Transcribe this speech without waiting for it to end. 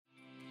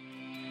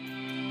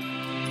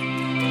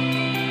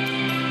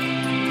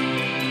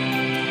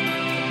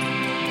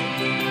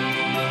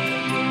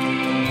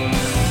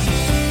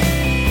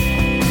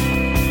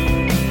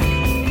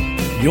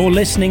You're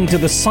listening to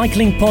the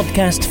cycling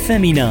podcast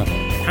Femina,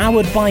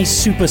 powered by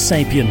Super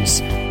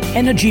Sapiens,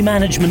 energy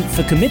management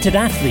for committed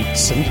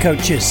athletes and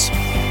coaches.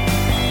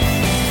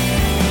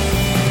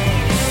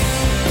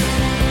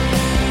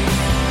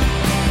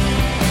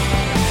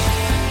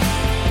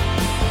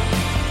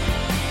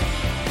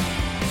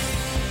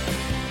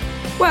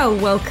 Well,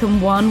 welcome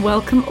one,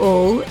 welcome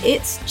all.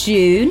 It's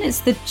June.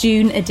 It's the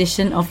June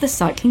edition of the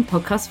Cycling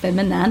Podcast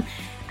Feminine.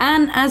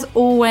 And as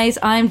always,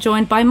 I am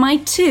joined by my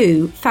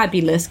two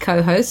fabulous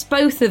co-hosts,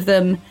 both of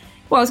them,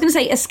 well, I was going to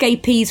say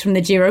escapees from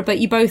the Giro, but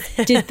you both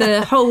did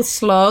the whole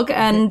slog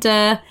and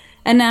are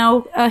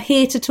now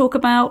here to talk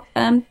about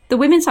the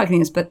women's cycling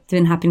that's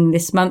been happening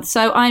this month.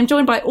 So I'm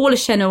joined by Orla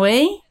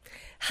Chenoweth.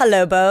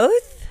 Hello,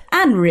 both.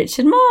 And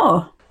Richard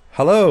Moore.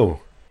 Hello.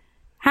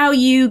 How are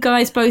you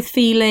guys both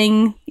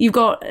feeling? You've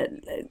got a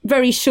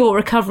very short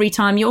recovery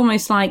time. You're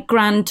almost like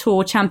Grand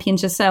Tour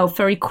champions yourself.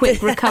 Very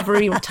quick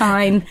recovery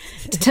time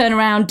to turn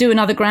around, do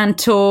another Grand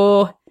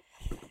Tour.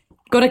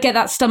 Got to get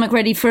that stomach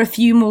ready for a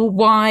few more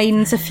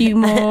wines, a few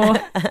more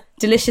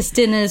delicious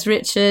dinners,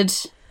 Richard.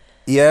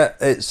 Yeah,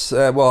 it's,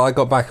 I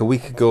got back a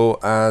week ago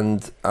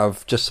and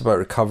I've just about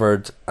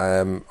recovered,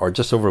 or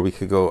just over a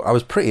week ago. I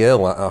was pretty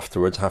ill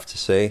afterwards, I have to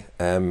say.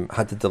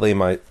 Had to delay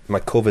my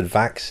COVID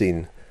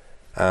vaccine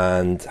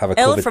and have a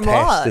COVID test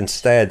what?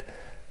 instead.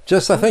 I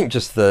think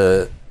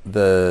the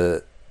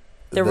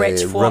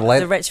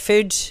rich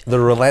food, the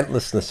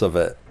relentlessness of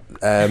it.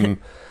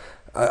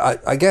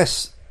 I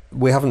guess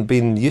we haven't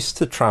been used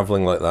to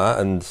traveling like that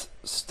and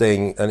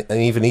staying and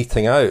even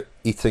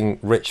eating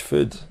rich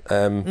food.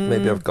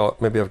 Maybe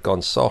I've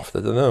gone soft. I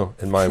don't know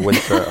in my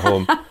winter at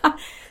home.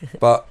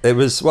 But it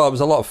was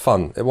a lot of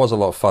fun. It was a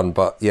lot of fun.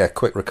 But yeah,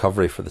 quick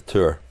recovery for the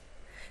tour.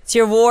 It's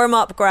your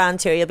warm-up Grand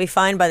Tour. You'll be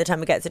fine by the time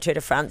we get to the Tour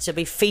de France. You'll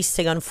be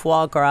feasting on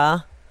foie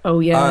gras. Oh,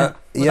 yeah.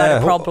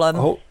 Without a problem.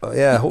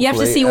 You have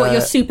to see what your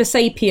Super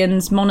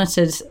Sapiens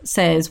monitored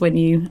says when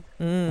you...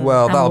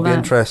 that'll be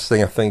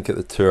interesting, I think, at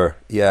the Tour.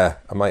 Yeah,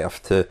 I might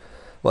have to...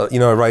 Well,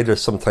 riders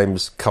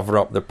sometimes cover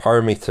up their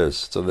power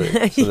meters. So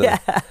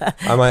that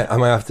I might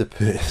have to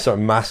put sort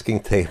of masking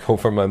tape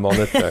over my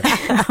monitor.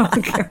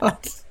 Oh, God.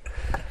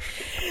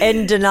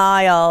 In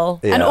denial.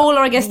 Yeah. And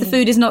I guess the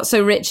food is not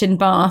so rich in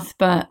Bath,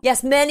 but...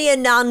 Yes, many a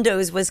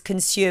Nando's was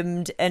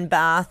consumed in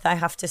Bath, I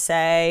have to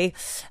say.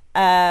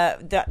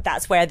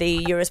 That's where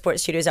the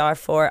Eurosport studios are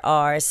for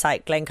our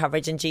cycling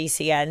coverage in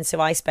GCN. So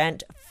I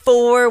spent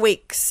 4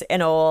 weeks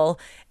in all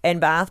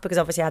in Bath because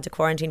obviously I had to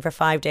quarantine for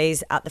 5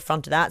 days at the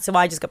front of that. So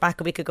I just got back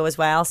a week ago as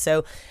well.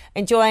 So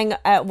enjoying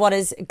what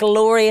is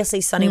gloriously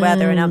sunny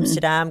weather in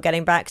Amsterdam,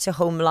 getting back to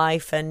home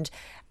life and...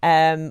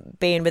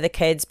 being with the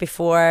kids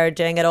before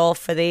doing it all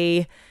for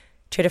the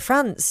Tour de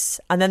France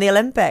and then the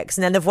Olympics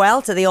and then the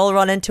Vuelta. They all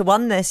run into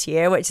one this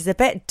year, which is a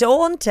bit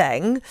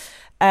daunting.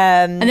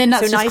 And then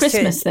that's just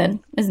Christmas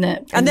then, isn't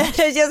it? And then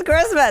it's just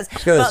Christmas.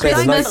 I was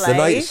going to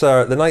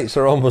say, the nights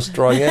are almost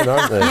drawing in,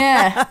 aren't they?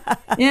 Yeah.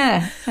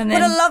 And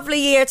then, what a lovely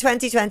year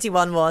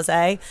 2021 was,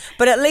 eh?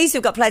 But at least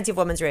we've got plenty of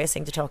women's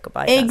racing to talk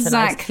about.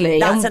 Exactly.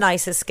 That's a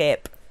nice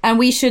escape. And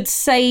we should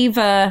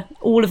savour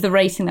all of the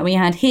racing that we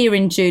had here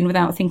in June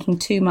without thinking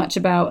too much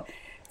about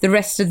the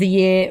rest of the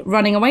year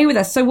running away with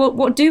us. So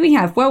what do we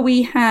have? Well,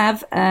 we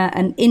have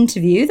an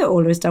interview that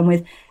Orla has done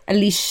with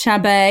Elise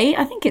Chabbey.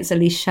 I think it's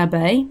Elise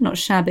Chabbey, not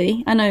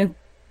Shabby. I know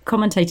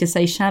commentators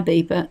say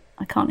Shabby, but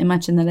I can't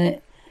imagine that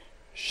it...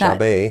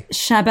 Chabbey.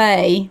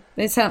 Chabbey.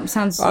 It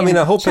sounds... I mean,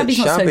 I hope it's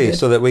shabby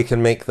so that we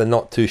can make the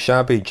not too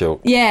shabby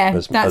joke. Yeah,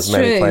 as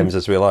many times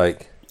as we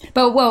like.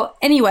 But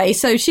anyway,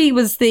 so she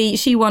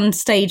won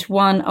stage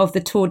 1 of the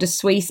Tour de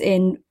Suisse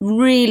in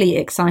really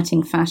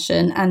exciting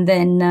fashion, and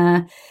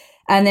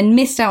then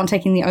missed out on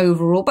taking the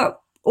overall. But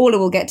Orla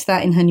will get to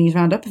that in her news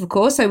roundup, of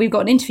course. So we've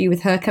got an interview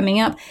with her coming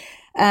up.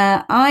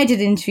 I did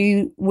an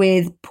interview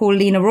with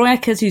Paulina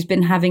Royackers, who's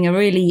been having a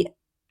really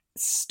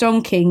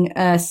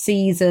stonking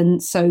season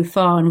so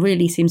far, and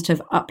really seems to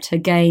have upped her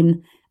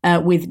game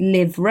with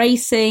live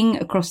racing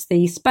across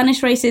the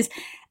Spanish races.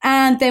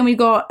 And then we've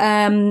got,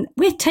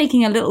 we're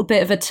taking a little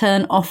bit of a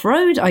turn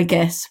off-road, I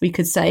guess we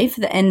could say, for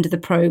the end of the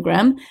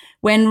programme,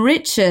 when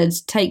Richard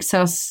takes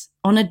us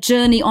on a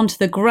journey onto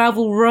the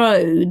gravel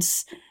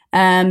roads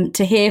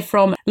to hear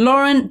from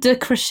Laurent de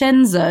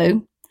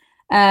Crescenzo.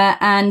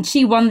 And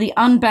she won the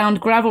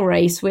Unbound gravel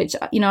race, which,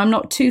 I'm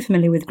not too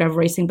familiar with gravel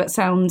racing, but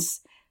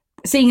sounds,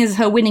 seeing as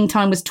her winning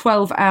time was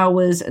 12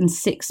 hours and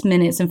 6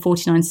 minutes and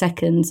 49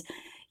 seconds,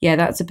 yeah,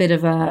 that's a bit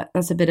of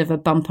a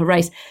bumper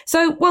race.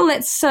 So, well,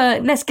 let's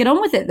get on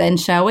with it then,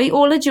 shall we?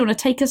 Orla, do you want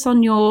to take us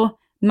on your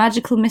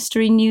magical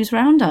mystery news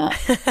roundup?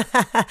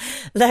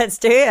 Let's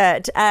do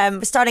it.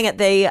 Starting at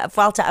the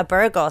Vuelta a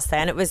Burgos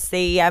then. It was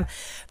the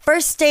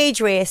first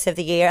stage race of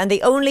the year and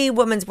the only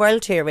Women's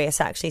World Tour race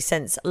actually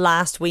since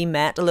last we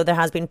met, although there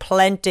has been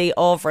plenty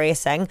of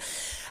racing.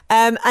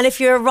 And if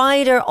you're a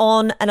rider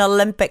on an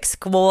Olympic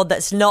squad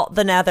that's not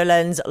the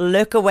Netherlands,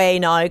 look away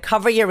now,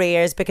 cover your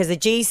ears, because the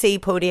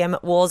GC podium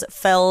was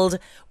filled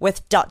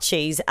with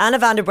Dutchies. Anna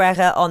van der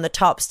Breggen on the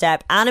top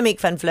step, Annemiek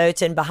van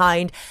Vleuten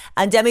behind,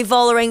 and Demi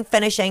Vollering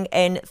finishing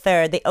in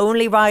third. The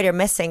only rider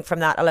missing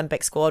from that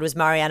Olympic squad was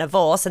Marianne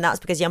Vos, and that's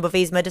because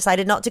Jumbo-Visma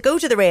decided not to go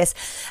to the race.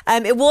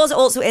 It was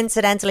also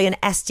incidentally an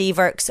SD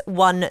Works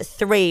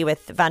 1-3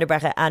 with van der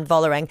Breggen and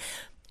Vollering.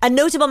 A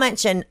notable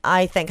mention,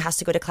 I think, has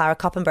to go to Clara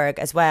Koppenberg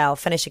as well,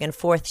 finishing in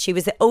fourth. She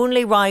was the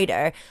only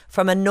rider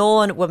from a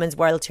non-Women's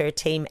World Tour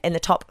team in the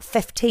top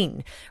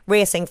 15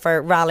 racing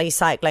for rally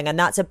cycling. And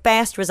that's a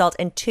best result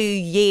in 2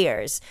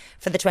 years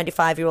for the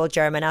 25-year-old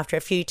German after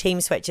a few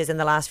team switches in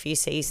the last few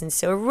seasons.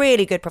 So a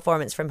really good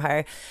performance from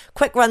her.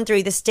 Quick run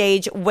through the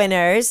stage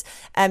winners.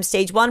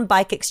 Stage 1,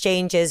 Bike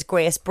Exchange's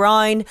Grace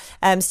Brown.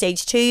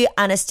 Stage 2,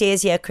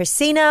 Anastasia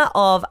Krisina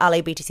of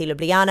Ali BTC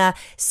Ljubljana.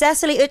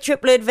 Cecily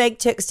Uttrup Ludwig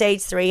took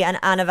stage 3. And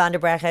Anna van der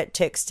Breggen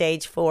took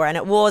stage 4. And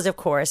it was, of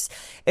course,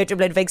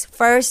 Uttrup Ludwig's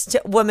first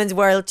Women's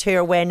World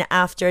Tour win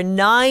after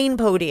 9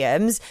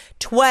 podiums,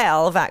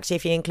 12 actually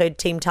if you include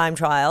team time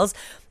trials,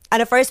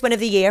 and a first win of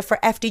the year for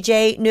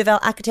FDJ Nouvelle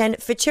Aquitaine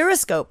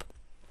Futuroscope.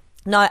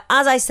 Now,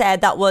 as I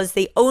said, that was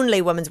the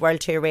only Women's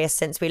World Tour race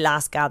since we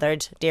last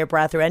gathered, dear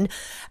brethren.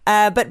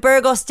 But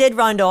Burgos did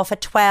round off a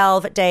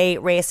 12-day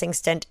racing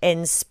stint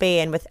in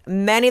Spain, with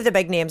many of the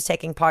big names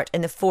taking part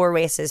in the 4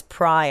 races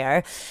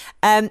prior.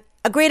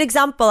 A great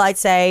example, I'd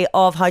say,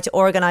 of how to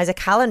organise a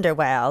calendar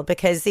well,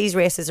 because these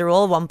races are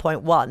all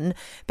 1.1,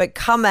 but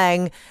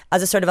coming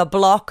as a sort of a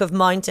block of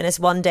mountainous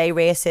one-day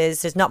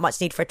races, there's not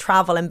much need for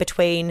travel in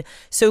between.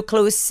 So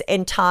close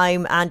in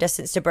time and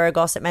distance to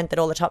Burgos, it meant that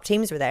all the top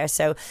teams were there.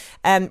 So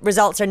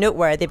results are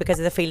noteworthy because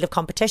of the field of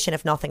competition,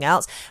 if nothing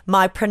else.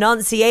 My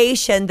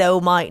pronunciation, though,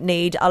 might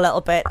need a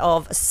little bit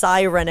of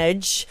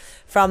sirenage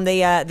from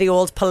the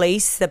old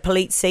police, the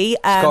polizzi.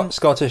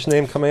 Scottish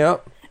name coming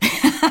up?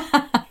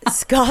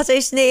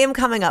 Scottish name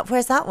coming up.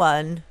 Where's that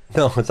one?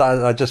 No,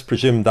 I just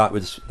presumed that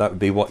would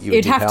be what you would.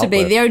 It'd have to be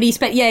with. the only.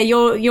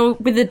 You're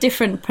with a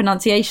different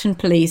pronunciation,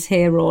 police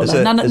here,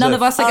 Roland. None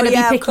of us are going to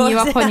be picking you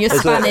up on your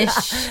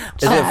Spanish. Is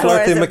it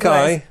Flirty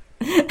Mackay?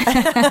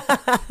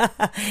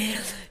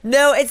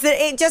 No, it's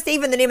just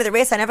even the name of the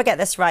race. I never get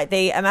this right.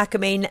 The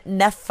Amakameen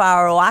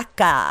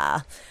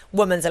Nefaroaka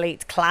Women's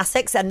Elite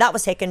Classics, and that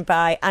was taken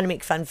by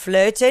Annemiek van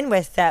Vleuten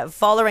with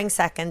Vollering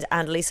second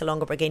and Lisa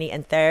Longo Borghini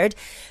in third.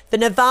 The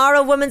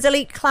Navarra Women's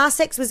Elite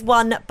Classics was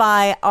won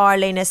by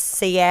Arlena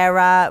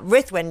Sierra,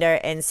 Ruth Winder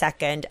in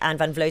second and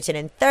Van Vleuten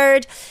in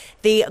third.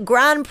 The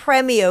Gran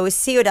Premio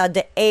Ciudad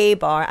de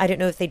Eibar, I don't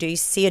know if they do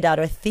Ciudad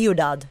or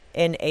Ciudad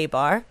in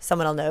Eibar,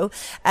 someone will know.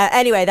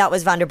 Anyway, that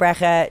was Van der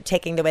Breggen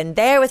taking the win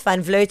there with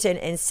Van Vleuten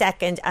in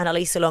second and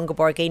Elisa Longo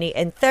Borghini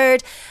in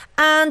third.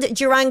 And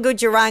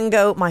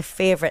Durango, my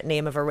favourite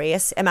name of a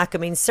race,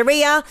 Imakameen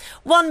Saria,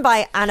 won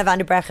by Anna van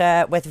der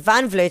Breggen with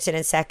Van Vleuten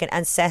in second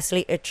and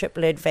Cecily Uttrup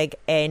Ludwig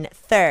in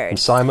third. And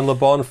Simon Le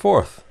Bon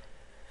fourth.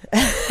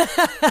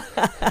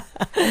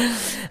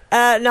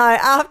 Now,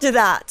 after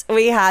that,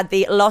 we had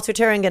the Lotto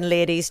Thuringen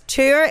Ladies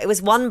Tour. It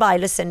was won by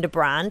Lucinda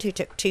Brand, who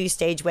took 2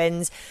 stage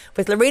wins,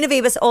 with Lorena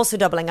Vibas also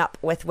doubling up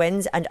with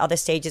wins, and other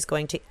stages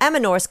going to Emma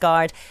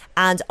Norsgaard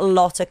and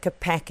Lotte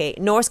Kopecky.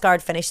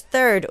 Norsgaard finished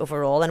third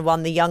overall and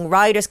won the Young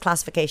Riders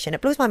classification.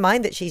 It blows my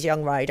mind that she's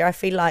Young Rider. I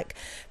feel like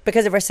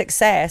because of her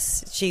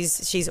success,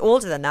 she's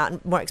older than that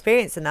and more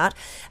experienced than that.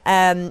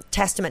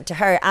 Testament to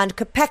her. And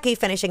Kopecky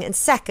finishing in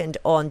second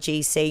on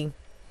GC.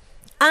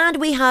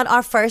 And we had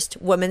our first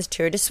Women's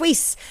Tour de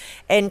Suisse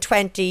in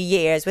 20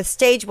 years, with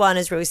stage 1,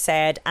 as Rose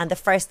said, and the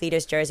first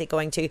leader's jersey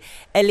going to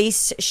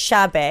Elise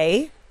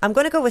Chabbey. I'm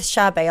going to go with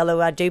Chabbey,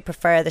 although I do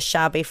prefer the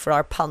Chabbey for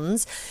our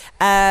puns.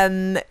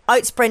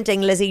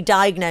 Outsprinting Lizzie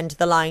Deignan to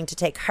the line to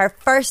take her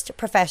first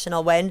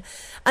professional win.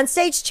 And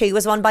stage 2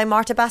 was won by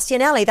Marta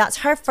Bastianelli. That's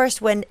her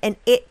first win in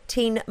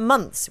 18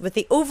 months, with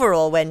the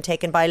overall win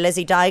taken by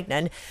Lizzie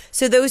Deignan.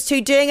 So those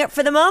two doing it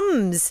for the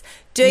mums.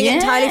 Doing it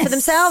entirely for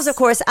themselves, of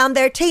course, and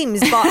their teams.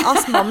 But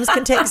us mums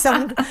can take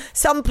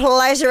some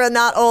pleasure in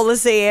that all the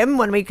same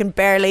when we can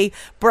barely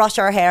brush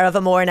our hair of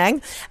a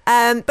morning.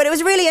 But it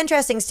was a really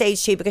interesting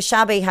stage 2 because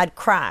Chabbey had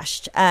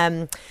crashed.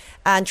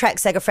 And Trek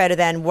Segafredo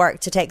then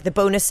worked to take the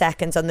bonus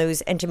seconds on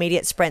those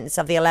intermediate sprints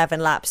of the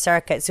 11-lap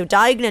circuit. So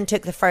Deignan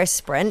took the first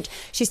sprint.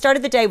 She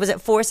started the day, was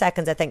at 4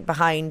 seconds, I think,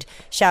 behind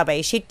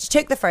Chabbey. She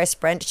took the first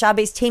sprint.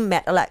 Chabbey's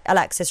teammate,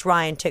 Alexis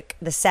Ryan, took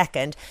the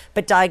second,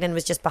 but Deignan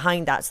was just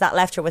behind that. So that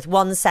left her with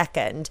 1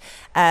 second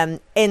in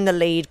the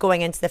lead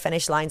going into the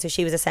finish line. So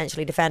she was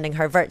essentially defending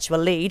her virtual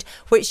lead,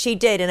 which she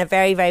did in a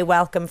very, very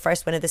welcome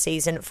first win of the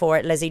season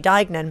for Lizzie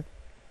Deignan.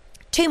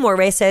 2 more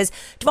races.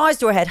 Dwars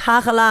Doorhead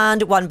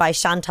Hageland, won by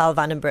Chantal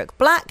Vandenbroek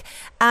Black,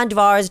 and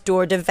Dwars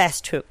Door de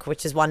Westhoek,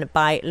 which is won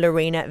by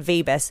Lorena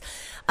Vibas.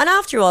 And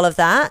after all of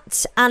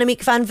that,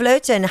 Annemiek van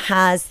Vleuten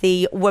has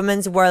the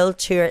Women's World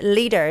Tour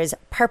Leaders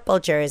purple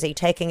jersey,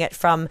 taking it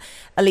from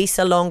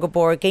Elisa Longo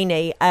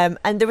Borghini.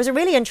 And there was a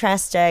really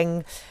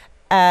interesting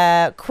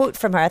quote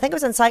from her, I think it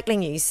was on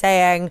Cycling News,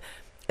 saying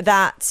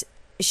that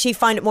she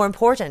found it more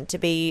important to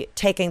be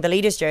taking the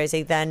leader's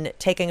jersey than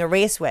taking a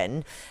race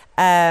win,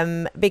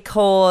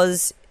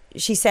 because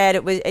she said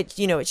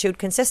it showed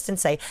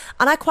consistency.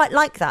 And I quite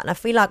like that. And I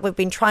feel like we've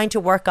been trying to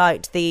work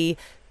out the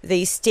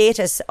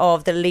status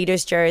of the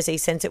leader's jersey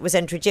since it was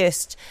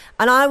introduced.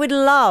 And I would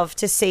love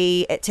to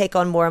see it take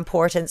on more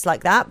importance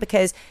like that,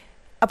 because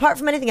apart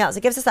from anything else,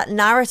 it gives us that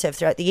narrative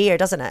throughout the year,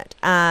 doesn't it?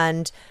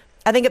 And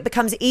I think it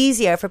becomes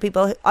easier for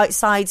people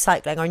outside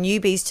cycling or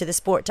newbies to the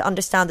sport to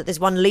understand that there's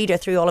one leader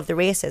through all of the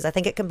races. I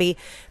think it can be,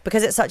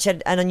 because it's such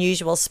an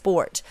unusual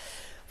sport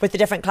with the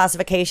different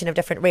classification of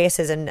different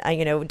races and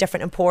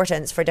different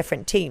importance for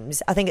different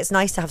teams. I think it's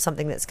nice to have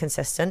something that's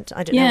consistent.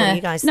 I don't know what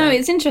you guys think. No,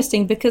 it's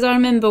interesting because I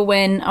remember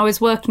when I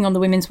was working on the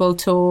Women's World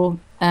Tour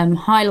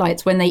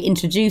highlights, when they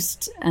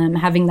introduced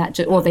having that,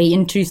 or they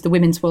introduced the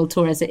Women's World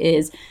Tour as it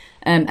is,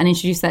 and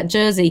introduced that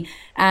jersey,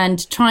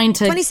 and trying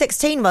to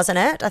 2016, wasn't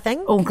it? I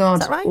think. Oh God, is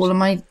that right? All of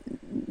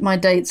my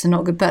dates are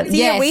not good, but the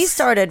year we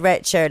started,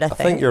 Richard. I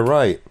think you're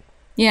right.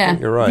 Yeah,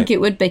 you're right. I think it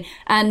would be,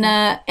 and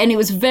it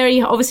was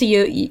very obviously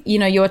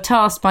you're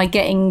tasked by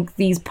getting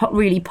these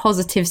really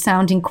positive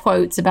sounding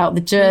quotes about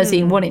the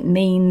jersey and what it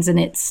means and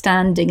its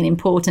standing and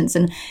importance.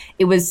 And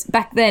it was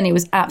back then, it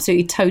was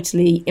absolutely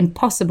totally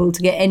impossible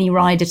to get any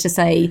rider to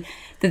say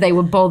that they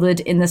were bothered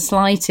in the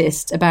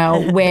slightest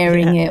about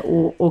wearing it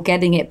or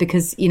getting it,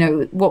 because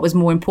what was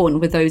more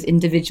important with those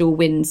individual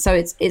wins. So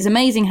it's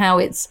amazing how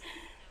it's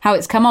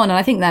come on. And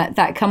I think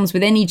that comes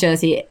with any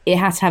jersey. It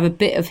has to have a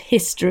bit of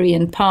history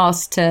and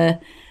past to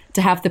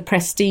have the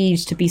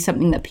prestige to be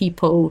something that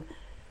people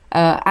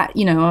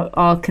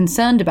are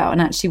concerned about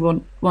and actually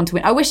want to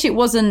win. I wish it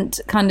wasn't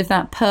kind of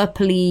that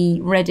purpley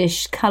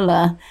reddish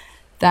colour,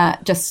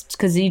 that just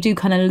because you do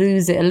kind of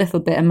lose it a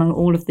little bit among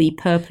all of the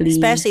purpley,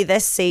 especially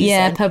this season.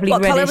 Yeah, purpley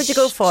what reddish colour would you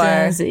go for?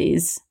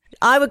 Jerseys.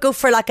 I would go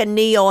for like a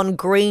neon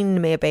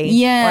green, maybe.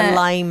 Yeah. Or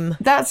lime.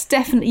 That's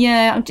definitely,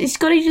 yeah. You've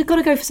got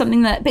to go for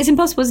something that... But it's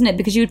impossible, isn't it?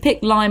 Because you would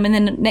pick lime and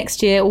then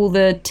next year all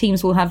the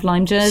teams will have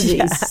lime jerseys.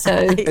 Yeah.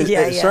 So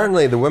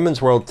certainly the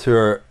Women's World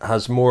Tour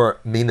has more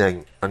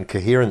meaning and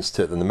coherence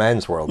to it than the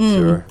Men's World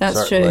Tour.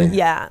 That's certainly. true.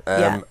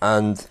 Yeah,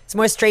 And it's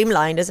more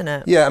streamlined, isn't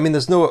it? Yeah, I mean,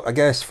 I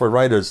guess for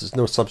riders, there's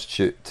no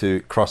substitute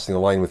to crossing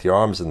the line with your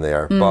arms in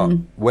there. But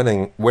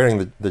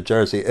wearing the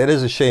jersey, it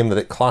is a shame that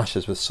it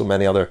clashes with so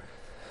many other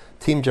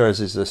team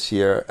jerseys this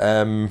year.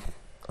 I'm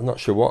not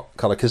sure what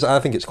colour, because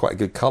I think it's quite a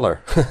good colour.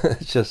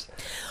 It's just...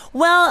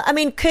 Well, I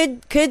mean,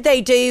 could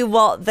they do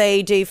what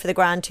they do for the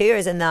Grand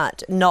Tours in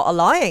that not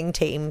allowing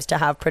teams to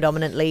have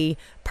predominantly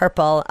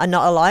purple and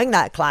not allowing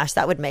that clash?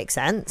 That would make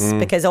sense,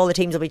 because all the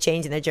teams will be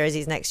changing their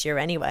jerseys next year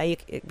anyway.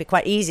 It'd be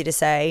quite easy to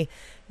say,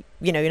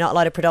 you're not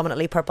allowed a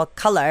predominantly purple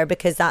colour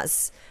because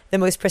that's the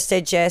most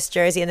prestigious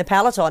jersey in the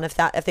peloton,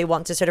 if they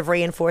want to sort of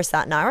reinforce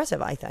that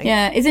narrative, I think.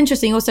 Yeah, it's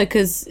interesting also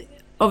because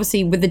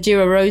obviously with the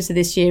Giro Rosa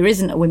this year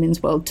isn't a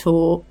Women's World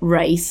Tour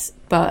race,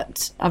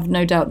 but I've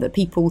no doubt that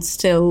people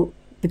still,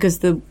 because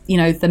the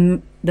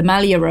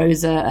Maglia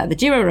Rosa, the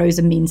Giro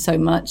Rosa means so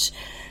much,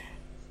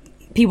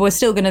 people are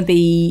still going to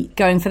be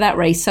going for that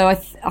race. So I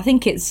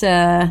think it's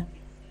a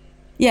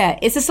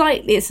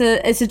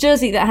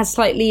jersey that has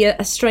slightly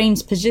a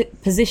strange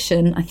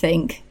position, I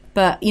think.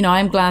 But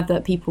I'm glad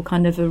that people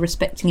kind of are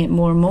respecting it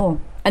more and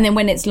more. And then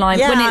when it's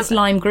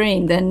lime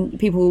green, then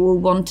people will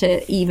want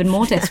it even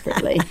more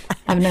desperately.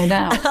 I have no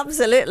doubt.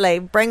 Absolutely,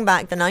 bring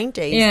back the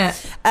 90s.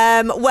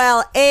 Yeah.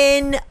 Well,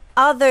 in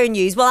other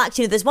news, well,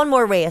 actually, there's one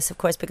more race, of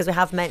course, because we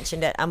have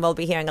mentioned it, and we'll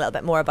be hearing a little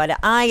bit more about it.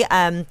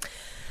 I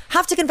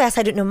have to confess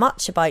I don't know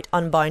much about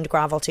Unbound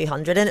Gravel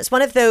 200, and it's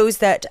one of those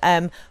that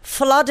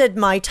flooded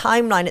my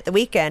timeline at the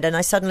weekend, and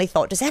I suddenly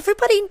thought, has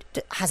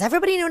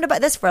everybody known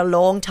about this for a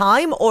long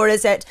time, or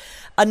is it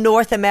a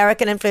North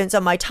American influence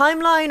on my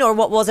timeline, or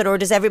what was it, or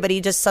does everybody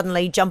just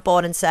suddenly jump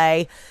on and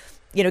say,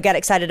 get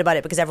excited about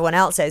it because everyone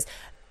else is?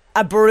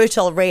 A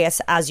brutal race,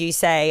 as you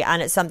say,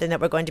 and it's something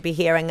that we're going to be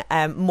hearing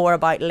more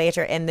about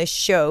later in the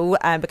show,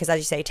 because, as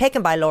you say,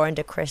 taken by Lauren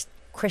de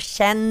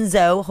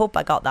Crescenzo, hope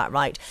I got that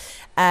right,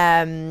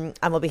 and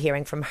we'll be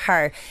hearing from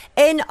her.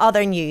 In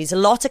other news,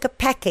 Lotte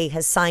Kopecky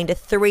has signed a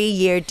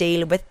 3-year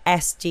deal with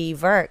SG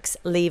Works,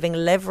 leaving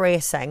live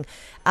racing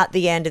at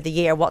the end of the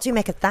year. What do you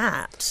make of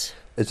that?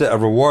 Is it a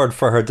reward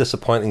for her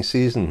disappointing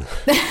season?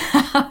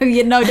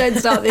 Don't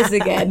start this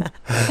again.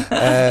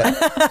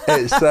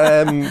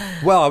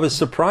 Well, I was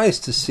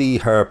surprised to see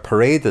her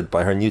paraded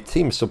by her new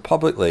team so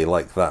publicly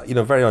like that.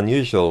 Very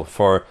unusual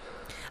for...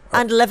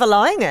 And live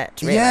allowing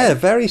it, really. Yeah,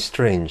 very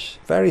strange,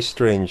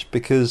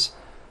 because,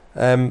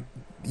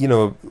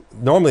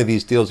 normally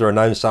these deals are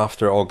announced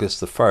after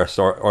August the 1st,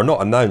 or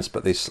not announced,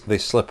 but they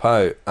slip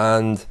out.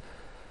 And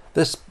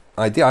this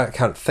idea, I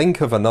can't think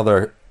of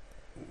another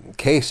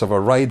case of a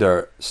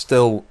rider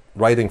still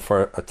riding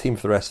for a team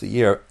for the rest of the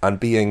year and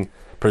being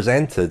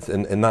presented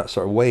in that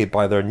sort of way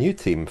by their new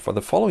team for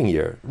the following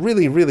year.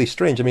 Really, really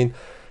strange. I mean,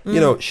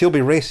 she'll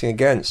be racing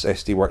against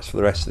SD Works for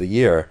the rest of the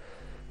year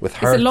with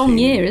her. It's a long team.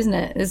 year, isn't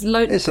it?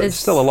 It's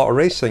still a lot of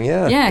racing,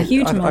 yeah. Yeah,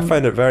 huge amount. I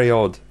find it very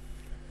odd.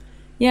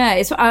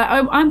 Yeah,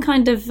 I'm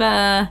kind of...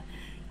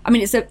 I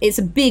mean, it's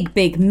a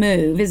big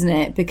move, isn't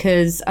it?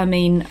 Because, I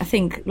mean, I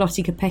think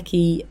Lottie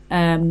Kopecky,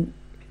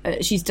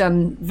 she's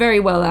done very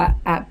well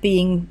at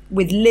being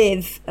with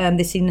Liv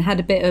this season. Had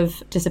a bit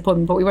of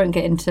disappointment, but we won't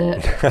get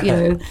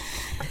into,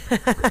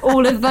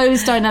 all of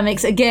those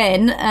dynamics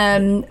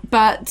again.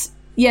 But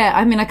yeah,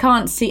 I mean, I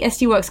can't see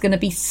SD Works going to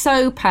be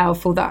so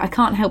powerful that I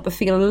can't help but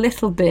feel a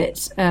little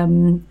bit,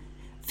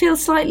 feel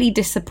slightly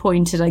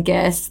disappointed, I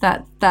guess,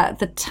 that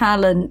the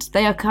talent,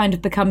 they are kind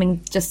of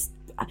becoming just,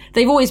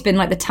 they've always been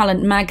like the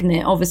talent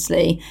magnet,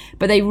 obviously,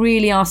 but they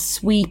really are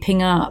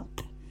sweeping up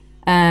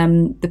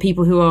the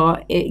people who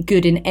are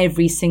good in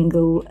every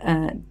single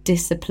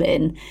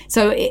discipline.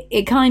 So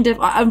it kind of,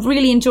 I'm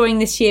really enjoying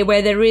this year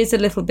where there is a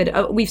little bit,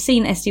 we've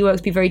seen SD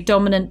Works be very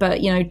dominant, but,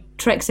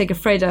 Trek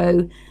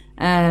Segafredo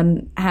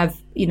have,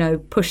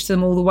 pushed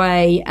them all the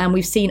way. And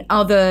we've seen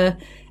other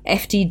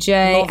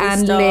FDJ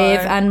and Liv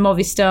and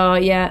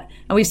Movistar, yeah.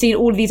 And we've seen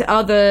all of these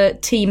other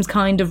teams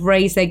kind of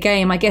raise their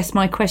game. I guess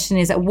my question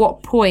is, at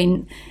what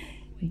point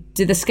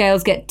do the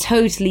scales get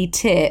totally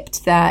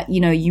tipped that,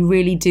 you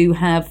really do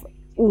have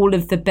all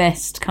of the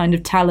best kind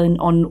of talent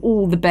on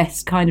all the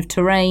best kind of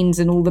terrains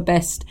and all the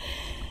best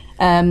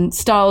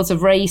styles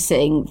of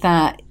racing,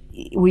 that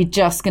we're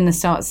just going to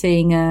start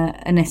seeing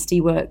an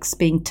SD Works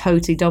being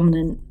totally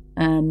dominant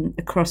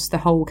across the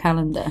whole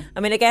calendar? I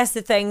mean, I guess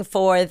the thing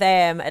for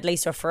them, at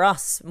least, or for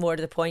us, more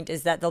to the point,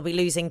 is that they'll be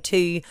losing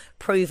 2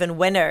 proven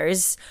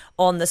winners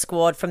on the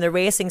squad from the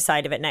racing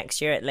side of it next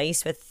year, at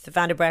least, with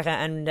Van der Breggen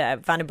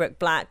and Van der Broek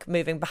Black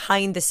moving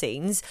behind the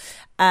scenes.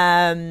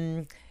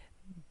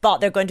 But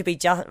they're going to be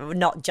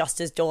not just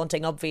as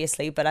daunting,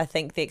 obviously, but I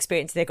think the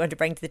experience they're going to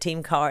bring to the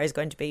team car is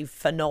going to be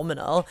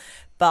phenomenal.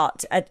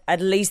 But at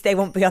least they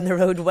won't be on the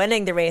road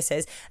winning the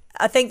races.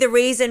 I think the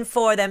reason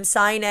for them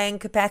signing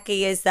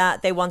Kopecky is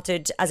that they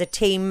wanted, as a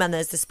team and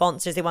as the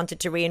sponsors, they wanted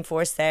to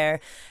reinforce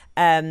their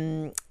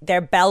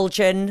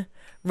Belgian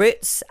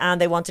roots, and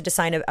they wanted to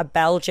sign a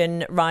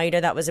Belgian rider.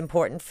 That was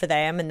important for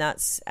them, and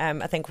that's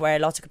I think where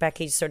Lotte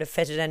Kopecky sort of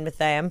fitted in with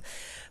them.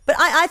 But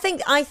I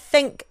think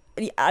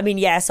I mean,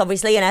 yes,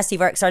 obviously, and SD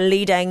Works are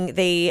leading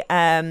the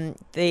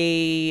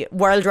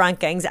world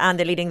rankings, and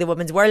they're leading the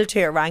Women's World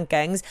Tour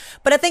rankings.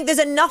 But I think there's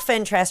enough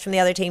interest from the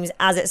other teams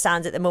as it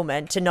stands at the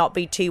moment to not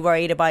be too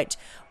worried about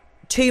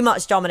too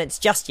much dominance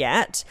just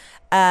yet.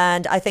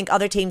 And I think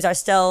other teams are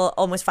still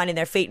almost finding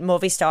their feet,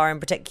 Movistar in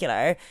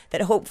particular,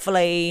 that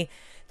hopefully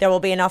there will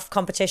be enough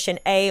competition,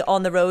 A,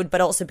 on the road, but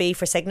also B,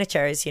 for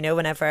signatures,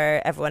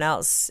 whenever everyone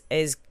else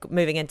is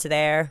moving into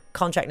their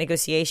contract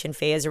negotiation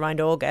phase around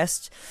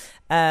August.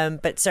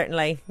 But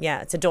certainly,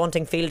 yeah, it's a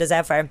daunting field as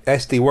ever.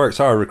 SD Works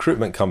are a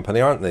recruitment company,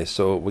 aren't they?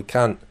 So we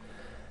can't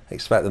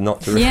expect them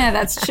not to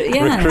that's true.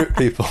 Yeah. recruit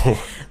people.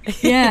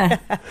 Yeah.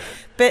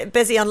 Bit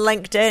busy on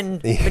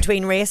LinkedIn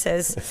between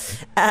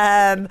races.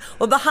 Well,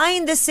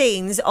 behind the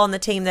scenes on the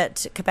team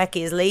that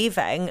Kopecky is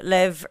leaving,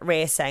 Liv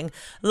Racing,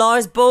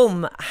 Lars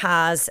Bohm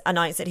has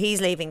announced that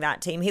he's leaving that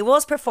team. He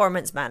was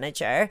performance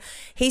manager.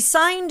 He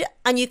signed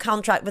a new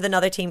contract with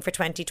another team for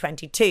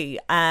 2022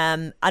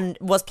 and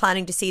was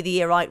planning to see the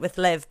year out with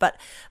Liv, but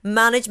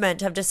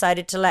management have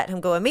decided to let him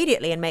go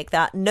immediately and make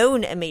that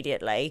known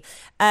immediately.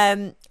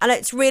 And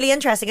it's really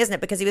interesting, isn't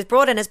it? Because he was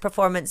brought in as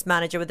performance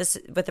manager with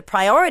the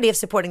priority of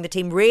supporting the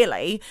team,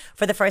 really,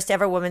 for the first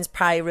ever Women's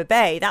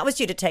Paris-Roubaix. That was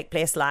due to take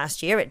place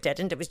last year. It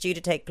didn't. It was due to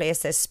take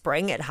place this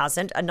spring. It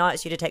hasn't. And now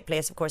it's due to take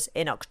place, of course,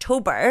 in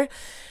October.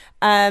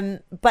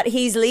 But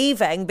he's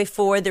leaving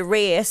before the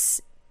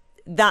race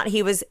that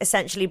he was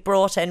essentially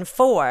brought in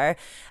for.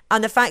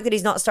 And the fact that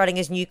he's not starting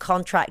his new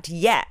contract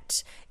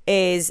yet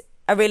is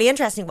a really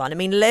interesting one. I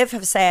mean, Liv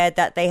have said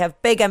that they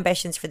have big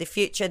ambitions for the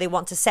future. They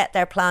want to set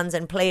their plans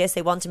in place.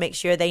 They want to make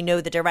sure they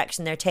know the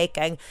direction they're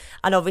taking.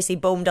 And obviously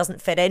Bohm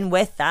doesn't fit in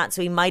with that,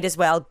 so he might as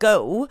well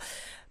go.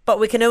 But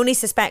we can only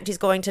suspect he's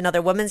going to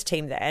another women's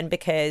team then,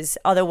 because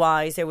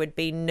otherwise there would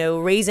be no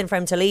reason for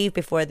him to leave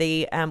before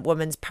the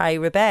Women's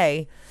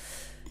Paris-Roubaix.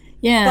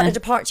 Yeah. What a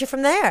departure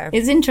from there.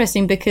 It's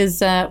interesting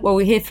because,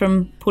 we hear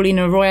from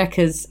Paulina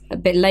Royackers a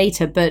bit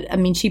later, but I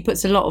mean, she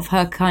puts a lot of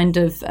her kind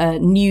of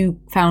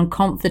newfound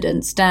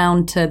confidence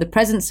down to the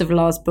presence of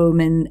Lars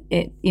Bohm in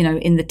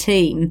the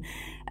team.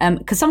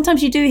 Because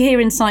sometimes you do hear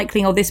in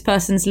cycling, this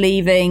person's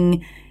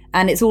leaving,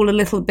 and it's all a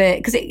little bit,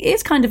 because it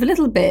is kind of a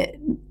little bit,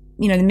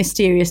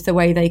 mysterious the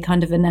way they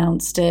kind of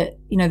announced it.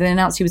 They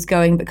announced he was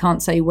going but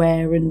can't say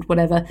where and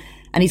whatever.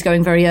 And he's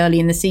going very early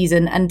in the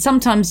season. And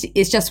sometimes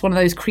it's just one of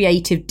those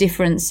creative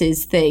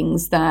differences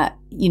things that,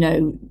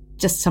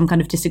 just some kind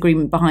of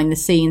disagreement behind the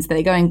scenes that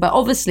they're going. But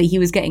obviously he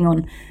was getting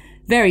on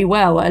very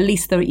well. At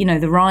least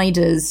the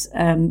riders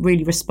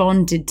really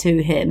responded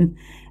to him.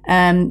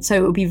 So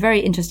it would be very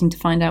interesting to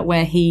find out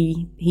where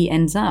he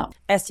ends up.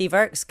 SD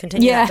Works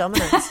continue that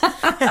dominance.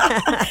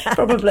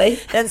 Probably.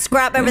 Then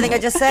scrap everything I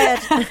just said.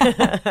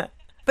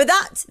 But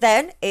that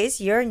then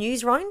is your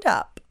news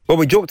roundup. Well,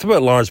 we joked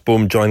about Lars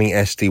Bohm joining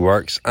SD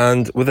Works,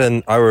 and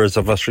within hours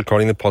of us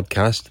recording the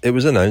podcast, it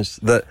was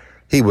announced that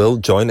he will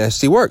join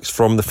SD Works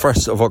from the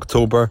 1st of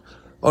October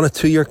on a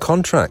 2-year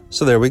contract.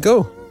 So there we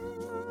go.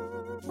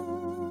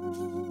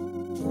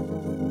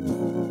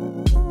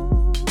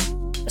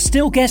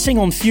 Still guessing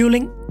on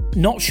fueling?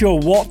 Not sure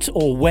what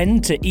or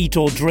when to eat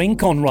or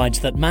drink on rides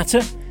that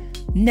matter?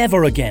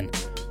 Never again.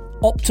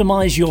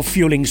 Optimize your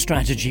fueling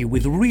strategy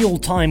with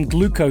real-time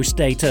glucose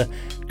data,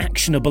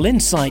 actionable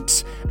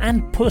insights,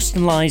 and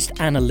personalized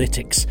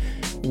analytics.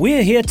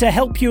 We're here to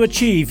help you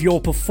achieve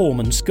your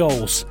performance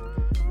goals.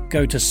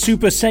 Go to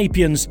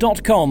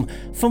supersapiens.com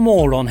for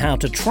more on how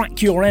to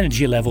track your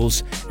energy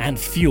levels and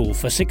fuel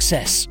for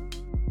success.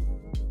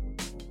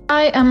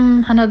 I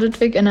am Hannah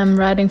Ludwig and I'm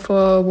riding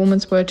for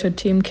Women's World Tour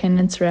Team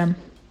Canyon SRAM.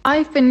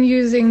 I've been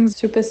using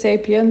Super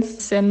Sapiens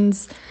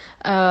since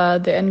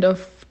the end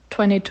of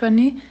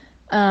 2020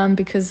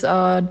 because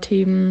our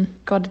team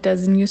got it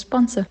as a new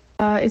sponsor.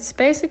 It's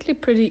basically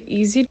pretty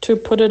easy to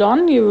put it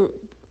on.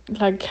 You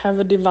have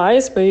a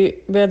device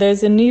where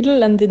there's a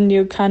needle and then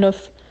you kind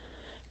of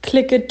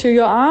click it to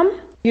your arm.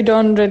 You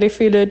don't really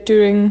feel it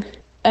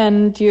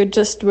and you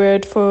just wear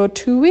it for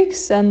 2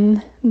 weeks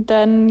and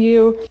then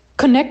you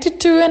connect it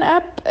to an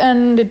app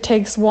and it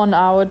takes 1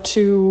 hour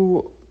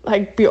to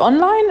be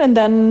online and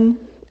then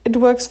it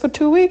works for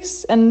 2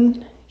 weeks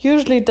and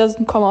usually it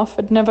doesn't come off.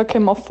 It never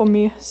came off for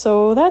me,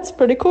 so that's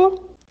pretty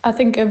cool. I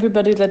think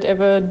everybody that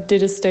ever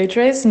did a stage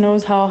race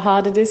knows how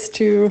hard it is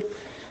to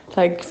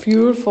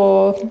fuel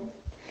for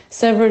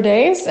several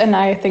days, and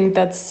I think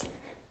that's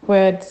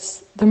where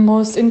it's the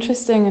most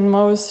interesting and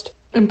most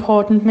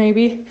important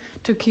maybe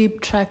to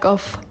keep track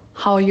of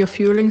how your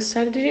fueling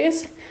strategy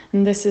is.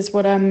 And this is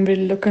what I'm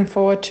really looking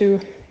forward to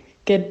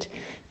get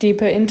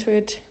deeper into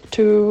it,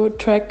 to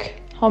track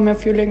how my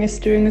fueling is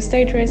during a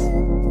stage race.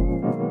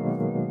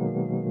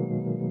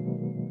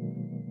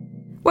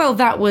 Well,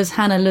 that was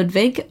Hannah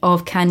Ludwig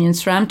of Canyon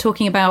SRAM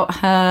talking about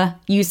her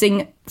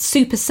using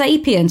Super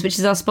Sapiens, which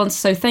is our sponsor.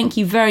 So thank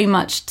you very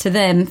much to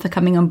them for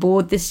coming on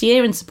board this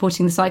year and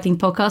supporting the cycling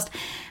podcast.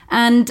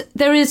 And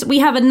we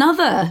have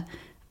another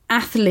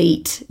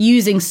athlete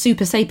using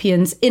Super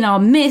Sapiens in our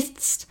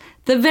midst.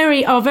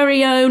 Our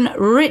very own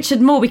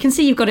Richard Moore. We can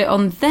see you've got it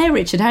on there,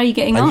 Richard. How are you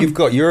getting on? And you've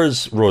got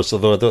yours, Rose,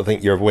 although I don't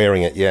think you're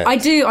wearing it yet. I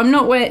do. I'm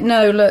not wearing...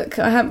 No, look,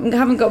 I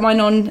haven't got mine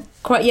on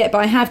quite yet, but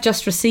I have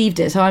just received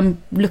it, so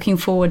I'm looking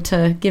forward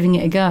to giving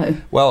it a go.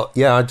 Well,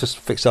 yeah, I just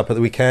fixed up at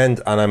the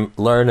weekend and I'm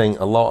learning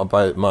a lot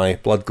about my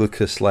blood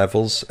glucose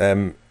levels.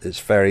 It's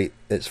very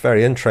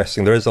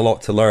interesting. There is a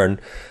lot to learn.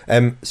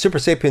 Super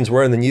Sapiens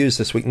were in the news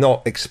this week,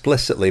 not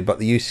explicitly, but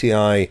the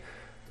UCI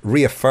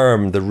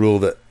reaffirmed the rule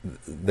that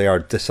they are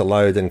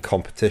disallowed in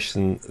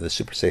competition, the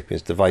Super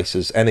Sapiens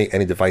devices,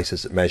 any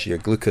devices that measure your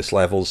glucose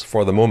levels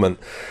for the moment.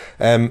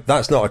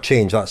 That's not a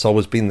change, that's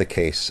always been the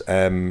case.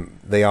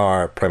 They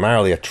are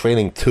primarily a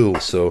training tool,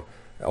 so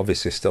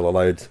obviously still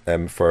allowed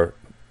for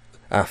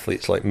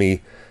athletes like me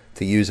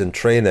to use in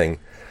training.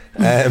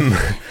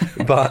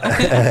 But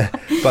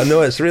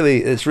no, it's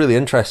really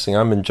interesting.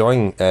 I'm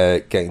enjoying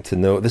getting to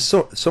know. There's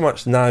so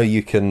much now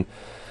you can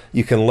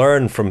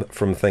learn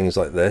from things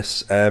like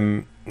this,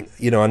 and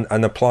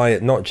apply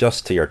it not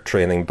just to your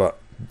training but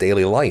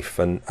daily life.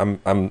 And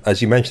I'm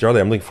as you mentioned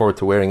earlier, I'm looking forward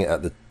to wearing it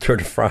at the Tour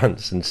de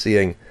France and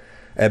seeing,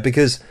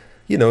 because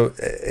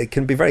it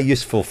can be very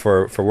useful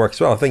for work as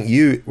well. I think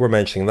you were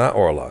mentioning that,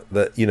 Orla,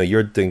 that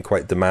you're doing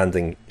quite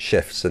demanding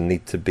shifts and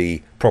need to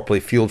be properly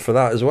fueled for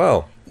that as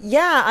well.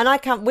 Yeah, and I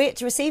can't wait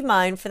to receive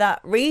mine for that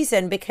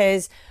reason,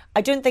 because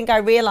I don't think I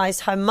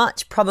realised how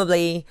much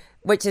probably,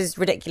 which is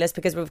ridiculous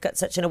because we've got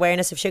such an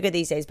awareness of sugar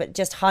these days, but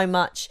just how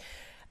much,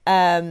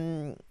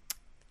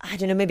 I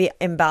don't know, maybe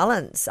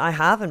imbalance I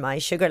have in my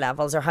sugar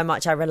levels, or how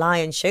much I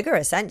rely on sugar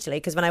essentially.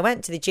 Because when I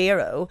went to the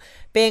Giro,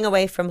 being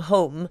away from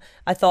home,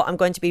 I thought I'm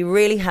going to be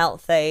really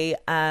healthy.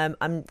 I'm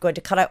going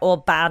to cut out all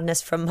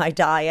badness from my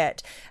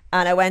diet.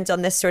 And I went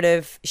on this sort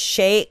of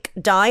shake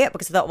diet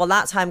because I thought, well,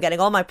 that's how I'm getting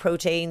all my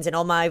proteins and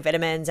all my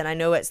vitamins. And I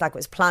know it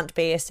was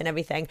plant-based and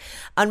everything.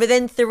 And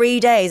within 3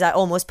 days, I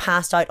almost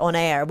passed out on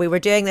air. We were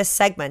doing this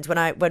segment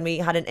when we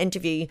had an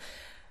interview,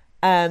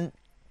 and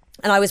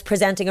I was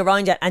presenting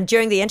around it. And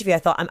during the interview, I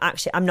thought,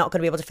 I'm not going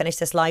to be able to finish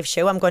this live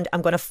show. I'm going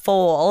to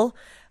fall.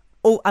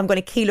 I'm going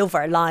to keel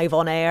over live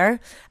on air.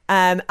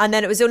 And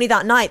then it was only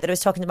that night that I was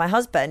talking to my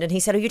husband, and he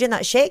said, you're doing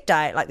that shake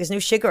diet, there's no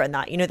sugar in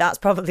that, that's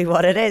probably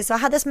what it is. So I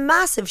had this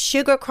massive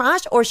sugar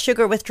crash or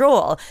sugar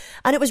withdrawal,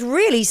 and it was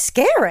really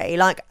scary.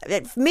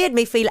 It made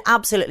me feel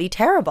absolutely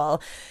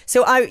terrible.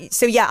 So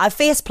I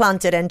face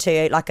planted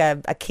into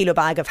a kilo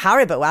bag of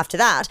Haribo after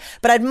that,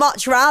 but I'd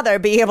much rather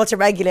be able to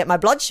regulate my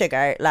blood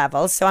sugar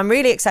levels. So I'm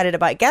really excited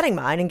about getting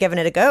mine and giving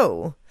it a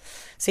go.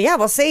 So yeah,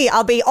 we'll see.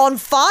 I'll be on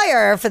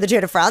fire for the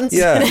Tour de France.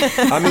 Yeah,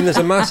 I mean, there's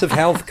a massive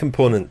health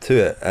component to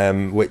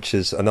it, which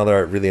is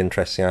another really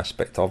interesting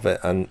aspect of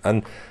it.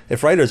 And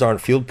if riders aren't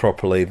fueled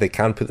properly, they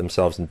can put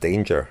themselves in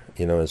danger,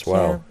 as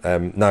well.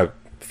 Yeah. Now,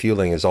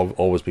 fueling has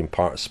always been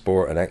part of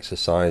sport and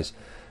exercise,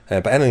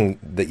 but anything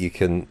that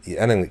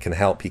can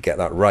help you get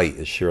that right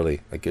is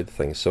surely a good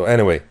thing. So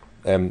anyway,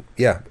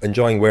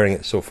 enjoying wearing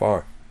it so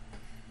far.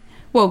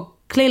 Well,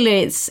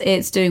 clearly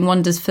it's doing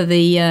wonders for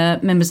the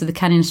members of the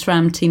Canyon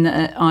SRAM team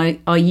that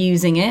are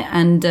using it,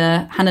 and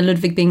Hannah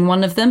Ludwig being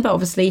one of them. But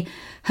obviously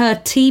her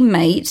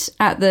teammate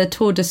at the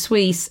Tour de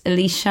Suisse,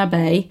 Elise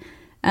Chabbey,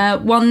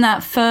 won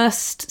that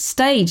first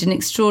stage in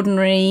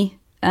extraordinary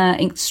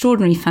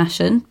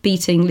fashion,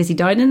 beating Lizzie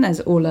Deignan, as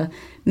Orla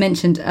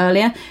mentioned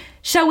earlier.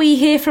 Shall we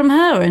hear from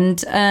her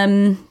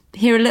and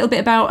hear a little bit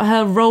about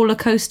her roller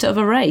coaster of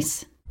a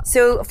race?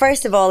 So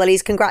first of all,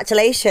 Elise,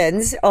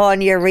 congratulations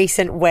on your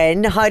recent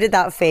win. How did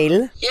that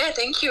feel? Yeah,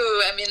 thank you.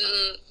 I mean,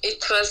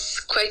 it was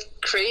quite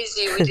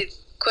crazy. We did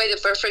quite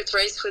a perfect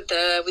race with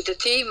the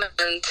team,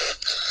 and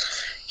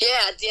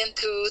yeah, at the end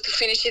to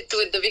finish it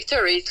with the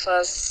victory, it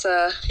was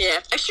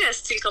actually I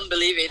still can't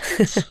believe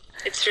it.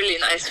 It's really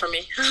nice for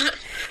me.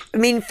 I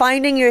mean,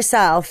 finding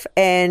yourself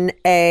in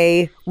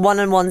a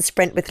one-on-one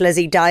sprint with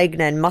Lizzie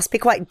Deignan must be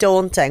quite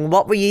daunting.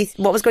 What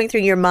was going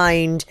through your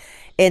mind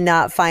in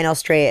that final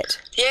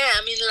straight? Yeah,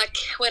 I mean, like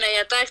when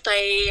I attacked,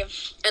 I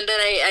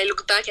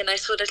looked back and I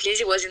saw that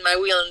Lizzie was in my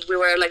wheel, and we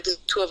were like the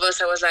two of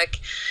us. I was like,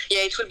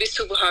 yeah, it will be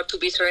super hard to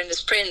beat her in the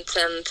sprint.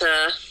 And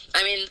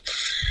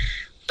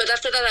but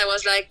after that, I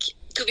was like,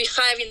 to be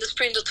 5 in the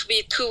sprint or to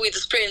be 2 with the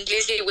sprint,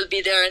 Lizzie will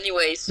be there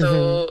anyway.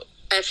 So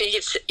I think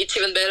it's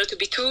even better to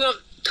be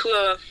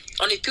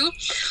only 2.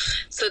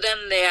 So then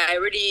I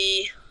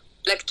really,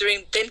 like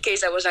during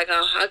 10Ks, I was like,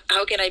 oh,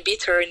 how can I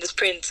beat her in the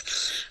sprint?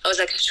 I was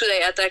like, should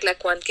I attack like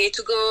 1K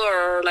to go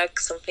or like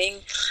something?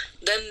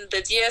 Then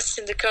the DS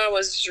in the car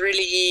was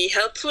really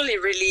helpful.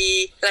 It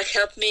really like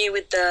helped me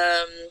with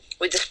the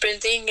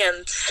sprinting,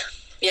 and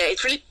yeah,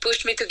 it really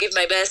pushed me to give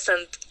my best,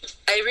 and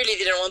I really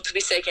didn't want to be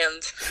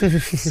second.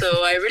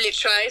 So I really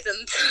tried,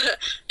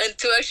 and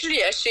to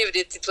actually achieve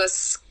it, it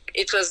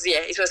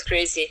was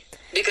crazy,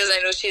 because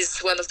I know she's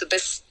one of the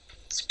best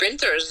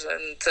sprinters,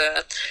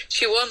 and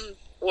she won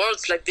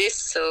worlds like this.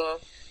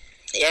 So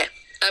yeah,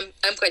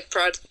 I'm quite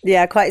proud.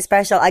 Yeah, quite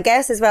special. I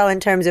guess as well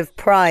in terms of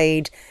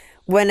pride,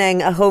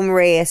 winning a home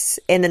race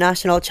in the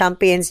national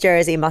champions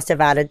jersey must have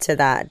added to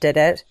that, did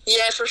it?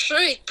 Yeah, for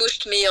sure. It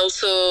pushed me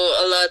also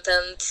a lot,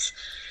 and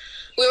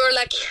we were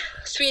like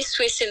 3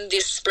 Swiss in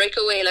this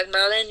breakaway, like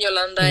Marlene,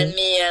 Yolanda, and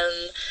me,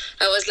 and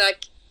I was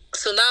like,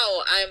 so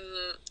now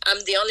I'm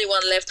the only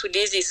one left with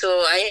Lizzie, so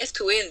I have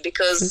to win,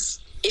 because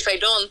if I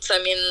don't,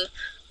 I mean,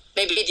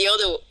 maybe the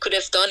other could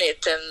have done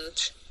it.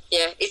 And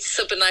yeah, it's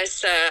super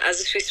nice as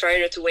a Swiss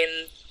rider to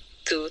win,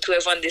 to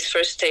have won this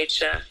first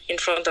stage in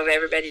front of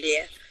everybody.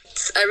 Yeah,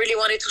 I really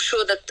wanted to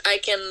show that I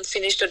can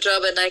finish the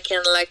job and I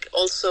can like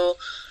also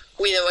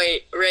win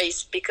a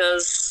race,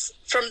 because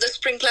from the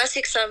Spring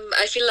Classics,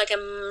 I feel like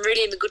I'm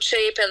really in good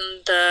shape,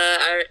 and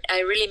I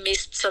really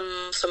missed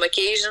some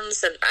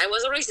occasions, and I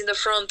was always in the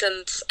front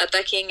and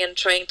attacking and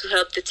trying to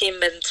help the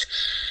team. And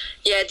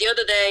yeah, the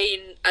other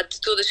day at the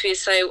Tour de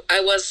Suisse,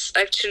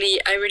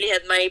 I really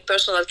had my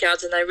personal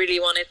cards, and I really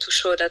wanted to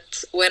show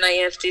that when I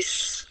have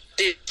this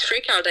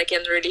free card, I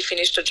can really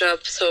finish the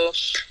job. So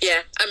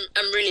yeah,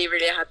 I'm really,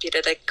 really happy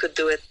that I could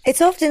do it.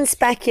 It's often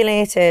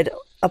speculated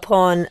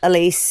upon,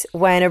 Elise,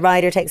 when a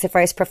rider takes a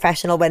first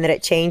professional win, that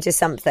it changes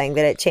something,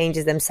 that it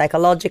changes them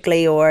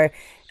psychologically, or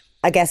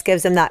I guess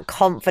gives them that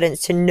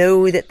confidence to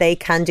know that they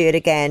can do it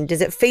again.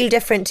 Does it feel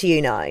different to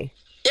you now?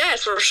 Yeah,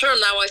 for sure.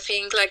 Now I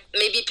think like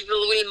maybe people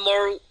will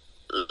more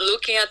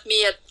looking at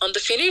me on the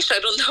finish. I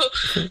don't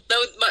know.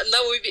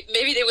 now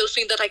maybe they will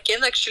think that I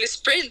can actually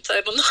sprint. I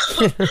don't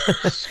know.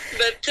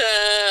 But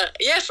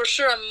yeah, for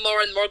sure, I'm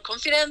more and more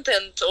confident,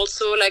 and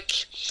also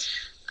like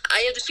I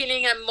have the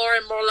feeling I'm more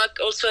and more like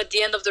also at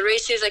the end of the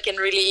races I can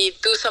really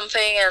do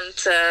something. And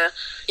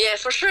yeah,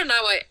 for sure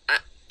now I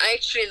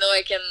actually know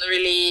I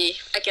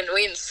can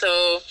win.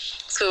 So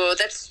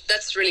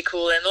that's really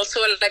cool. And also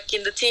like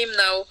in the team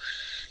now,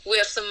 we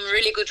have some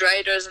really good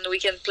riders and we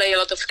can play a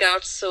lot of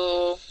cards.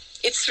 So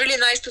it's really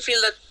nice to feel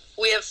that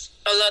we have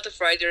a lot of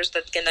riders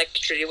that can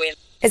actually win.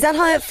 Is that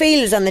how it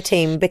feels on the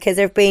team? Because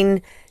there have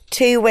been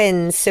 2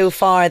 wins so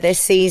far this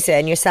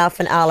season, yourself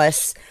and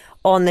Alice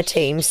on the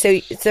team. So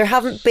there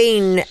haven't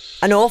been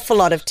an awful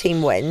lot of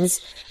team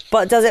wins,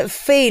 but does it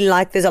feel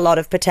like there's a lot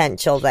of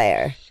potential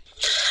there?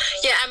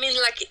 Yeah, I mean,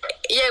 like,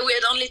 yeah, we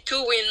had only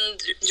 2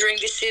 wins during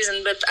this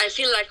season, but I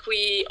feel like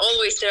we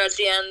always there at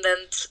the end,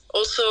 and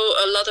also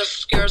a lot of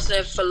girls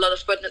have a lot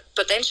of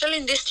potential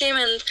in this team,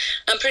 and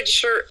I'm pretty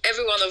sure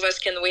every one of us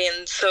can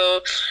win.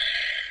 So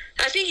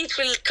I think it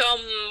will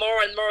come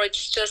more and more.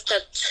 It's just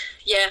that,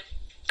 yeah,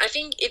 I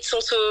think it's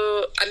also,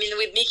 I mean,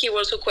 with Nikki, we're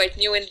also quite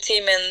new in the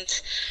team,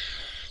 and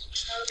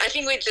I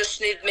think we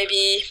just need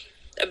maybe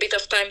a bit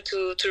of time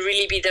to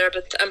really be there,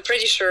 but I'm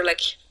pretty sure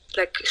like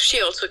she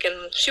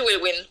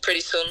will win pretty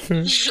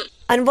soon.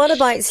 And what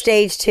about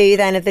stage 2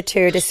 then of the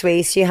Tour de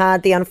Suisse? You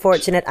had the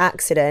unfortunate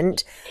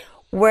accident.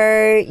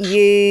 Were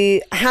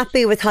you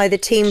happy with how the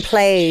team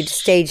played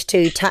stage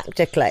 2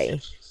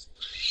 tactically?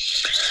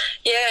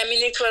 Yeah, I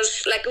mean, it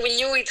was like we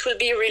knew it would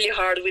be really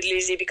hard with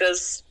Lizzie,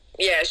 because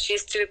yeah,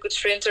 she's still a good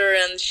sprinter,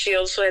 and she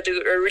also had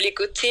a really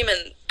good team,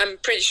 and I'm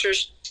pretty sure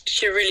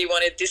she really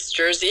wanted this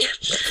jersey.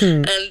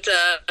 And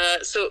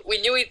so we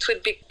knew it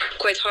would be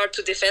quite hard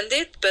to defend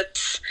it, but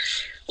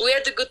we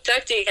had a good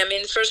tactic. I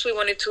mean, first we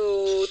wanted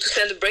to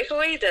send a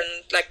breakaway, then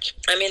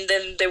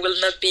then there will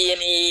not be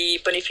any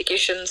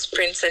bonification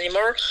sprints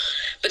anymore.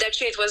 But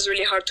actually it was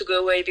really hard to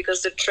go away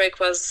because the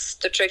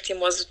trek team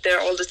was there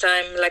all the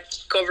time, like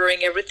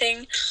covering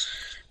everything.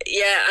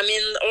 Yeah, I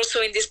mean,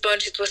 also in this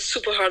bunch it was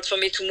super hard for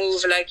me to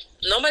move. Like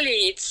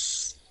normally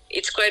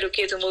it's quite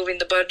okay to move in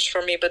the bunch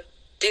for me, but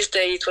this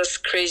day it was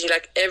crazy.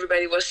 Like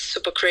everybody was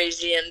super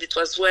crazy and it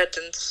was wet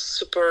and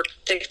super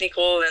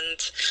technical,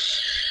 and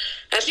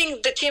I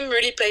think the team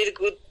really played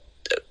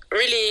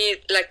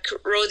really like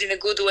rode in a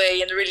good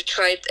way and really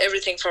tried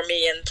everything for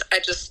me, and I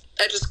just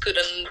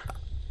couldn't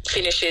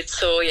finish it.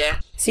 So yeah.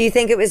 So you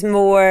think it was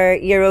more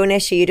your own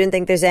issue? You don't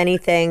think there's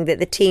anything that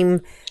the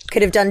team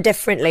could have done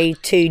differently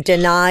to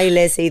deny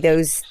Lizzie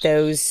those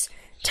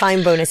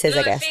time bonuses?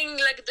 No, I guess. I think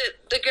like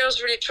the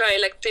girls really try.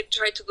 Like they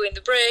tried to go in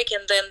the break,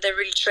 and then they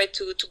really tried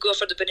to go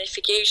for the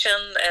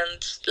bonification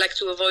and like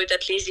to avoid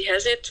that Lizzie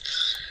has it.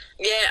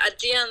 Yeah, at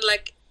the end,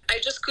 like I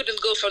just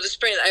couldn't go for the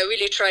sprint. I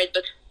really tried,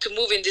 but to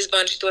move in this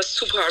bunch, it was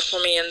super hard for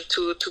me, and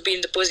to be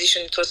in the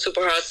position, it was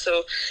super hard.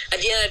 So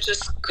at the end, I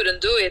just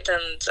couldn't do it.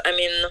 And I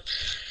mean,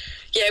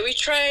 yeah, we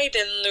tried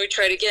and we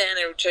tried again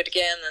and we tried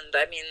again. And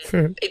I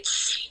mean,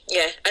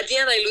 at the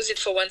end, I lose it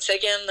for 1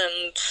 second.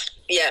 And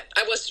yeah,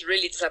 I was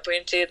really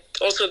disappointed.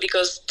 Also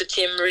because the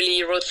team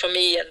really rode for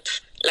me, and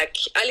like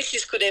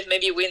Alexis could have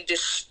maybe win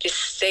this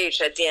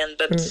stage at the end,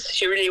 but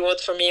she really rode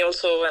for me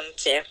also. And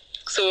yeah.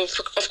 So,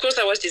 of course,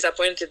 I was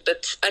disappointed,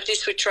 but at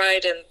least we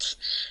tried, and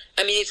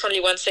I mean, it's only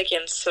 1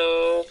 second,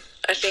 so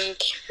I think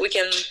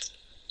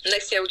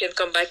next year we can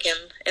come back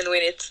and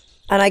win it.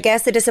 And I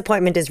guess the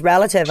disappointment is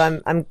relative.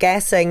 I'm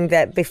guessing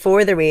that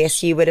before the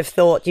race, you would have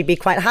thought you'd be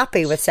quite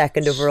happy with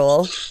second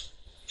overall.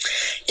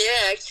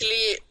 Yeah,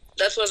 actually,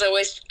 that was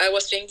I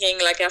was thinking,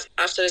 like,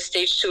 after the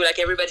stage 2, like,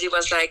 everybody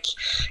was like,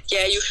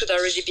 yeah, you should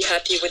already be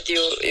happy with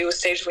your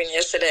stage win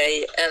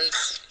yesterday, and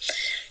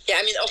yeah,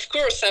 I mean, of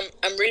course,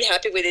 I'm really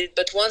happy with it.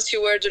 But once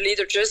you wear the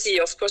leader jersey,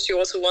 of course, you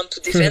also want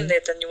to defend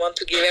it and you want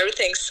to give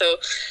everything. So,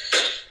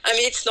 I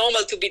mean, it's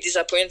normal to be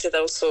disappointed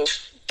also.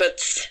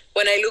 But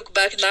when I look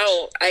back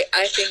now,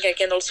 I think I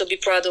can also be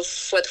proud of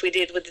what we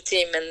did with the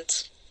team. And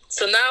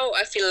so now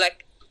I feel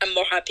like I'm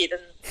more happy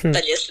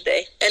than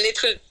yesterday. And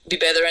it will be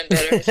better and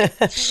better.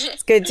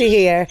 It's good to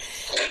hear.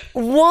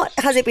 What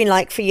has it been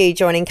like for you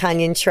joining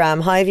Canyon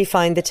SRAM? How have you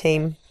found the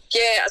team?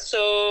 Yeah,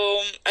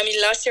 so I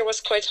mean, last year was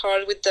quite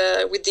hard with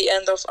the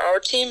end of our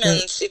team,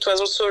 and it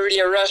was also really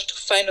a rush to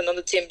find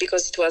another team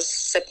because it was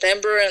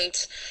September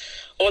and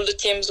all the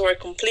teams were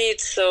complete.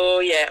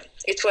 So yeah,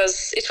 it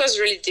was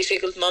really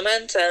difficult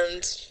moment,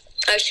 and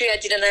actually I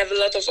didn't have a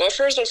lot of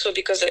offers also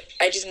because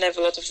I didn't have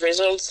a lot of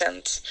results,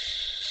 and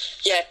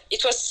yeah,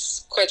 it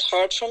was quite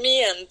hard for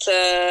me. And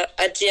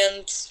at the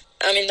end,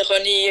 I mean,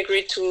 Ronnie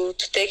agreed to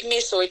take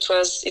me, so it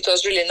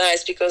was really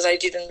nice because I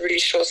didn't really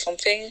show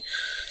something.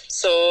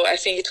 So I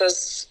think it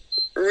was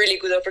a really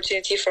good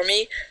opportunity for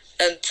me.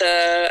 And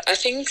I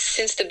think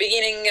since the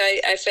beginning,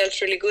 I felt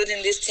really good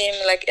in this team.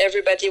 Like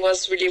everybody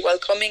was really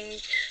welcoming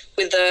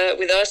with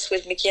us,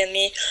 with Mickey and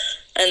me.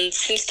 And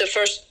since the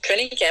first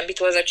training camp, it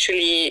was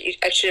actually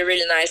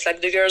really nice. Like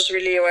the girls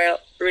really were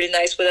really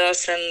nice with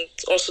us, and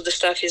also the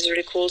staff is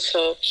really cool.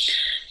 So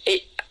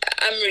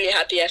I'm really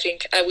happy. I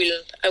think I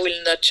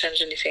will not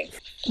change anything.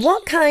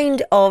 What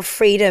kind of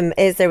freedom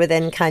is there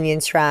within Canyon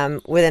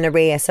SRAM within a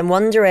race? I'm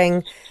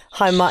wondering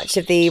how much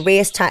of the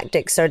race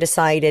tactics are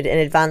decided in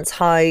advance,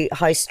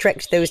 how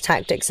strict those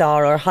tactics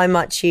are, or how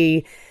much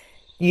you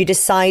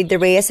decide the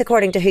race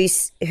according to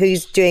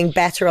who's doing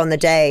better on the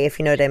day, if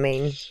you know what I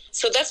mean.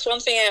 So that's one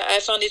thing I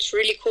found it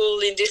really cool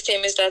in this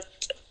team, is that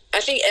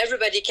I think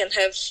everybody can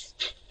have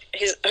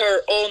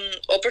her own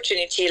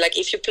opportunity. Like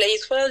if you play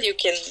it well, you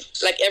can,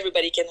 like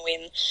everybody can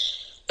win.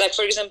 Like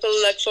for example,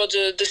 like for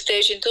the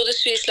stage in Tour de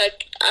Suisse,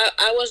 like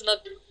I was not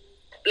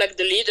like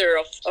the leader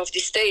of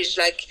this stage.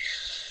 Like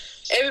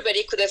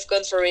everybody could have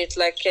gone for it.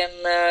 Like,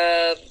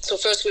 and so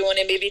first we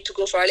wanted maybe to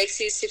go for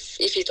Alexis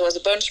if it was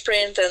a bunch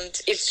sprint,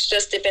 and it's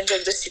just depends on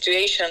the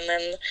situation.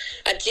 And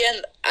at the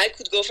end, I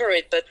could go for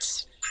it,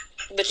 but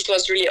it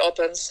was really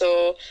open.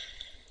 So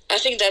I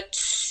think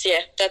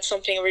that's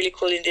something really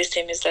cool in this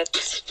team, is that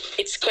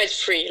it's quite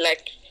free.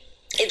 Like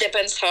it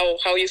depends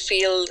how you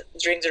feel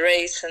during the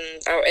race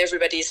and how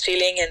everybody is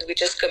feeling, and we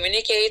just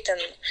communicate, and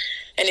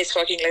it's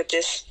working like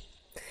this.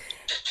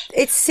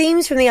 It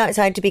seems from the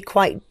outside to be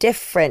quite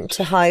different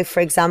to how, for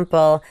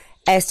example,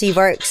 SD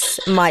Works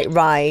might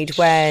ride,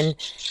 when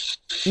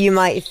you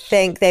might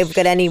think they've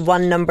got any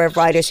one number of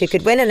riders who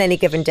could win on any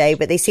given day,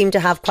 but they seem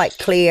to have quite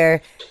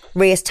clear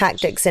race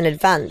tactics in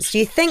advance. Do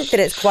you think that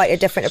it's quite a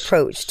different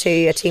approach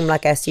to a team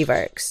like SD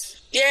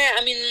Works? Yeah,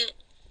 I mean,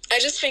 I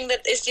just think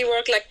that SD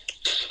Works, like,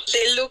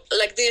 they look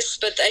like this,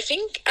 but I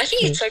think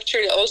it's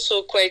actually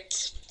also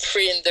quite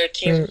free in their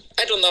team.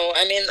 I don't know.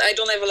 I mean, I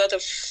don't have a lot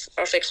of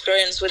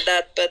experience with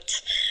that, but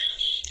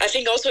I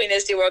think also in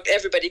SD Works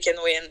everybody can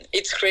win.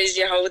 It's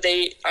crazy how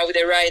they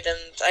ride,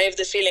 and I have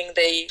the feeling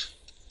they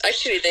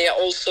are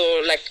also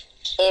like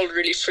all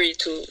really free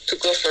to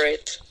go for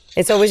it.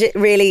 It's always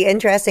really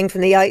interesting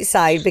from the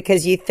outside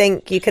because you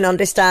think you can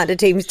understand a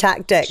team's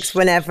tactics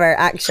whenever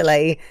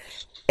actually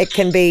it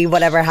can be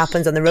whatever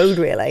happens on the road,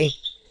 really.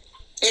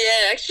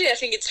 Yeah, actually, I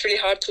think it's really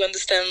hard to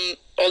understand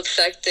all the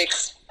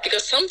tactics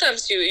because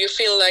sometimes you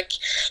feel like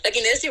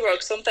in SD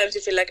work, sometimes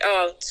you feel like,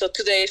 oh, so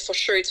today for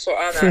sure it's for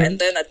Anna. And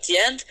then at the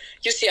end,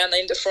 you see Anna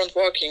in the front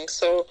working.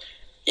 So,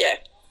 yeah,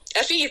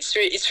 I think it's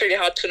really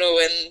hard to know.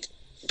 And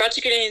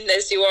particularly in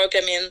SD work,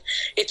 I mean,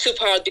 it's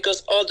super hard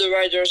because all the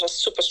riders are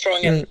super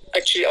strong and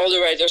actually all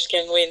the riders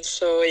can win.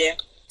 So, yeah.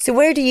 So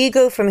where do you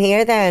go from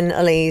here then,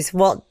 Elise?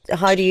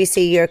 How do you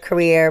see your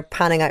career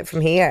panning out from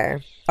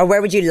here? Or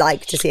where would you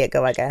like to see it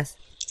go, I guess?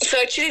 So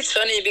actually it's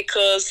funny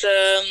because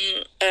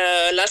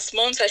last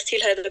month I still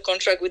had a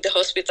contract with the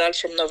hospital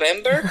from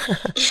November.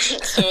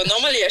 So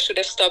normally I should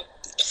have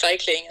stopped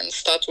cycling and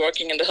start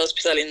working in the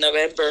hospital in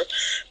November.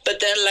 But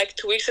then like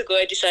 2 weeks ago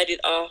I decided,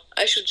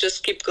 I should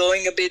just keep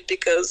going a bit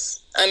because,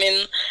 I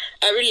mean,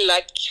 I really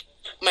like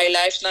my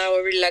life now.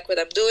 I really like what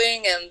I'm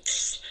doing. And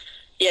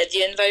yeah,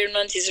 the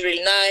environment is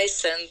really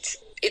nice. And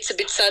it's a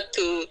bit sad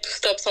to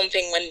stop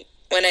something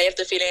when I have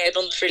the feeling I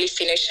don't really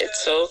finish it.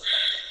 So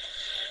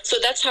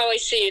that's how I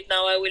see it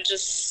now. I will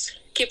just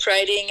keep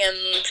riding,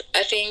 and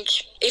I think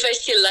if I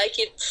still like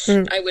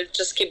it, I will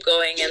just keep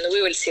going, and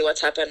we will see what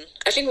happens.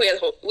 I think we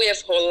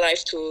have whole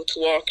life to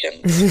work, and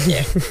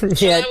yeah.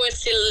 Yeah.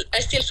 So I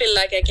still feel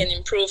like I can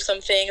improve some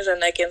things,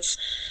 and I can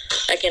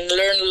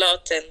learn a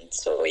lot, and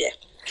so yeah,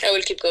 I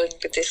will keep going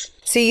with this.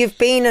 So you've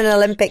been an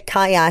Olympic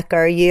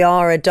kayaker, you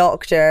are a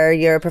doctor,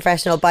 you're a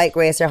professional bike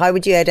racer. How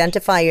would you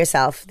identify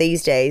yourself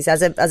these days?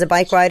 As a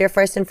bike rider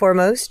first and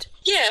foremost?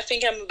 Yeah, I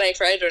think I'm a bike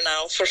rider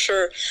now, for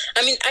sure.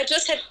 I mean, I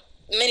just had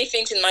many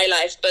things in my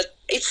life, but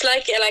it's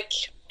like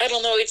I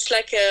don't know, it's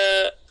like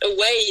a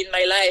way in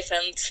my life.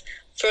 And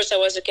first I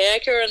was a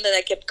kayaker, and then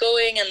I kept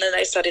going, and then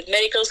I started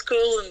medical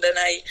school, and then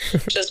I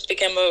just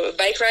became a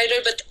bike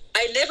rider. But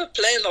I never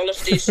planned all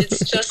of this.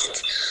 It's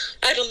just,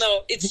 I don't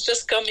know, it's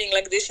just coming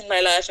like this in my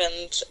life.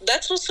 And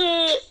that's also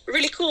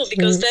really cool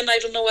because then I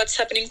don't know what's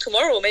happening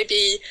tomorrow.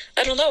 Maybe,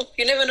 I don't know,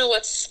 you never know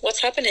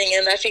what's happening.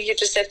 And I think you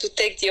just have to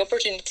take the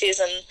opportunities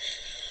and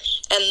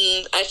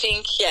I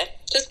think, yeah,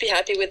 just be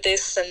happy with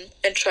this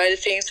and try the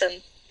things. And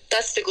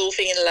that's the cool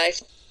thing in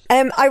life.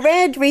 I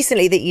read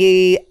recently that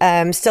you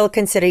still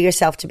consider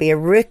yourself to be a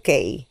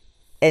rookie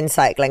in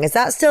cycling. Is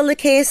that still the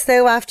case,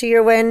 though, after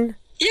your win?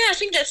 Yeah, I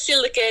think that's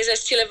still the case. I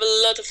still have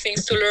a lot of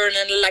things to learn,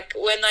 and like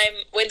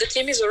when the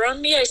team is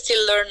around me, I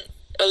still learn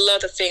a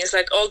lot of things.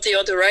 Like all the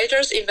other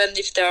riders, even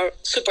if they're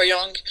super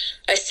young,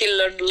 I still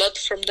learn a lot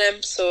from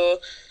them. So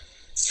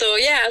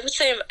yeah, I would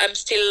say I'm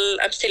still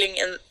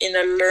in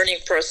a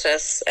learning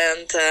process,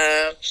 and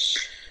I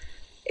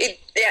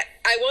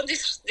won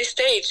this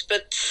stage,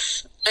 but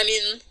I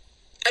mean,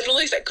 I don't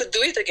know if I could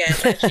do it again.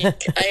 I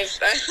think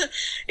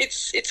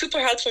it's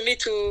super hard for me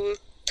to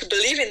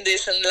believe in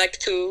this and like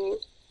to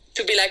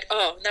be like,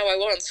 oh, now I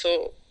won,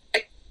 so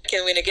I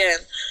can win again.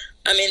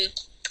 I mean,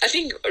 I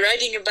think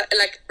riding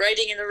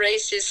in a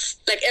race is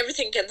like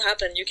everything can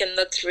happen. You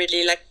cannot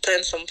really like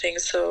plan something.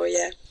 So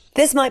yeah.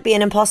 This might be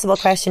an impossible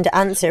question to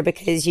answer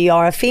because you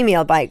are a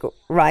female bike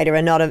rider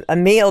and not a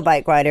male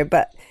bike rider.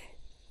 But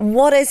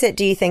what is it,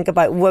 do you think,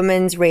 about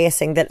women's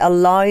racing that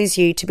allows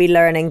you to be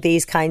learning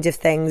these kinds of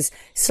things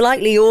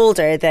slightly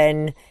older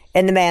than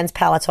in the men's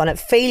peloton? It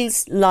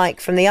feels like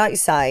from the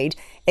outside,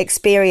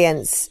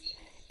 experience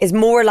is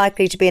more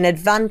likely to be an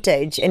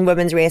advantage in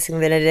women's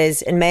racing than it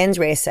is in men's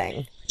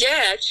racing.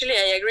 Yeah, actually,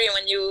 I agree.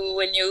 When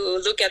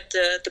you look at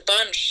the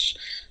bunch,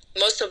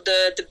 most of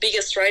the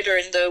biggest rider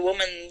in the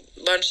women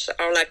bunch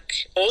are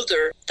like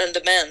older than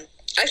the men.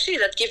 Actually,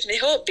 that gives me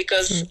hope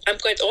because I'm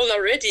quite old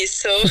already.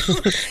 So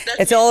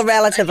it's all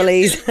relative,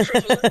 Elise.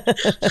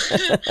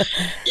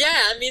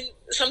 Yeah, I mean,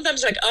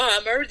 sometimes like,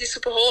 I'm already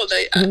super old.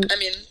 I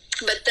mean,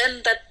 but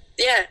then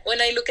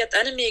when I look at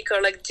Annemiek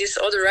or like these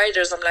other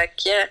riders, I'm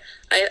like, yeah,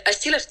 I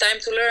still have time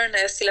to learn.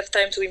 I still have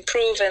time to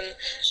improve, and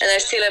I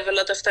still have a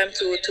lot of time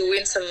to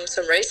win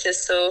some races.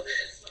 So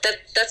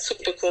that's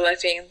super cool, I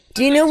think.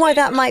 Do you know why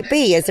that might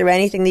be? Is there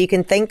anything that you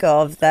can think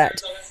of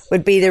that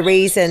would be the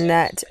reason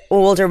that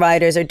older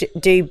riders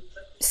do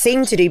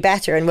seem to do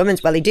better in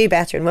women's? Well, they do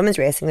better in women's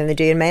racing than they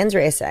do in men's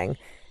racing.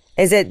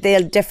 Is it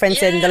the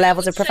difference in the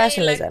levels of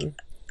professionalism?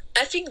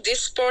 I think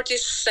this sport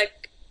is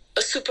like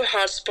a super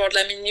hard sport.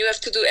 I mean, you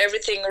have to do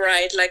everything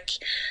right, like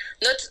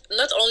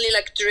not only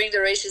like during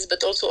the races,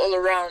 but also all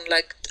around,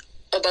 like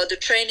about the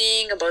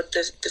training, about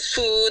the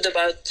food,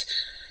 about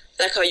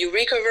like how you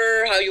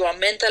recover, how you are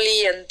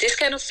mentally, and this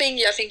kind of thing.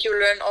 I think you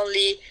learn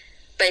only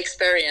by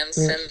experience,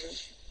 and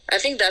I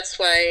think that's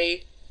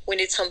why we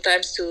need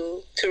sometimes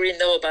to really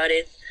know about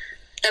it.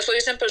 And for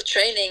example,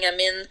 training. I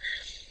mean,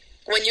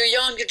 when you're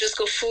young, you just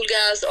go full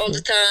gas all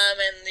the time,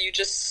 and you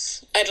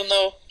just, I don't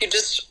know, you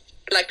just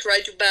like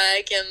ride your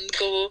bike and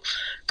go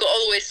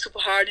always super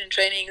hard in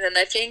training. And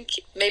I think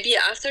maybe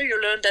after you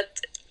learn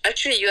that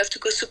actually you have to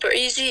go super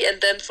easy,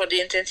 and then for the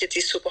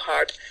intensity super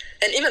hard.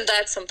 And even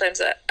that, sometimes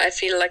I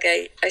feel like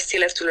I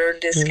still have to learn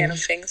this kind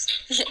of things.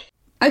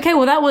 Okay,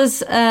 well, that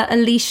was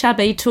Elise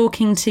Chabbey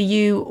talking to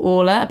you,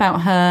 Orla,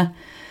 about her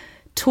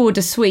Tour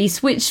de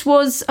Suisse, which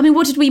was, I mean,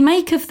 what did we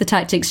make of the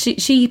tactics?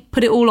 She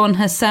put it all on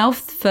herself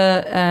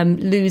for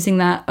losing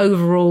that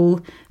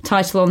overall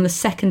title on the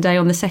second day,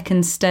 on the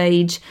second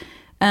stage.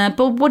 But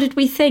what did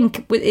we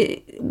think?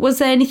 Was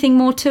there anything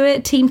more to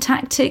it? Team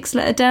tactics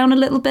let her down a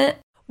little bit?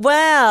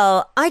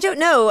 Well, I don't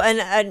know.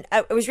 And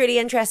it was really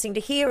interesting to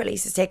hear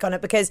Elise's take on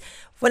it, because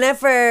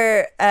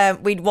whenever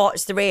we'd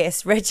watch the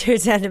race, Richard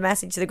sent a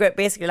message to the group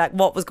basically like,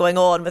 what was going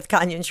on with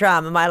Canyon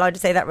SRAM? Am I allowed to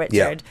say that,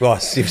 Richard? Yeah, well,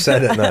 you've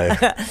said it now.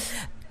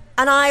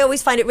 And I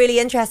always find it really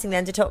interesting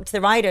then to talk to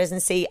the riders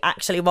and see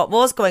actually what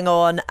was going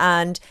on.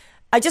 And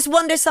I just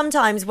wonder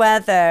sometimes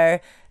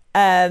whether,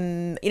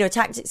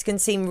 tactics can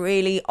seem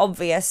really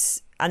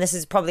obvious. And this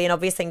is probably an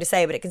obvious thing to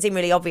say, but it can seem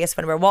really obvious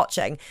when we're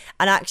watching.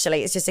 And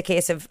actually, it's just a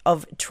case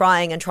of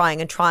trying and trying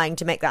and trying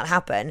to make that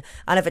happen.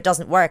 And if it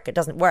doesn't work, it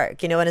doesn't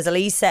work. And as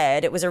Elise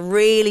said, it was a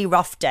really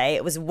rough day.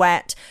 It was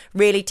wet,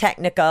 really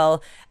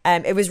technical.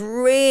 It was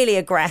really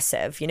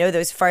aggressive.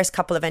 Those first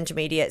couple of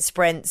intermediate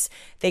sprints,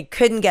 they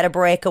couldn't get a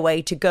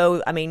breakaway to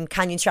go. I mean,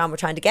 Canyon SRAM were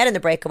trying to get in the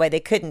breakaway. They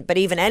couldn't. But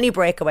even any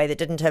breakaway that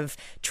didn't have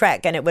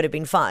Trek, and it would have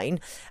been fine.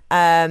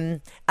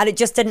 And it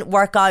just didn't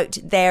work out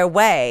their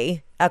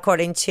way,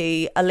 according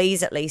to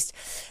Elise at least.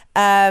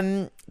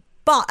 But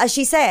as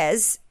she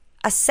says,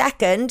 a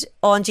second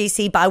on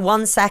GC by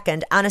 1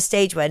 second and a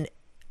stage win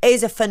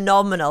is a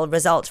phenomenal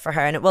result for her,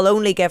 and it will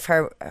only give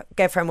her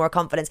more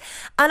confidence.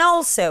 And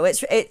also,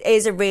 it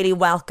is a really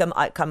welcome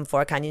outcome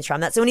for Canyon SRAM.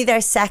 That's only their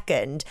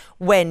second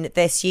win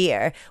this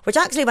year, which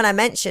actually, when I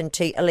mentioned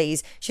to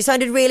Elise, she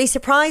sounded really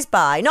surprised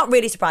by, not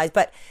really surprised,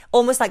 but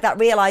almost like that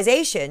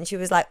realization. She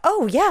was like,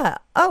 oh yeah,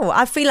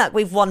 I feel like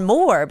we've won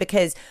more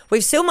because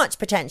we've so much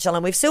potential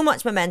and we've so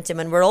much momentum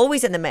and we're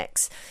always in the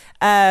mix.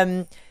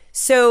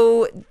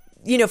 So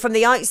from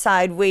the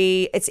outside,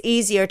 it's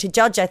easier to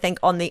judge, I think,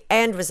 on the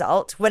end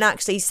result when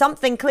actually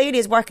something clearly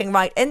is working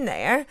right in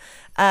there.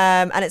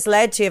 And it's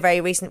led to a very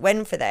recent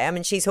win for them.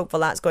 And she's hopeful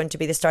that's going to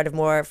be the start of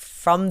more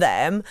from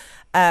them,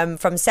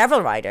 from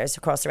several riders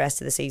across the rest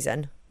of the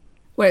season.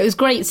 Well, it was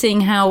great seeing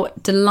how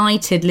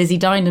delighted Lizzie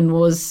Dinan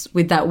was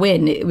with that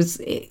win.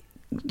 It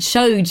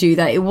showed you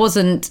that it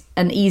wasn't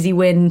an easy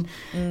win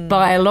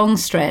by a long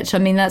stretch. I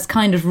mean, that's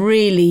kind of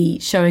really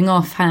showing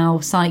off how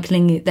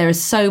cycling, there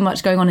is so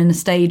much going on in a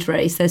stage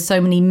race. There's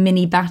so many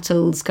mini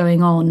battles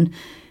going on.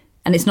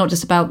 And it's not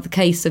just about the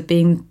case of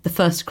being the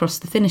first across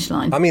the finish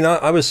line. I mean,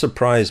 I was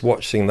surprised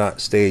watching that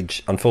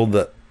stage unfold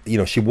that,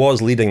 she was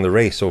leading the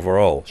race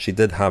overall. She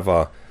did have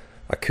a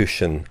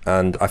cushion,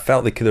 and I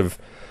felt they could have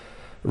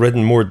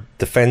ridden more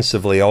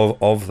defensively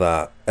of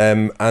that.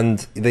 And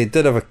they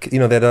did have they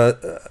had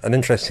an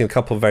interesting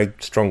couple of very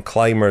strong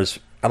climbers.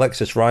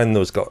 Alexis Ryan,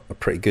 though's got a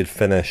pretty good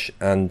finish,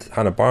 and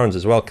Hannah Barnes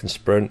as well can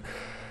sprint.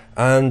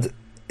 And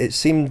it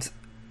seemed,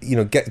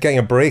 getting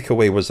a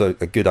breakaway was a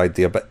good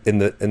idea, but in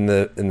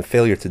the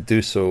failure to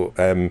do so,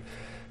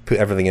 put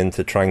everything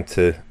into trying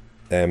to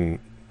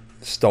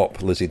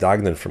stop Lizzie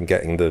Dinan from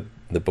getting the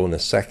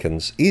bonus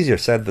seconds. Easier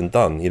said than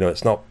done.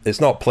 It's not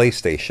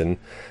PlayStation,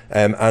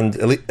 and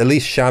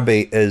Elise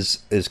Chabbey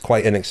is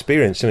quite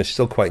inexperienced. She's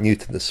still quite new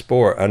to the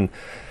sport, and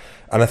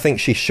I think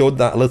she showed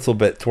that a little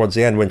bit towards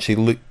the end when she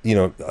looked,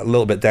 a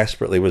little bit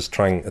desperately was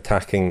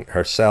attacking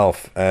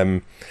herself.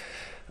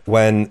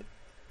 When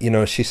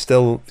she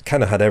still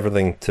kind of had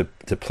everything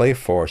to play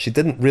for. She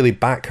didn't really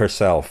back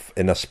herself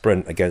in a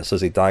sprint against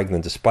Lizzie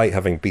Dinan, despite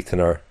having beaten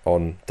her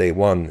on day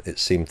one, it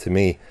seemed to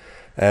me.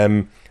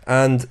 And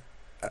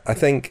I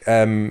think,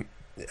 it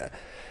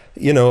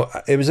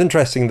was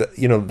interesting that,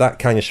 that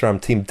Canyon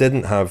SRAM team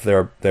didn't have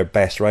their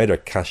best rider,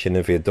 Kasia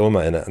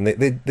Niewiadoma, in it. And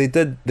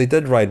they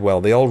did ride well.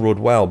 They all rode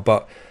well,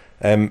 but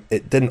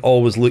it didn't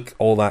always look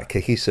all that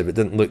cohesive. It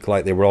didn't look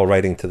like they were all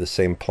riding to the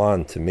same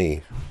plan to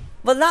me.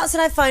 Well, that's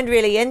what I find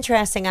really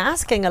interesting,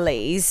 asking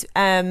Elise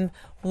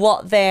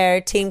what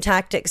their team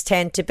tactics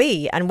tend to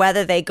be, and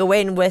whether they go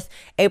in with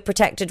a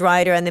protected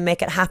rider and they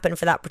make it happen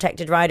for that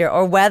protected rider,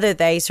 or whether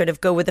they sort of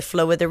go with the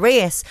flow of the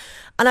race.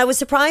 And I was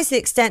surprised the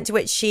extent to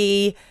which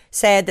she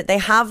said that they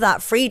have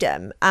that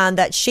freedom, and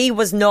that she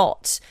was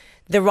not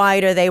the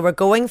rider they were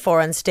going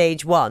for on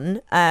stage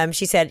one.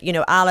 She said,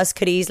 Alice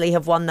could easily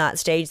have won that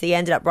stage. They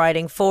ended up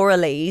riding for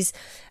Elise.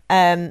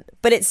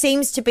 But it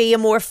seems to be a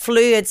more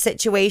fluid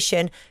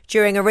situation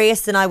during a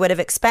race than I would have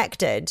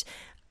expected.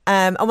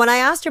 And when I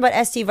asked her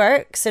about ST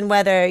Works and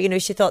whether,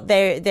 she thought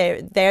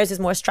theirs is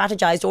more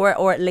strategized,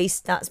 or at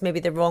least that's maybe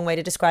the wrong way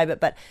to describe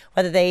it, but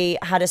whether they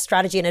had a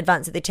strategy in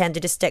advance that they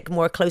tended to stick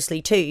more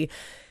closely to,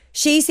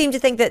 she seemed to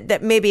think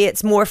that maybe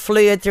it's more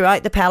fluid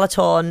throughout the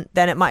peloton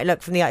than it might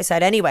look from the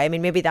outside anyway. I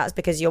mean, maybe that's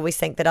because you always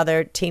think that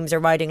other teams are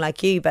riding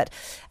like you, but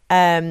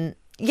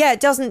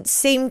it doesn't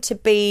seem to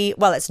be,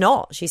 well, it's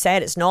not. She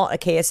said it's not a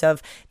case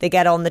of they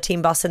get on the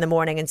team bus in the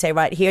morning and say,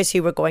 right, here's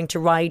who we're going to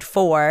ride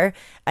for,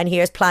 and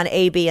here's plan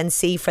A, B and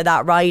C for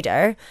that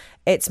rider.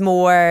 It's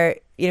more,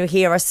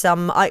 here are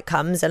some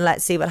outcomes and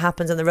let's see what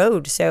happens on the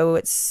road. So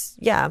it's,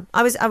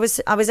 I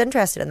was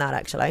interested in that,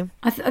 actually.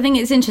 I think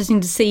it's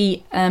interesting to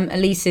see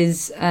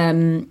Elise's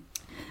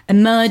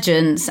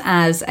emergence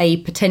as a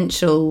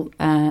potential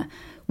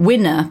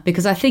winner,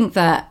 because I think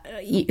that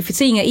if you're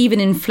seeing her even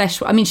in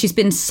flesh, I mean, she's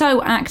been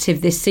so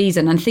active this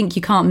season. I think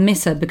you can't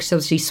miss her because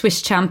obviously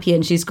Swiss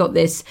champion. She's got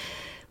this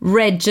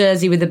red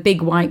jersey with a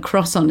big white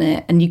cross on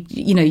it, and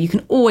you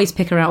can always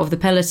pick her out of the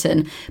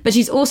peloton. But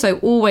she's also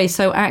always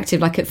so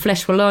active. Like at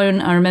Flèche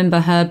Wallonne, I remember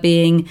her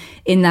being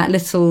in that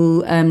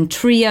little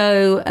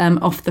trio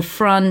off the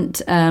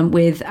front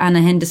with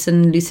Anna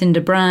Henderson,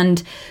 Lucinda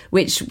Brand,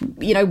 which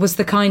was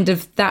the kind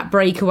of, that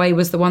breakaway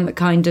was the one that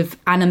kind of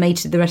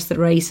animated the rest of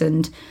the race.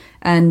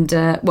 And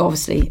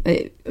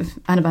obviously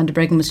Anna van der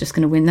Breggen was just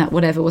going to win that,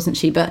 whatever, wasn't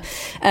she? But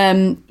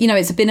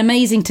it's been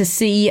amazing to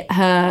see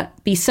her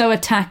be so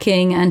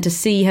attacking and to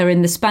see her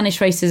in the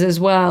Spanish races as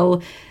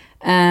well.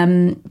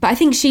 But I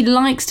think she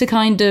likes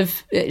to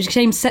she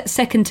came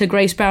second to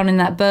Grace Brown in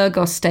that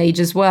Burgos stage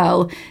as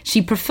well.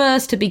 She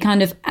prefers to be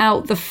kind of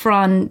out the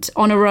front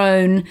on her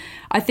own.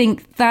 I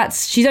think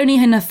she's only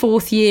in her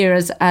 4th year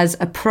as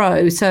a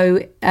pro. So,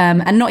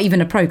 and not even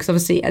a pro, because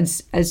obviously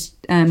as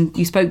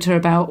you spoke to her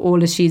about,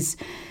 Orla, she is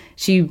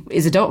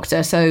a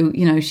doctor. So,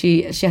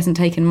 she hasn't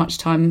taken much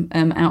time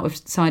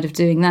outside of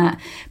doing that.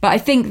 But I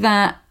think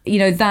that,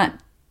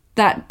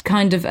 that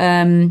kind of,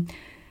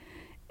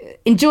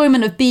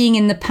 enjoyment of being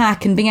in the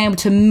pack and being able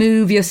to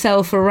move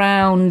yourself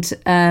around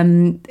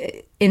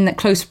in that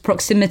close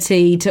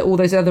proximity to all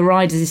those other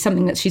riders is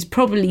something that she's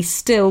probably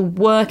still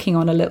working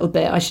on a little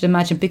bit, I should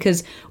imagine,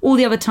 because all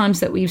the other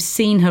times that we've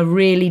seen her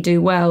really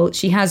do well,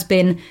 she has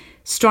been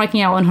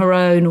striking out on her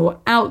own or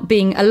out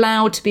being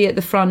allowed to be at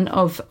the front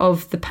of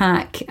the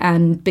pack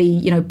and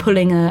be,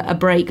 pulling a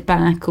break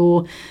back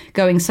or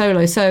going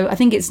solo. So I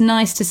think it's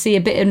nice to see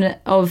a bit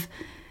of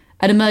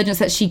an emergence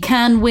that she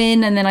can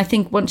win. And then I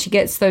think once she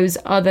gets those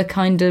other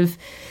kind of,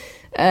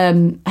 I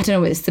don't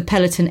know, it's the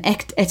peloton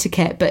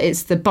etiquette, but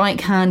it's the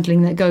bike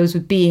handling that goes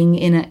with being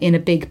in a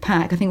big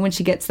pack. I think when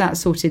she gets that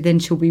sorted, then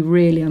she'll be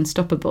really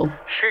unstoppable.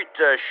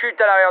 Chute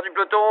à l'arrière du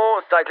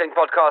peloton, cycling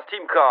podcast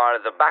team car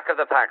at the back of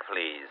the pack,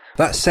 please.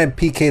 That's Seb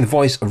Piquet, the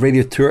voice of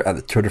Radio Tour at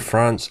the Tour de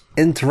France,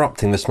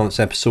 interrupting this month's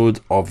episode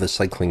of the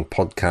cycling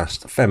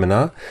podcast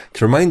Femina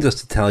to remind us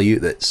to tell you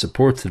that it's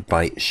supported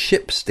by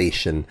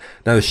ShipStation.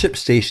 Now, with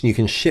ShipStation, you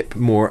can ship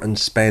more and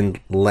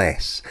spend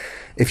less.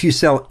 If you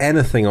sell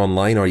anything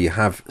online or you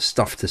have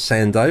stuff to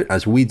send out,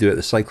 as we do at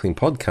the Cycling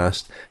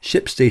Podcast,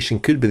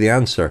 ShipStation could be the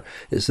answer.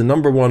 It's the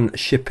 #1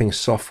 shipping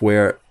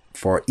software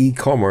for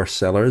e-commerce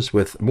sellers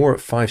with more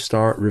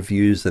 5-star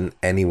reviews than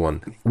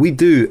anyone. We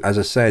do, as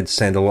I said,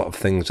 send a lot of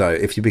things out.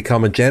 If you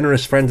become a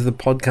generous friend of the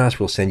podcast,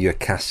 we'll send you a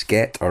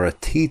casquette or a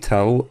tea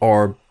towel,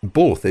 or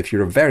both if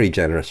you're a very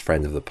generous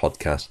friend of the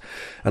podcast.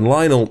 And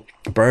Lionel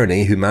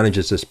Burney, who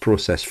manages this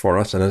process for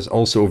us and has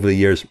also over the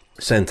years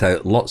sent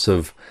out lots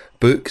of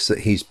books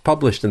that he's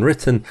published and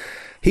written,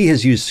 he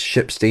has used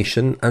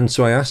ShipStation, and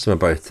so I asked him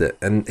about it,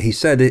 and he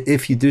said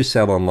if you do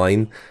sell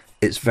online,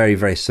 it's very,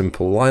 very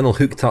simple. Lionel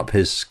hooked up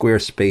his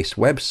Squarespace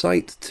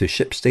website to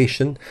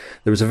ShipStation.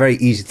 There was a very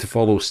easy to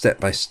follow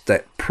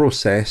step-by-step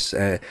process.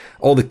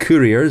 All the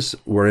couriers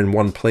were in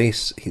one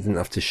place. He didn't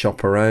have to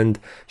shop around.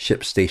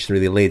 ShipStation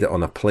really laid it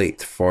on a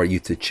plate for you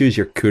to choose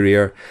your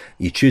courier.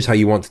 You choose how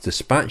you want to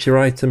dispatch your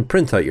item,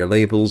 print out your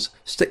labels,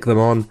 stick them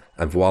on,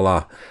 and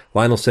voila.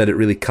 Lionel said it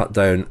really cut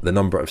down the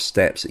number of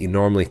steps that you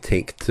normally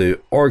take to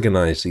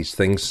organise these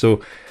things.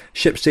 So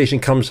ShipStation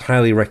comes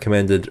highly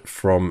recommended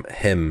from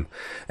him.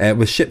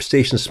 With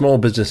ShipStation, small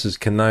businesses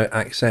can now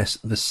access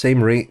the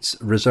same rates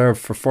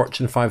reserved for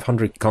Fortune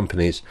 500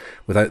 companies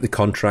without the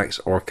contracts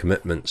or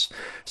commitments.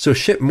 So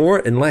ship more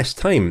in less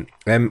time.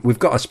 We've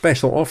got a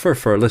special offer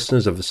for our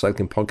listeners of the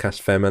Cycling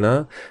Podcast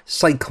Femina.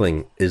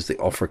 Cycling is the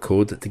offer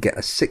code to get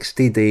a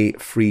 60-day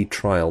free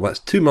trial. That's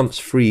 2 months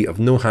free of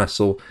no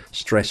hassle,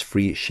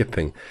 stress-free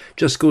shipping.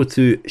 Just go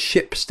to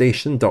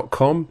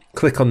shipstation.com,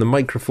 click on the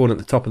microphone at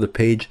the top of the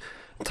page,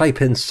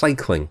 type in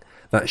cycling.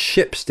 That's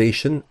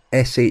ShipStation,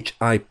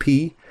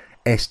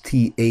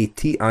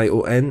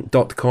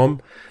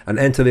 ShipStation.com, and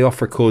enter the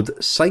offer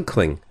code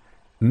cycling.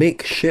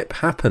 Make ship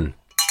happen.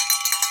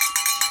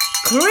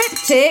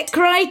 Cryptic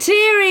criterium.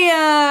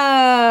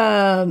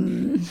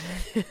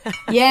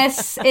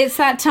 Yes, it's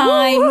that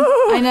time.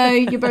 I know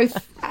you're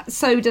both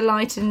so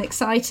delighted and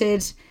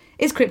excited.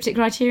 It's cryptic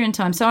criterion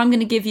time. So I'm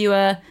going to give you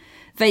a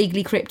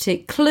vaguely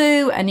cryptic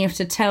clue, and you have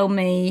to tell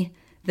me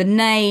the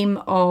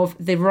name of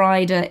the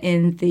rider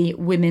in the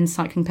women's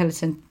cycling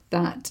peloton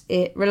that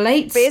it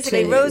relates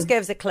Basically, to. Rose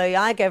gives a clue,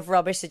 I give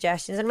rubbish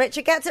suggestions, and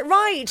Richard gets it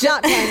right.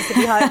 That tends to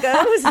be how it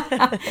goes.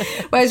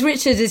 Whereas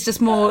Richard is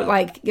just more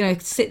like,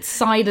 sits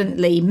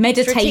silently,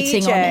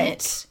 meditating on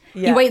it.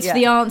 Yeah, he waits for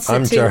the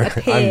answer to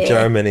appear. I'm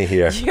Germany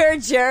here. You're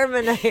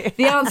Germany.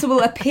 The answer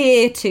will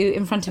appear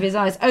in front of his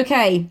eyes.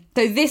 Okay,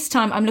 so this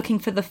time I'm looking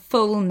for the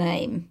full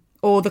name,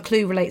 or the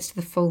clue relates to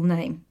the full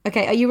name.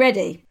 Okay, are you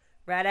ready?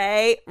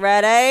 Ready.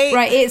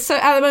 Right, so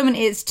at the moment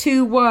it's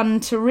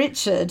 2-1 to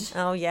Richard.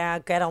 Oh yeah,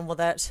 get on with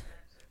it.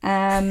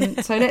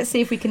 So let's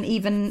see if we can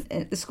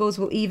the scores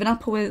will even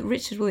up, or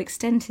Richard will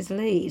extend his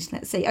lead.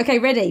 Let's see. Okay,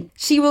 ready.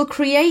 She will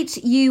create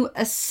you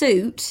a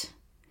suit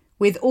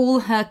with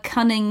all her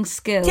cunning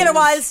skills. Taylor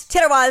Wiles.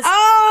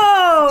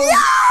 Oh! Yeah!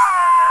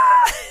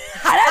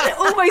 I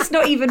almost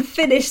not even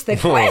finished the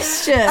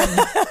question.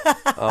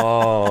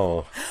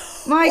 Oh.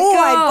 My I had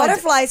God.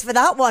 butterflies for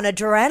that one.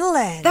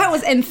 Adrenaline. That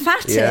was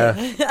emphatic. Yeah.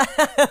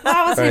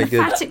 That was Very an good.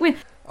 emphatic win.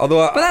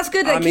 Although, But that's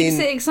good. That keeps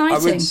it exciting. I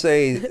would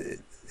say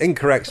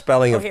incorrect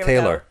spelling of here we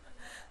Taylor.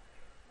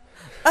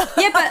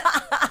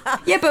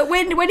 Yeah, but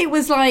when it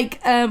was like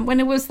when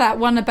it was that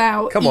one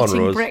about Come on,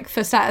 eating Rose.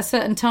 breakfast at a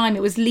certain time,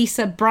 it was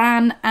Lisa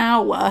Bran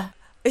hour.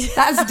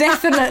 That's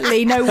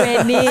definitely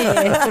nowhere near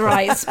the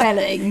right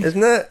spelling.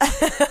 Isn't it?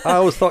 I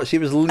always thought she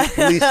was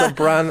Lisa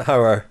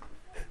Branhauer.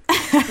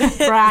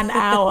 Bran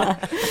hour.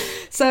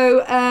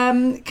 So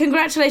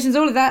congratulations,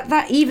 all of that.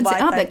 That evens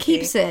it up. That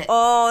keeps it.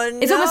 Oh no!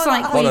 It's almost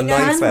like On a we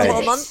knife planned edge.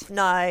 whole it. month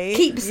now.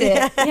 Keeps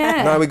it.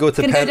 Yeah. Now we go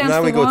to Gonna go down now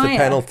to we the go to wire.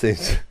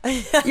 penalties.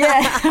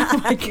 Yeah. Oh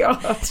my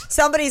God.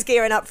 Somebody's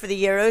gearing up for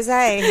the Euros,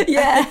 eh?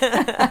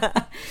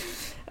 Yeah.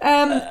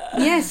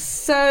 Yes.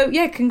 So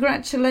yeah,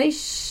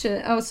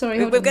 congratulations. Oh, sorry.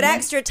 hold We've on got a minute.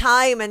 extra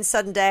time in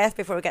sudden death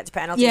before we get to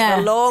penalties. Yeah.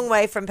 We're a long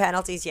way from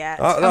penalties yet.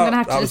 gonna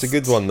have to that was a just-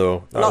 good one,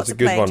 though. That Lots was a of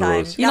good playing one, time.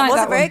 Rose. You That like was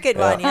that a very one? good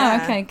one. Yeah.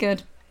 Oh, okay,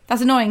 good.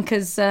 That's annoying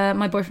because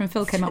my boyfriend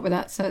Phil came up with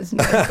that, so that's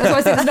why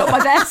I said it's not my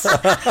best.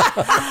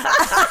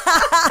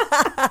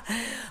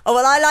 Oh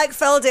well, I like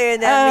Phil doing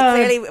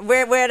them.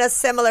 We're in a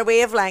similar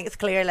wavelength.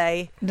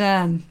 Clearly,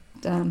 Damn.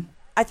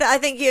 I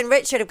think you and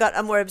Richard have got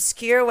a more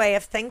obscure way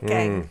of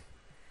thinking.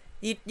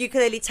 You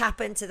clearly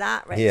tap into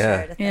that, Richard.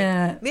 Yeah. I think.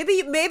 Yeah.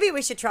 Maybe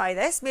we should try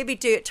this. Maybe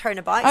do it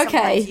turnabout.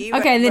 Okay. Sometimes you,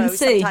 Okay, and then Rose,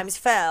 see. Sometimes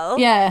Phil.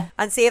 Yeah.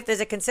 And see if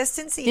there's a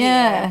consistency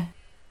Yeah. here.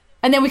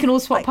 And then we can all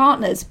swap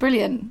partners.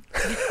 Brilliant.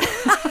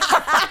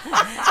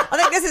 I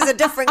think this is a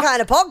different kind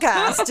of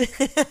podcast.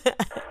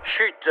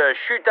 Chute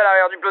à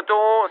l'arrière du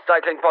peloton,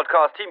 Cycling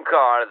Podcast Team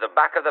Car, the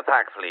back of the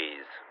pack,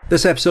 please.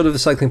 This episode of the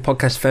Cycling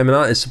Podcast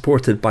Femina is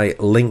supported by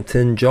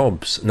LinkedIn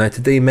Jobs. Now,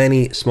 today,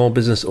 many small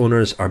business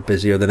owners are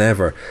busier than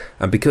ever,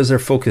 and because they're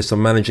focused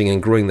on managing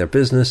and growing their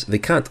business, they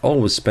can't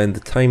always spend the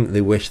time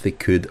they wish they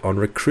could on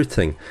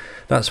recruiting.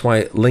 That's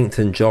why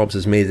LinkedIn Jobs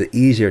has made it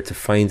easier to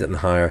find and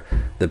hire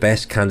the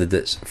best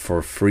candidates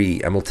for free.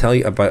 And we'll tell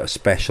you about a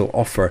special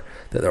offer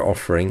that they're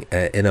offering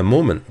in a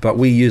moment. But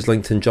we use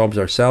LinkedIn Jobs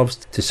ourselves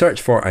to search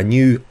for a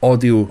new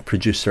audio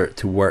producer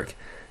to work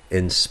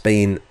in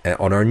Spain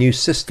on our new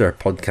sister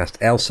podcast,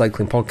 El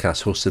Cycling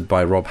Podcast, hosted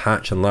by Rob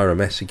Hatch and Laura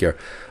Messiger.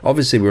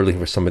 Obviously, we were looking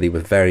for somebody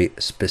with very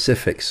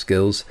specific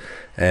skills,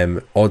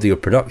 audio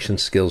production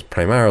skills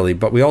primarily,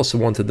 but we also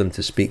wanted them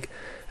to speak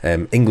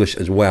English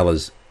as well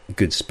as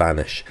good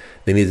Spanish.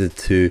 They needed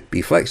to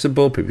be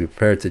flexible, be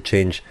prepared to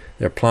change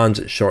their plans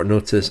at short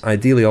notice,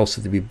 ideally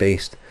also to be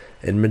based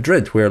in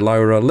Madrid, where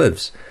Laura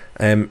lives.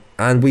 And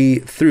we,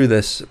 through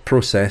this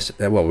process,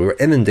 we were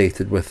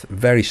inundated with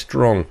very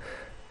strong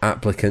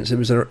applicants. It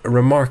was a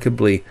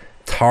remarkably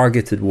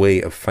targeted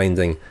way of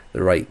finding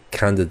the right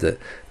candidate.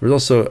 There was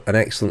also an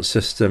excellent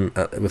system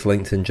with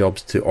LinkedIn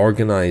Jobs to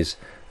organise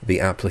the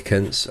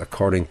applicants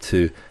according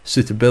to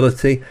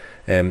suitability,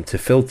 to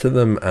filter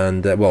them,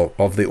 and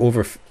of the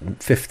over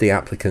 50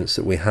 applicants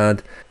that we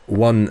had,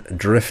 one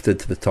drifted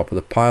to the top of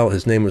the pile.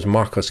 His name was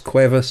Marcos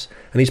Cuevas,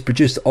 and he's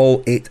produced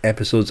all 8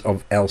 episodes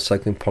of El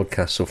Cycling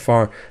Podcast so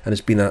far, and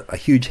it's been a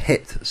huge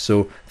hit.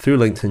 So through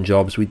LinkedIn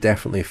Jobs, we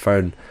definitely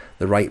found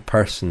the right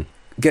person.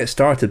 Get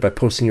started by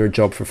posting your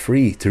job for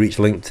free to reach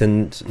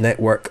LinkedIn's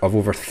network of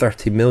over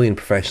 30 million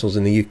professionals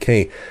in the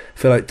UK.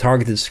 Fill out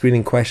targeted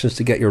screening questions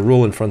to get your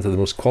role in front of the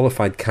most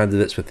qualified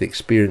candidates with the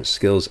experience,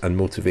 skills and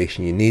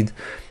motivation you need.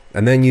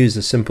 And then use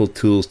the simple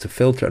tools to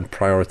filter and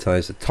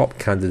prioritise the top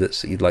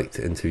candidates that you'd like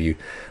to interview.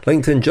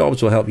 LinkedIn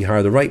Jobs will help you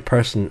hire the right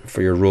person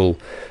for your role,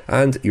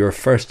 and your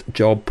first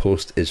job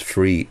post is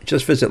free.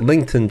 Just visit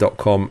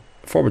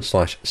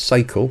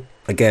linkedin.com/cycle.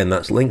 Again,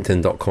 that's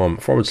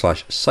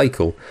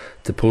linkedin.com/cycle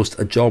to post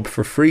a job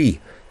for free.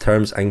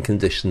 Terms and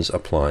conditions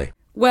apply.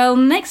 Well,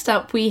 next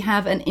up we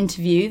have an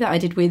interview that I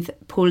did with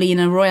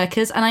Paulina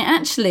Royackers, and I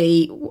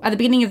actually, at the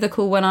beginning of the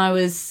call when I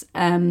was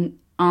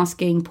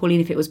asking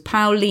Pauline if it was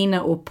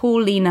Paulina or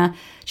Paulina,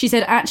 she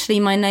said, actually,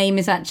 my name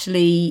is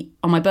actually,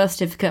 on my birth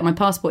certificate, my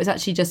passport, is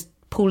actually just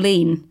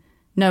Pauline,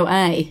 no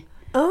A.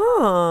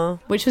 Oh.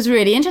 Which was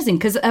really interesting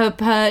because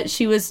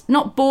she was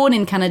not born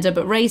in Canada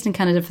but raised in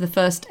Canada for the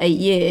first 8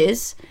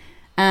 years,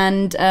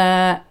 and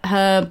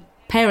her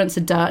parents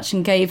are Dutch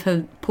and gave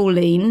her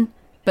Pauline,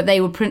 but they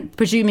were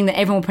presuming that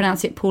everyone would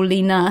pronounce it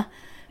Paulina,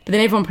 but then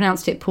everyone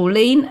pronounced it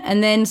Pauline,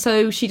 and then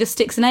so she just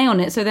sticks an A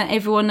on it so that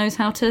everyone knows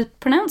how to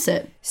pronounce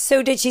it.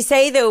 So did she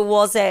say, though,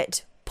 was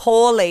it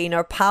Pauline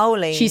or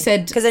Pauline? She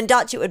said... Because in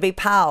Dutch it would be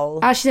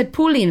Paul. She said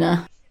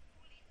Paulina.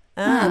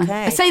 Oh,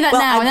 okay. I say that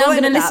now, and then I'm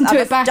going to listen to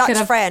it back. I have a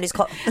Dutch friend who's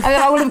called... and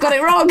then I would have got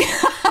it wrong,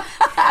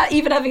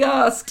 even having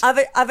asked.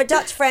 I have a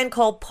Dutch friend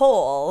called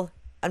Paul,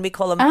 and we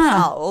call him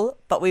Paul,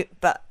 but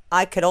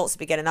I could also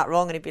be getting that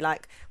wrong, and he'd be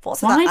like,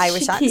 "What's Why that does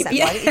Irish she keep- accent?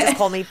 Yeah. Why don't you just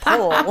call me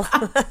Paul?"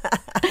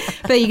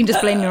 But you can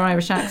just blame your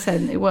Irish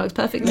accent. It works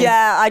perfectly.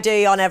 Yeah, I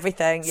do on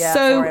everything. Yeah, for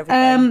So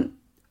everything.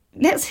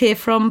 let's hear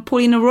from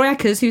Paulina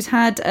Royackers, who's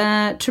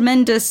had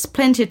tremendous,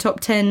 plenty of top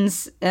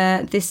tens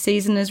this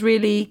season, has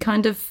really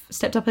kind of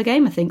stepped up her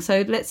game, I think.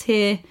 So let's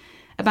hear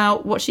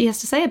about what she has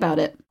to say about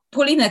it.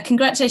 Paulina,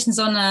 congratulations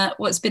on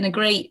what's been a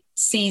great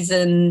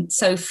season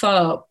so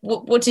far.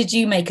 What did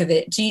you make of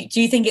it? Do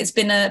you think it's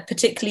been a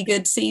particularly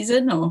good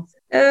season, or?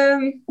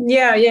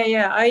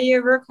 Yeah. I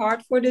work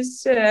hard for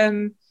this.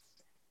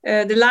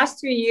 The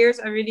last 3 years,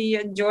 I really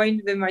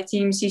joined with my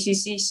team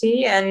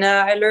CCCC, and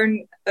I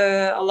learned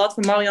a lot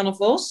from Marianne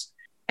Vos.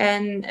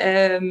 And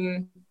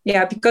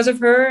because of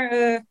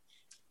her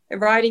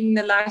riding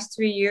the last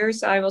 3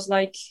 years, I was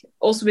like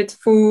also with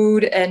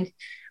food and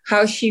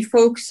how she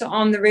focuses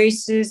on the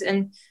races.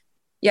 And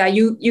yeah,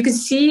 you can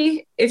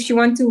see if she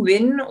wants to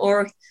win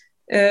or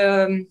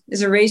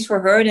is a race for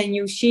her, then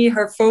you see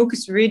her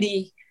focus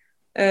really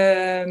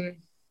in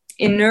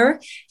her.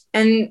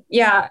 And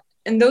yeah,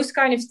 and those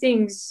kind of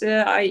things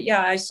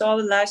I saw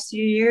the last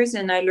few years,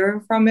 and I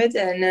learned from it.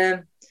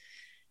 And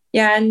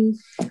and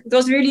it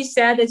was really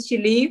sad that she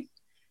leave,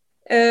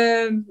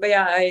 but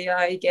yeah,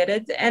 I get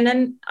it. And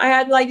then I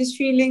had like this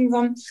feeling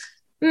from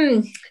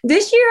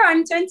this year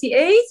I'm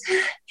 28.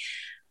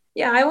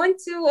 Yeah, I want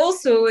to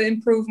also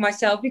improve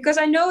myself, because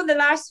I know the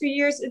last 3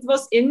 years it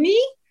was in me,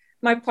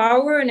 my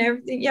power and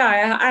everything.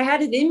 Yeah, I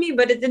had it in me,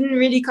 but it didn't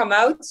really come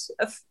out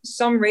of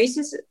some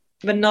races,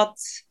 but not,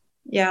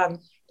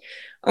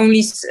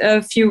 only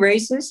a few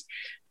races.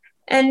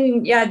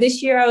 And yeah,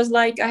 this year I was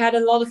like, I had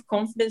a lot of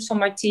confidence from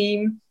my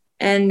team,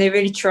 and they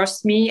really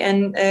trust me.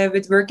 And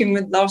with working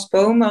with Lars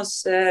Boom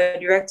as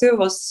director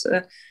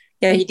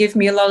he gave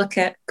me a lot of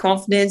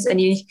confidence, and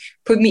he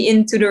put me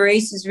into the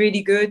races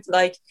really good,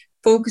 like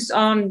focus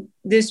on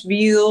this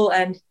wheel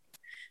and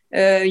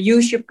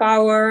use your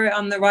power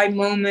on the right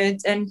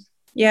moment. And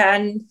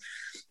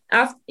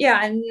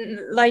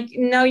like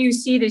now you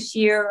see this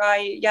year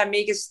I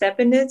make a step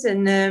in it,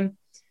 and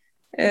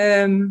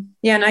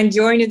and I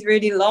enjoyed it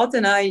really a lot,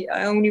 and I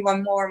only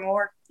want more and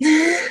more.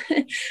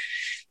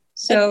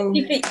 So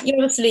you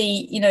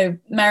obviously,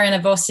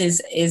 Marianne Vos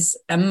is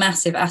a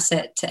massive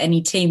asset to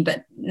any team,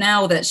 but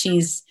now that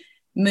she's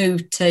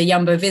moved to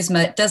Jumbo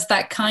Visma, does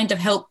that kind of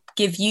help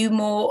give you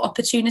more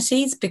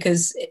opportunities?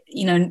 Because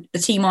the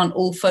team aren't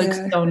all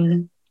focused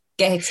on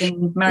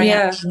getting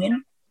Marianne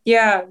in.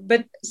 Yeah,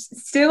 but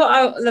still,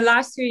 the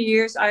last 3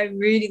 years, I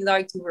really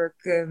like to work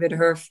with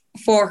her,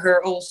 for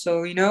her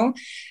also,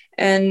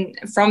 And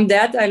from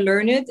that, I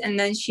learned it. And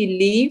then she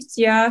left,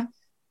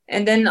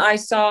 And then I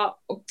saw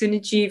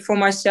opportunity for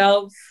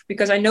myself,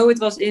 because I know it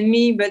was in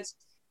me, but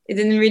it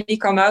didn't really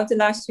come out the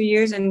last 2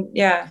 years. And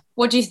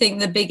what do you think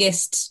the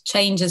biggest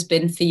change has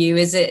been for you?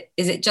 Is it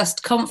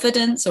just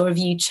confidence, or have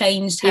you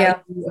changed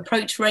how you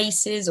approach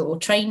races or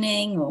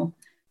training? Or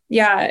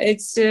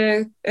it's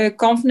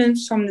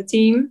confidence from the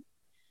team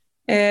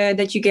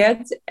that you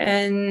get.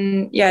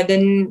 And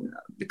then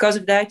because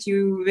of that,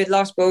 you with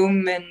Lars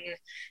Boom and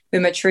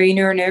with my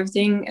trainer and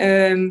everything,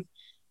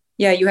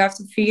 you have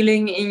the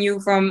feeling in you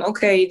from,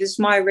 okay, this is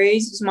my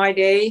race, this is my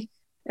day.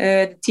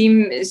 The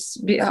team is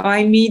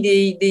behind me.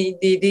 They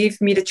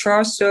give me the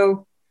trust.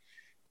 So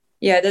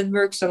that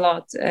works a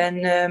lot.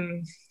 And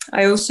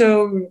I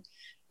also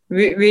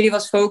really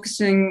was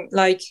focusing,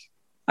 like,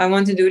 I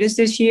want to do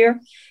this year.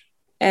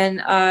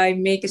 And I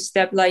make a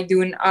step like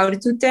doing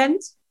altitude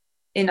tent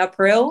in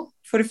April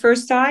for the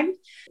first time.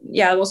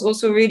 I was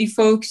also really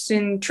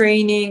focusing,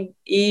 training,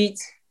 eat,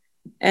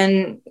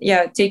 and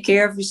take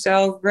care of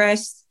yourself,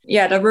 rest.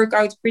 That worked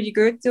out pretty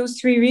good those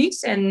 3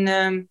 weeks.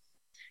 And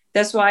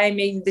that's why I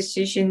made the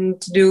decision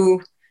to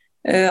do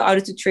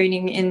altitude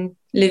training in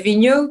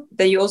Livigno,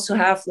 that you also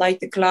have like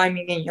the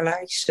climbing in your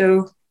life.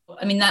 So,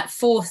 I mean, that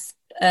fourth,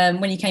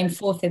 when you came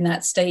fourth in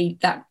that stage,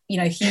 that,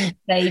 huge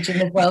stage in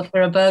the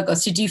Vuelta a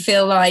Burgos, did you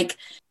feel like,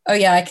 oh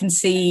yeah, I can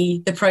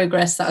see the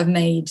progress that I've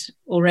made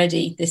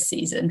already this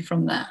season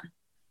from that?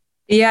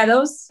 Yeah, that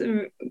was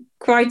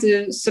quite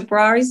a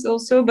surprise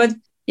also. But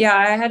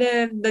I had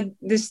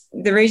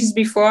the races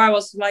before. I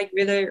was like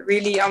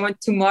really I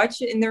went too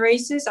much in the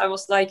races. I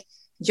was like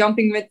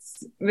jumping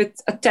with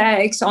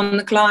attacks on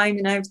the climb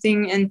and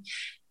everything. And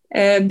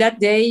that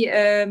day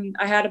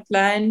I had a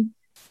plan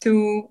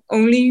to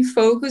only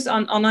focus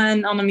on Anna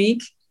and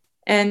Annemiek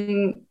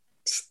and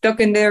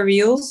stuck in their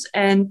wheels,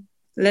 and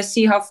let's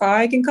see how far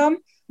I can come.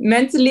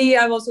 Mentally,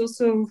 I was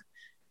also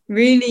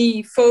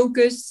really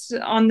focused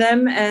on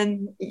them,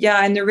 and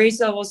in the race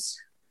I was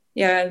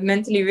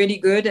mentally really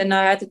good, and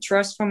I had the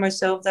trust for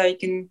myself that I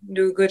can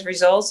do good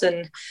results.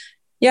 And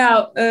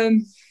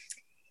I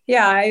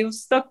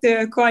was stuck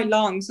there quite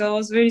long, so I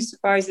was really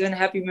surprised and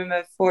happy with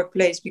my fourth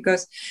place,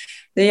 because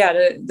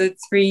the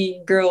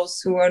three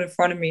girls who are in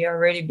front of me are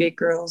really big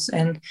girls,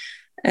 and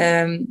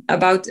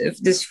about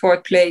this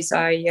fourth place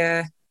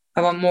I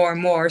want more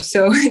and more,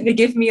 so they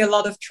give me a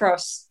lot of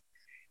trust.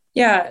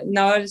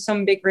 now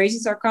some big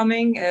races are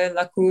coming,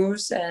 La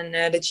Course and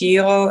the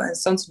Giro and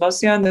San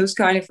Sebastian, those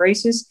kind of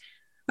races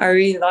I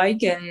really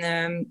like.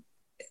 And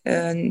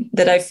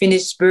that I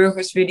finished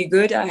Burgos really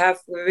good. I have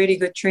a really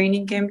good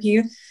training camp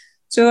here.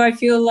 So I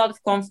feel a lot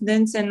of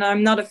confidence and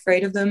I'm not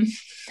afraid of them,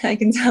 I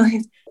can tell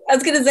you. I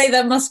was going to say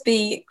that must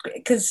be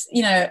because,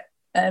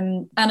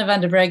 Anna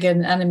van der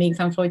Breggen and Annemiek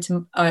van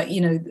Vleuten are,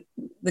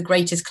 the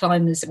greatest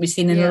climbers that we've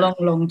seen in a long,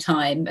 long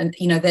time. And,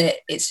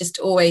 it's just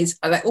always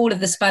like all of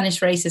the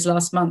Spanish races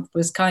last month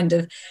was kind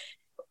of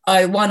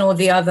one or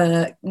the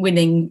other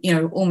winning,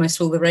 almost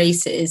all the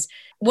races.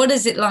 What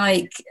is it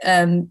like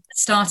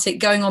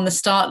going on the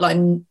start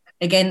line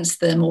against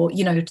them, or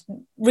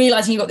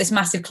realizing you've got this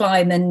massive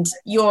climb and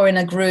you're in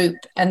a group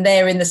and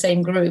they're in the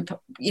same group?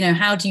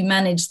 How do you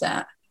manage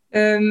that?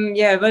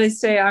 But I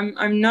say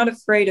I'm not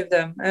afraid of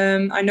them.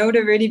 I know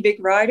they're really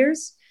big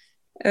riders,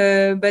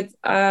 but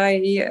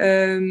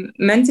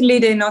mentally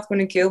they're not going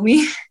to kill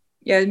me.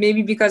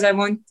 Maybe because I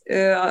want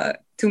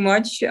too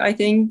much. I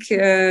think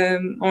I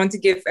want to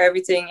give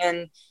everything,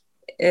 and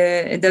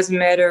it doesn't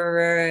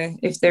matter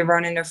if they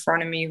run in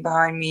front of me,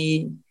 behind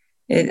me.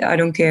 I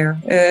don't care.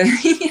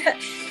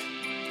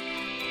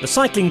 The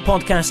cycling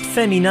podcast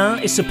Femina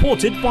is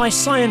supported by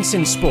Science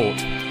in Sport.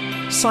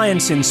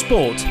 Science in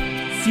Sport,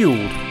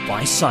 fueled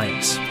by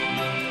science.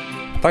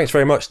 Thanks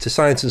very much to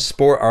Science in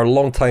Sport, our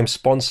long-time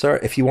sponsor.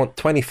 If you want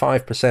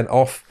 25%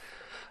 off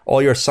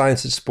all your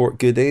Science in Sport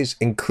goodies,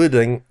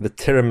 including the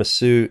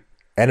tiramisu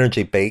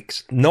energy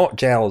bakes, not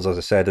gels, as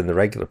I said in the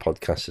regular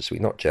podcast this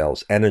week, not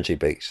gels, energy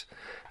bakes.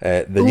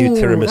 The new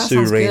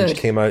tiramisu range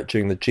came out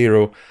during the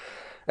Giro.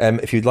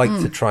 If you'd like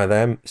to try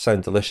them,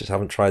 sound delicious,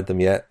 haven't tried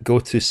them yet, go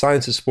to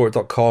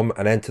scienceinsport.com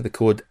and enter the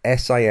code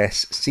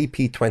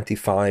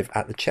SISCP25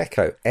 at the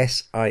checkout.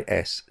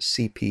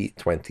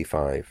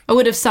 SISCP25. I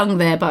would have sung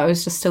there, but I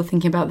was just still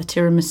thinking about the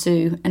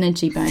tiramisu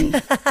energy bake.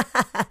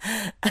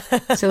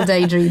 Still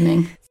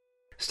daydreaming.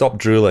 Stop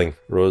drooling,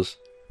 Rose.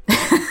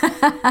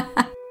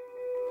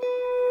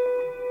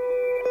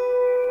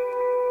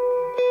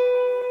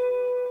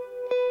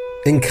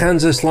 In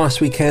Kansas last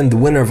weekend, the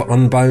winner of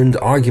Unbound,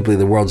 arguably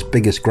the world's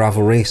biggest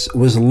gravel race,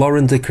 was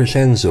Lauren de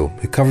Crescenzo,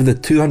 who covered the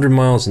 200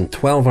 miles in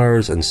 12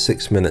 hours and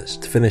 6 minutes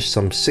to finish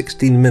some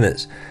 16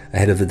 minutes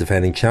ahead of the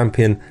defending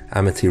champion,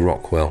 Amity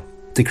Rockwell.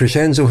 De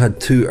Crescenzo had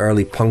 2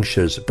 early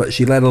punctures, but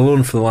she led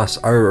alone for the last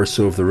hour or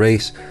so of the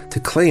race to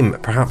claim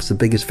perhaps the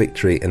biggest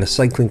victory in a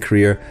cycling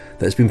career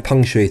that has been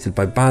punctuated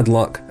by bad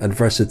luck,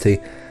 adversity,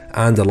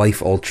 and a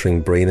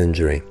life-altering brain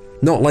injury.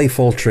 Not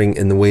life-altering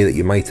in the way that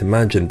you might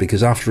imagine,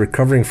 because after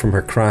recovering from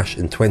her crash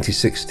in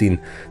 2016,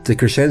 De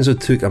Crescenzo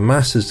took a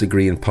master's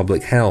degree in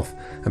public health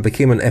and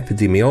became an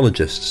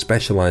epidemiologist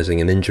specialising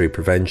in injury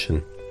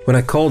prevention. When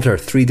I called her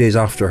 3 days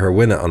after her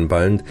win at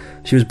Unbound,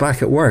 she was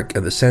back at work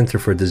at the Centre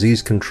for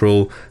Disease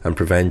Control and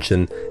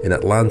Prevention in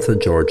Atlanta,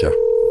 Georgia.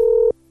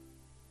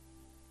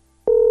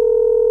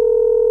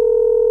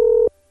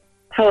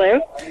 Hello?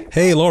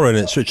 Hey Lauren,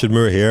 it's Richard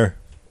Moore here.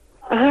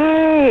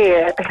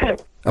 Hi.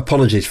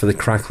 Apologies for the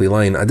crackly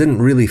line. I didn't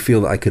really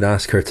feel that I could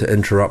ask her to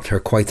interrupt her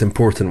quite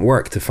important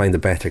work to find a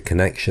better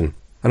connection.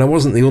 And I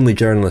wasn't the only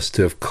journalist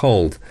to have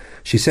called.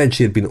 She said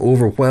she had been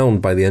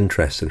overwhelmed by the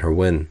interest in her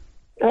win.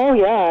 Oh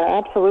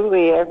yeah,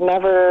 absolutely. I've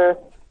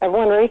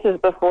won races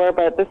before,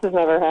 but this has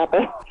never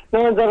happened.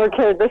 No one's ever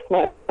cared this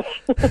much.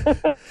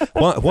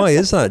 Why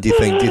is that, do you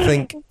think? Do you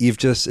think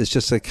it's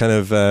just a kind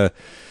of,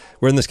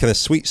 we're in this kind of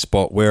sweet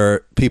spot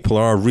where people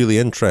are really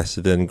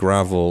interested in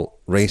gravel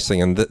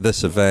racing, and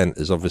this event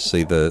is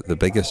obviously the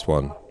biggest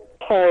one.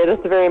 Sorry, this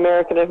is very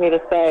American of me to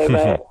say,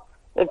 but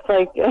it's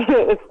like,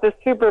 it's the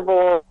Super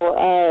Bowl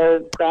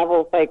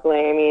gravel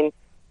cycling. I mean,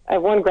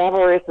 I've won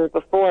gravel races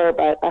before,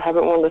 but I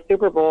haven't won the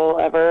Super Bowl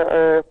ever.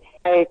 Or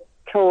my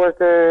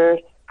coworker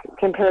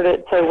compared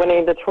it to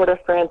winning the Tour de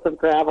France of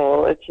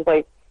gravel. It's just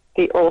like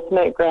the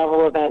ultimate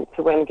gravel event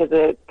to win, because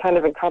it kind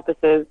of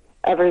encompasses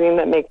everything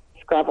that makes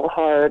gravel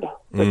hard,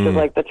 which is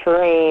like the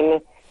terrain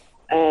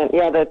and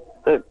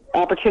the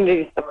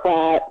opportunities to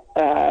flat,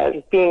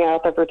 just being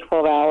out there for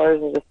 12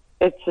 hours, and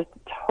it's just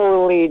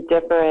totally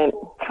different,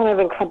 kind of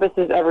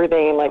encompasses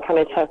everything, and like kind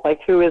of tests like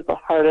who is the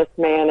hardest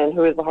man and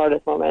who is the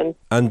hardest woman.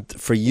 And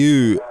for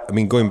you, I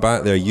mean, going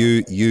back there,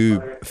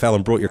 you fell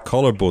and broke your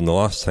collarbone the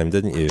last time,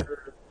 didn't you?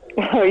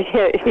 Oh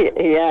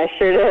yeah, I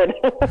sure did.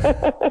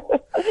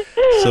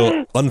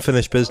 So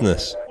unfinished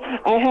business.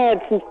 I had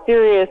some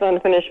serious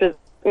unfinished business.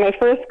 My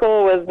first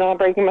goal was not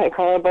breaking my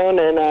collarbone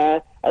and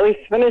at least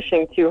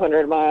finishing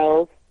 200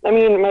 miles. I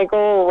mean, my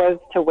goal was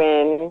to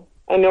win.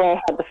 I knew I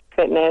had the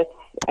fitness.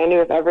 I knew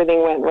if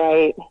everything went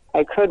right,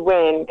 I could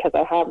win because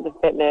I have the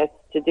fitness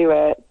to do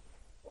it.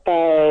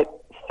 But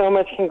so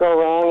much can go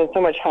wrong, and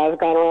so much has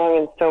gone wrong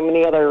in so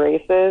many other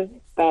races,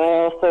 that I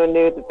also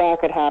knew that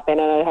could happen,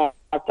 and I'd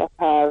have to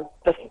have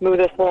the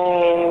smoothest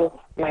lines,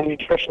 my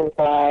nutrition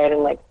side,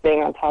 and like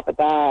being on top of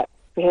that.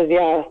 Because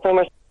so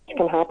much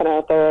can happen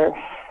out there.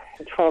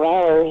 12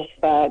 hours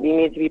that you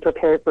need to be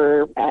prepared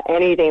for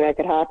anything that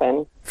could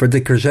happen. For De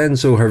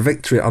Crescenzo, her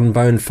victory at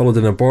Unbound followed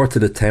an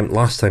aborted attempt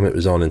last time it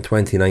was on in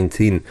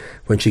 2019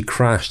 when she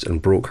crashed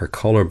and broke her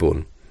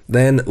collarbone.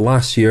 Then,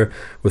 last year,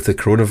 with the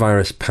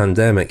coronavirus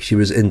pandemic, she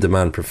was in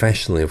demand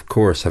professionally, of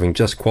course, having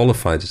just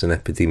qualified as an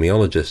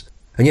epidemiologist.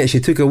 And yet she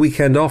took a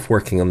weekend off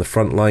working on the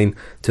front line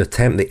to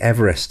attempt the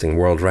Everesting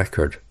world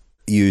record.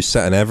 You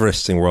set an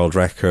Everesting world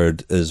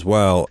record as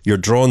well. You're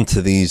drawn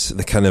to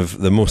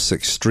the most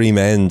extreme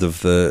end of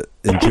the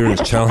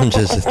endurance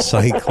challenges in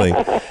cycling.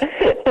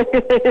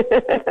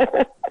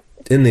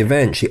 In the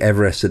event, she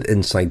Everested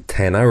inside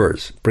 10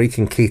 hours,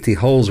 breaking Katie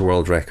Hall's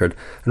world record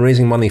and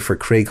raising money for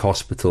Craig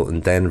Hospital in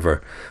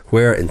Denver,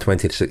 where in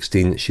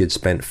 2016 she had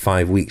spent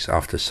 5 weeks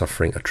after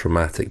suffering a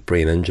traumatic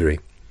brain injury.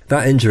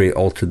 That injury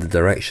altered the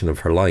direction of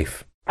her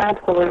life.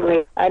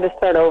 Absolutely. I had to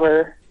start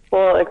over.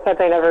 Well,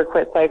 except I never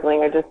quit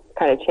cycling. I just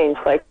kind of changed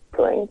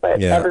cycling.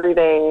 But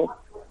everything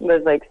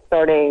was like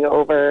starting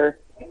over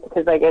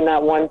because like in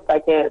that 1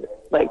 second,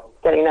 like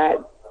getting that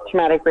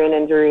traumatic brain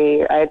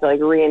injury, I had to like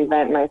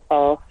reinvent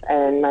myself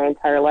and my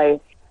entire life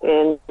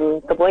in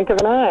the blink of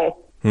an eye.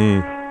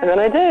 And then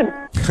I did.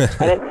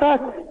 And it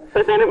sucked.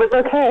 But then it was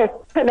okay.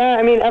 No,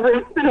 I mean,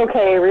 it's been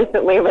okay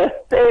recently,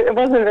 but it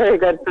wasn't very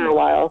good for a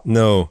while.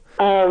 No.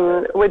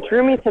 What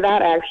drew me to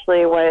that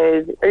actually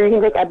was, or you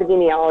can take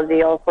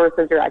epidemiology, all sorts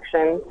of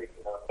directions.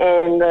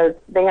 And the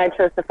thing I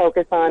chose to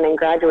focus on in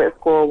graduate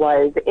school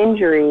was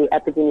injury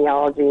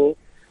epidemiology.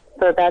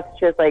 So that's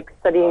just like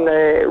studying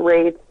the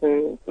rates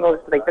and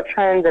most like the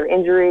trends of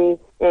injury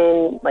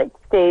in like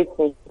states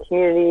and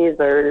communities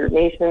or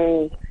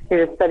nations.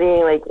 You're just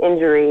studying like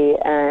injury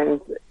and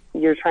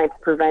you're trying to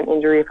prevent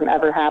injury from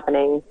ever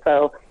happening.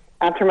 So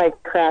after my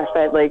crash,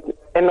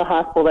 in the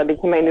hospital, that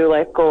became my new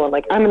life goal. I'm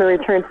like, I'm going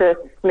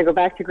to go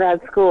back to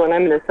grad school and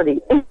I'm going to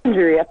study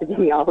injury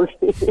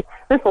epidemiology.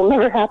 This will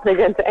never happen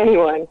again to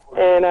anyone.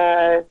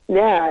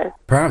 And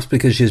Perhaps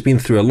because she's been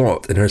through a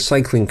lot in her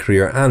cycling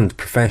career and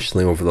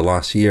professionally over the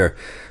last year,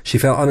 she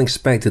felt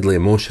unexpectedly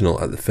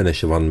emotional at the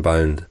finish of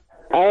Unbound.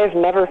 I have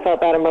never felt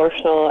that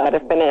emotional at a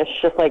finish,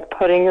 just like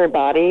putting your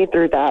body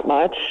through that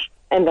much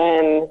and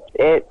then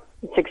it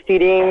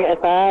succeeding at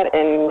that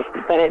and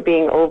then it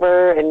being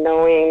over and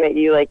knowing that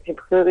you like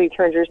completely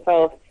turned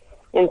yourself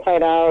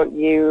inside out.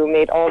 You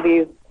made all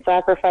these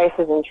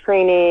sacrifices in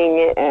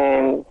training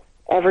and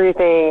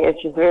everything.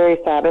 It's just very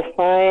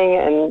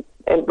satisfying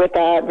and with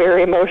that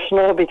very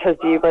emotional because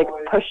you like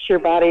pushed your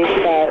body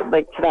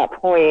to that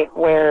point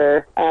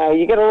where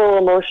you get a little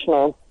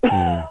emotional.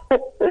 But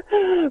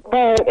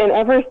in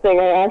Everesting,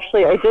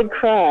 I did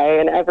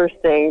cry in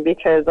Everesting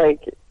because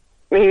like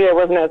maybe I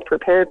wasn't as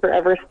prepared for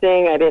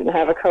Everesting. I didn't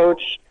have a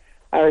coach.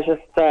 I was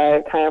just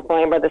kind of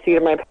flying by the seat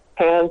of my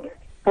pants,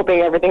 hoping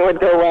everything would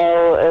go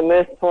well. And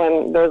this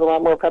one, there was a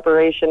lot more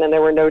preparation, and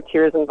there were no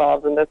tears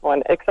involved in this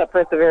one, except for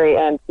at the very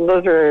end.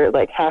 Those were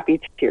like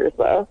happy tears,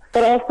 though.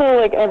 But also,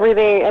 like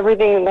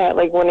everything that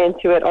like went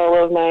into it,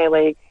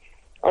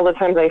 all the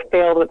times I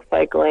failed with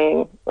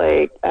cycling.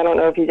 Like I don't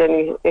know if you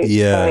didn't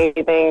tell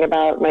anything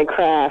about my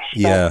crash.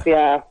 Yeah.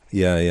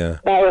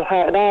 That was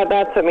hard.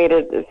 That's what made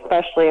it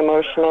especially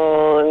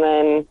emotional. And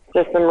then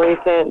just some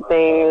recent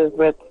things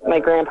with my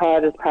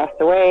grandpa just passed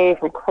away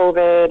from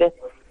COVID,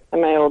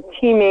 and my old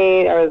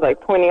teammate. I was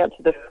like pointing up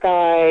to the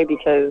sky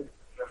because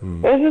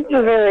it was just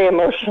a very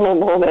emotional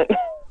moment.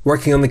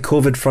 Working on the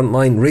COVID front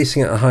line,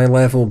 racing at a high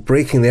level,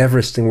 breaking the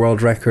Everesting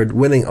world record,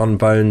 winning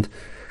Unbound.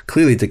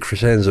 Clearly, De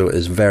Crescenzo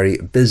is very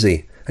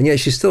busy, and yet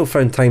she still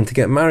found time to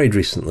get married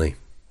recently.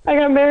 I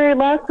got married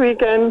last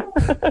weekend.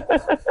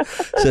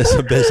 So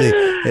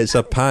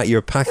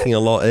you're packing a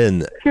lot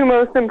in. Two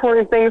most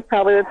important things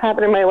probably that's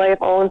happened in my life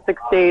all in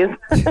 6 days.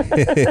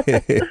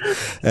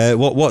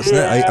 What's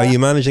that? Are you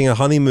managing a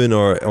honeymoon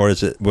or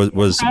is it that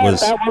was a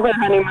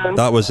honeymoon?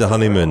 That was the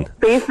honeymoon.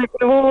 Basically,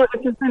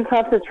 it's just been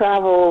tough to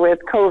travel with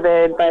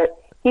COVID,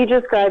 but he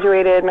just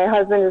graduated. My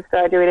husband just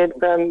graduated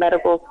from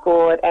medical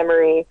school at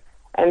Emory.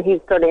 And he's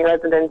starting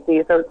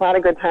residency, so it's not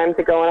a good time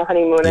to go on a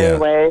honeymoon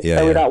anyway.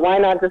 So we thought, why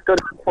not just go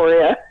to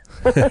Victoria?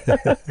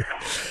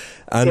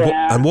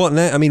 And what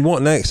next? I mean,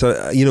 what next?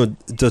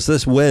 Does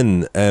this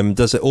win?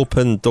 Does it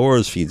open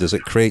doors for you? Does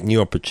it create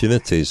new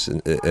opportunities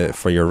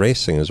for your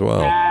racing as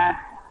well?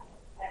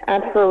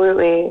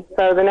 Absolutely.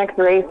 So the next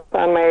race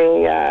on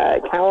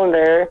my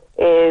calendar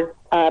is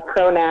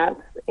Pro Nats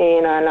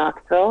in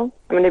Knoxville.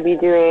 I'm going to be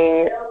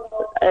doing.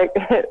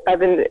 I've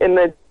been in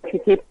the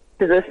TT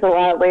position a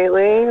lot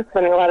lately,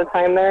 spending a lot of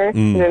time there,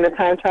 doing the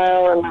time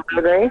trial and the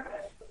road race.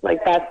 Like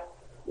that's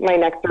my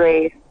next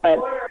race. But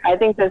I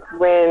think this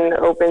win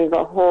opens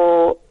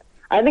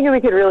I think we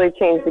could really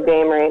change the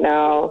game right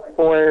now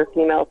for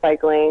female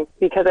cycling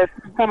because I've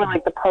seen some of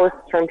like the posts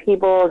from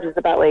people just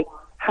about like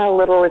how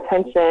little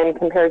attention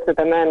compared to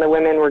the men the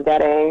women were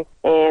getting.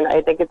 And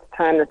I think it's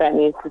time that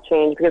needs to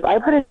change because I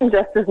put in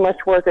just as much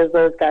work as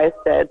those guys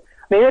did.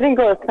 Maybe I didn't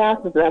go as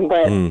fast as them,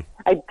 but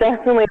I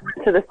definitely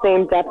went to the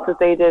same depths that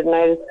they did,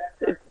 and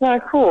it's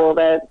not cool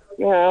that,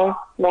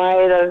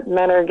 why the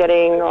men are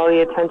getting all the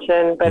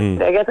attention, but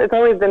I guess it's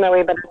always been that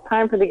way, but it's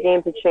time for the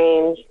game to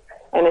change,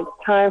 and it's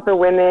time for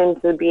women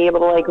to be able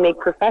to like make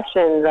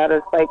professions out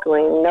of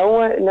cycling.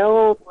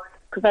 No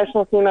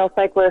professional female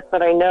cyclist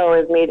that I know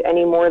has made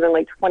any more than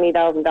like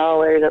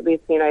 $20,000, at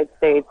least in the United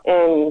States.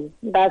 And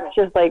that's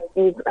just like,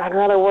 I'd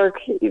rather work,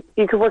 you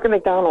could work at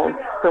McDonald's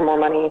for more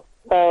money.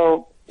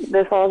 So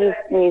this all just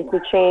needs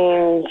to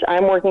change.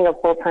 I'm working a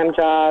full-time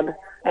job,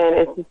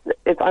 and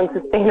it's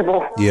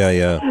unsustainable.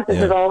 This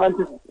is all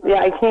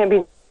I can't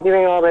be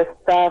doing all this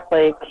stuff,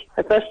 like,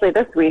 especially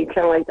this week.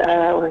 I'm like,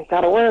 I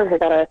gotta work, I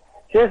gotta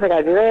do this, I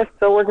gotta do this,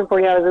 still working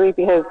 40 hours a week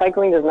because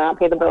cycling does not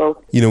pay the bills.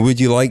 Would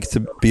you like to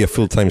be a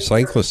full-time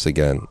cyclist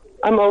again?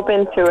 I'm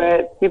open to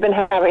it. We've been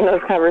having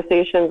those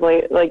conversations,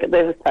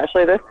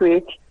 especially this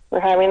week. We're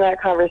having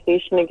that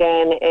conversation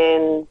again,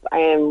 and I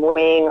am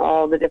weighing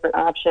all the different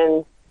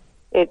options.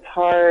 It's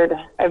hard.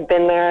 I've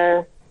been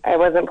there. I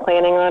wasn't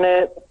planning on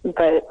it,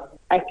 but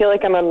I feel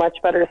like I'm a much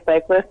better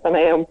cyclist than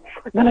I am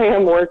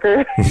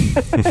worker.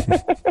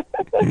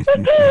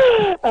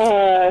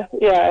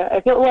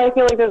 I feel like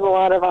there's a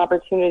lot of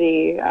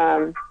opportunity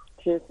to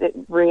just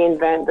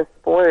reinvent the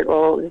sport.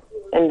 We'll just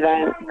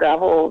invent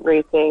gravel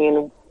racing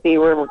and see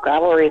where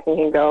gravel racing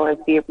can go, and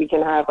see if we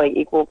can have like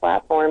equal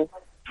platforms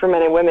for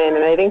men and women.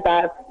 And I think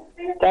that's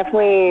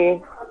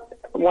definitely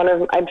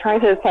I'm trying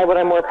to decide what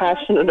I'm more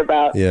passionate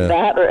about,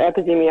 that or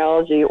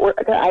epidemiology. Or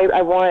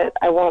I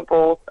want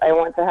both. I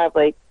want to have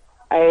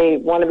I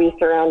want to be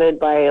surrounded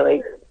by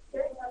like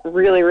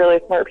really, really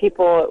smart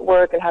people at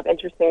work and have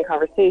interesting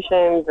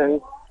conversations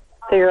and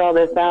figure all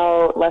this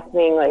out,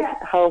 lessening like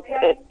health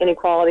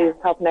inequalities,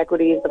 health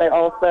inequities. But I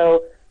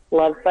also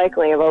love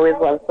cycling. I've always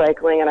loved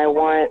cycling, and I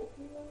want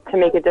to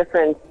make a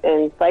difference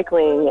in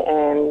cycling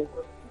and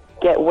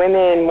get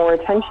women more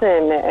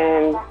attention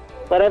and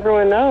let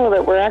everyone know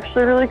that we're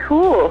actually really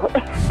cool.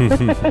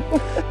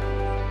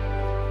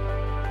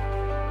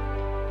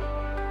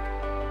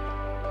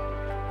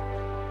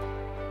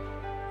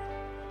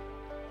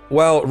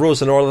 Well,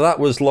 Rose and Orla, that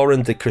was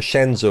Lauren de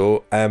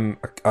Crescenzo,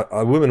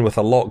 a woman with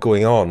a lot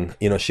going on.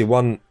 She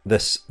won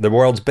the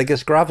world's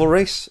biggest gravel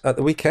race at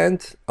the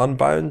weekend,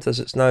 Unbound, as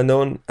it's now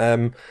known,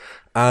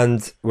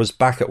 and was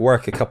back at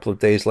work a couple of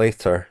days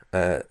later,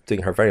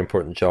 doing her very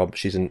important job.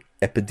 She's an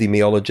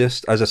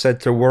epidemiologist. As I said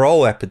to her, we're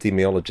all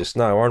epidemiologists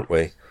now, aren't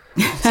we?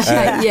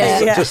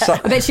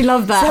 I bet you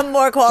love that. Some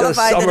more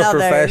qualified than others. Some are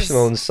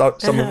professional and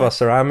some of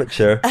us are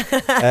amateur.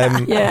 But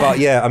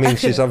I mean,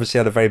 she's obviously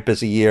had a very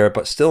busy year,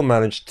 but still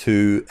managed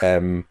to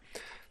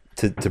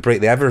break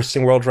the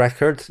Everesting world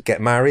record,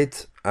 get married,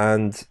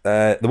 and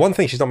the one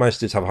thing she's not managed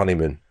to do is have a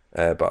honeymoon.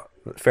 But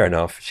fair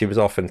enough. She was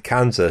off in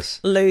Kansas.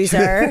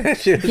 Loser.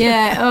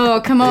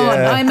 Oh, come on.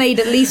 Yeah. I made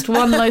at least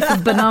one loaf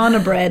of banana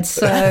bread,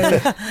 so...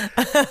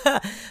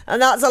 And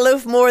that's a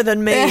loaf more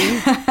than me.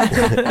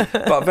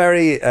 But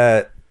very,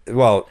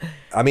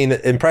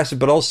 impressive,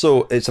 but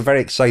also it's a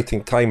very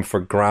exciting time for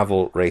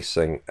gravel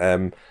racing.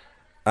 And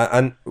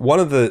one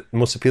of the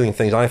most appealing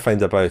things I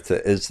find about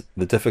it is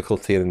the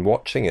difficulty in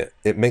watching it.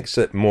 It makes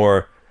it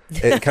more...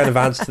 It kind of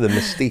adds to the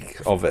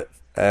mystique of it.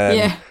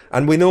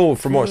 And we know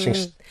from watching...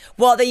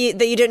 What, that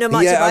you don't know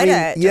much about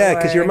it? Yeah,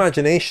 because your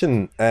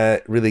imagination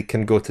really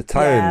can go to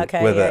town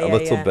with it a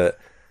little bit.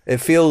 It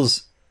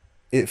feels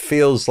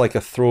like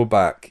a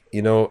throwback,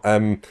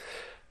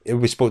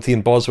 we spoke to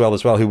Ian Boswell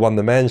as well, who won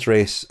the men's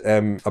race,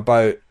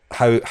 about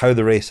how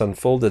the race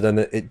unfolded, and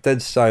it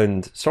did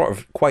sound sort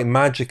of quite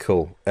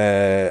magical,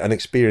 an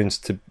experience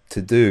to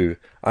do.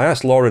 I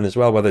asked Lauren as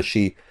well whether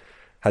she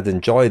had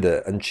enjoyed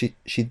it, and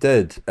she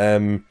did.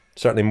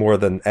 Certainly more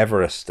than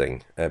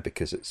Everesting,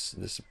 because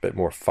it's a bit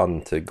more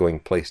fun to going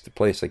place to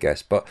place, I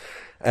guess. But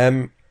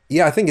I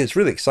think it's a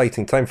really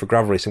exciting time for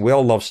gravel racing. We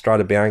all love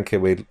Strade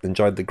Bianche. We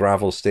enjoyed the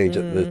gravel stage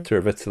at the Tour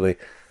of Italy,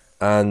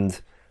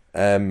 and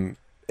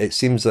it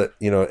seems that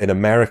in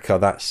America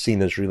that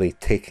scene is really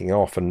taking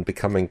off and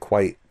becoming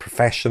quite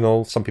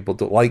professional. Some people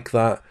don't like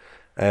that,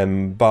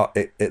 but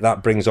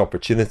that brings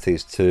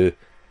opportunities to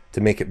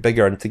make it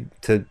bigger and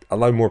to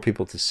allow more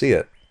people to see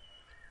it.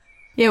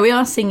 Yeah, we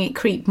are seeing it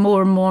creep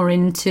more and more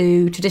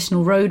into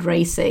traditional road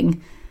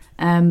racing.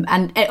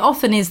 And it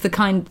often is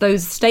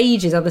those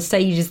stages are the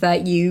stages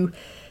that you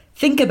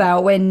think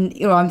about when,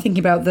 I'm thinking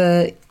about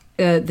the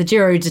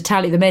Giro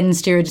d'Italia, the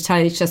men's Giro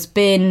d'Italia has just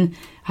been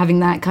having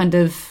that kind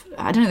of,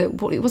 I don't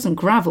know, it wasn't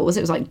gravel, was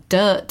it? It was like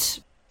dirt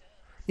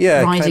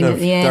riding at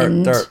the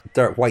end.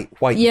 Dirt, white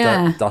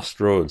dirt, dust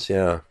roads,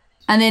 yeah.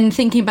 And then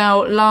thinking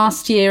about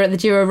last year at the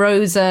Giro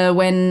Rosa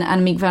when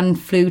Annemiek van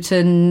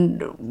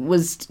Vleuten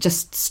was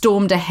just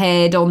stormed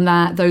ahead on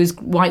those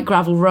white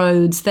gravel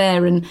roads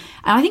there. And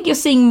I think you're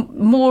seeing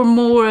more and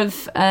more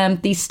of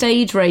these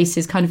stage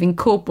races kind of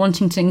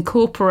wanting to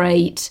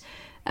incorporate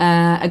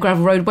a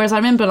gravel road. Whereas I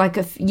remember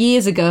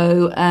years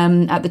ago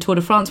at the Tour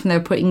de France when they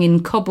were putting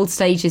in cobbled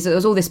stages, there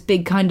was all this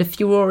big kind of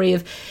furore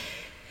of,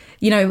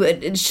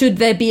 should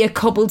there be a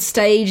cobbled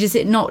stage? Is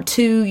it not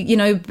too,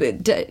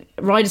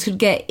 riders could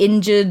get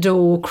injured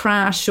or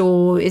crash,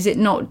 or is it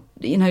not,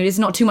 is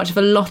not too much of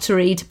a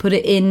lottery to put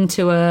it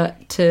into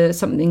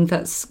something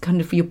that's kind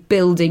of you're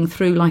building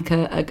through like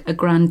a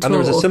grand tour? And there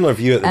was a similar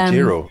view at the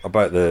Giro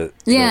about the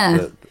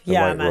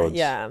white roads.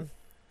 Yeah.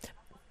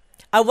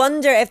 I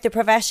wonder if the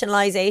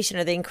professionalisation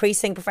or the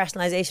increasing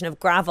professionalisation of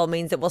gravel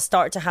means that we'll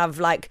start to have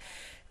like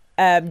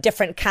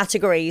different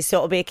categories. So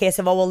it'll be a case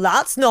of, oh, well,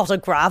 that's not a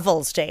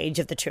gravel stage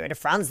of the Tour de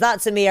France.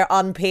 That's a mere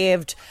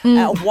unpaved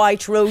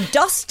white road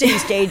dusty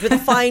stage with a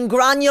fine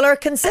granular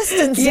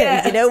consistency.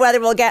 Yeah. You know, whether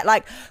we'll get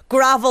like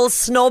gravel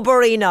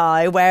snobbery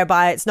now,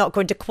 whereby it's not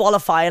going to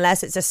qualify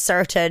unless it's a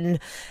certain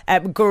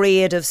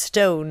grade of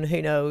stone.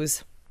 Who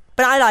knows?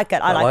 But I like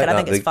it. I like it. I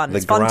think it's fun.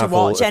 It's fun to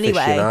watch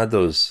anyway.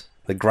 Aficionados.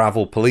 The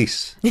gravel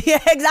police.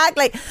 Yeah,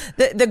 exactly.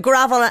 The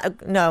gravel.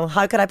 No,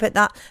 how could I put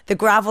that? The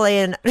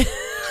gravelian.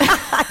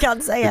 I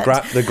can't say it.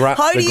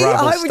 How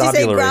would you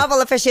say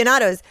gravel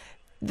aficionados?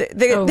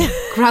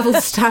 Gravel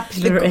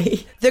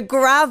stabulary. The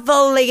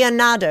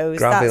gravelianados.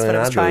 That's what I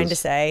was trying to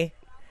say.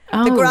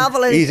 Oh. The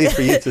gravel. Easy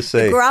for you to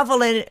say. The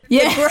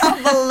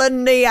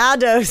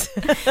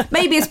graveliniados.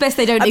 Maybe it's best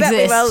they don't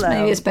exist.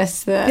 Maybe it's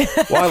best that.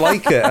 Well, I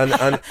like it,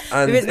 and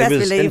it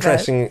was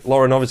interesting.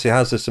 Lauren obviously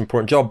has this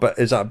important job, but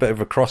is at a bit of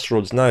a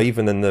crossroads now.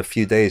 Even in the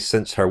few days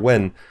since her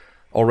win,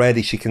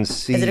 already she can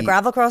see. Is it a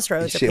gravel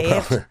crossroads?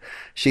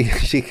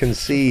 She can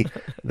see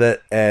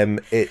that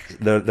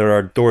there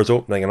are doors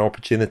opening and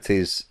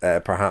opportunities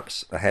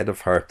perhaps ahead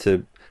of her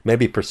to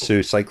maybe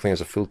pursue cycling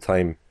as a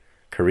full-time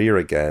career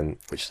again,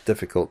 which is a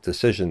difficult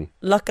decision.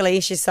 Luckily,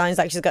 she sounds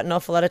like she's got an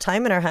awful lot of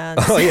time in her hands.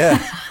 Oh yeah.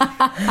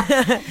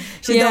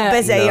 She's not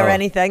busy or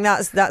anything.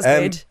 That's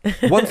good.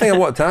 One thing I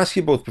wanted to ask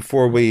you both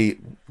before we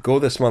go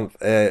this month,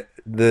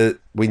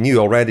 we knew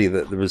already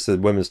that there was the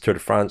Women's Tour de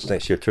France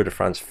next year. Tour de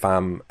France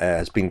Femme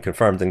has been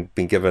confirmed and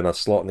been given a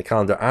slot in the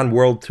calendar and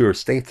World Tour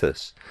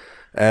status.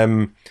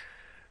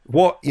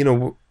 What,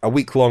 a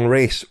week-long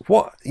race,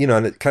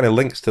 and it kind of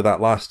links to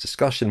that last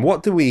discussion.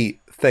 What do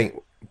we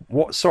think?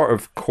 What sort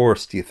of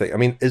course do you think? I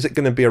mean, is it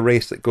going to be a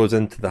race that goes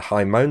into the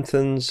high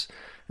mountains?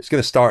 It's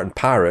going to start in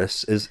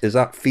Paris. Is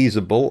that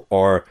feasible,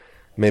 or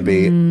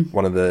maybe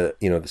one of the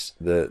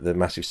the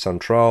Massif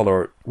Central,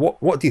 or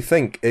what do you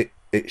think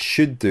it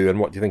should do, and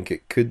what do you think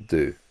it could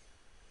do?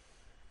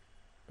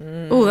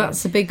 Oh,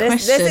 that's a big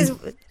question.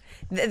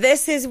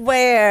 This is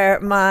where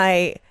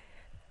my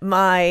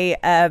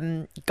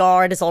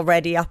guard is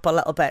already up a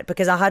little bit,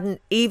 because I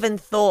hadn't even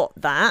thought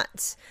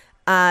that.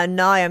 And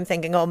now I'm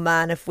thinking, oh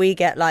man, if we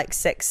get like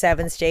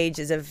 6-7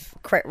 stages of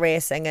crit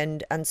racing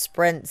and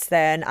sprints,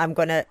 then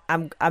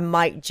I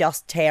might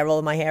just tear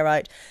all my hair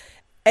out.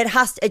 It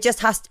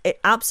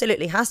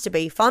absolutely has to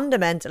be.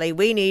 Fundamentally,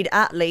 we need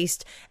at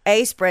least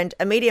a sprint,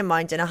 a medium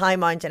mountain, a high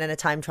mountain, and a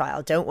time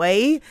trial, don't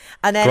we?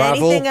 And then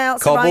gravel, anything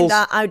else cobbles around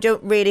that, I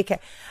don't really care.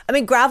 I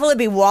mean, gravel would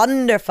be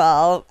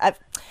wonderful.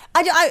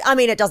 I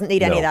mean, it doesn't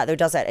need any of that, though,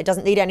 does it? It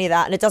doesn't need any of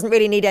that, and it doesn't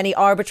really need any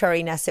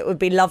arbitrariness. It would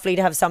be lovely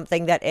to have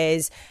something that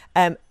is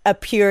a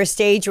pure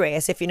stage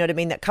race, if you know what I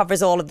mean, that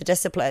covers all of the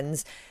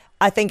disciplines.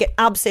 I think it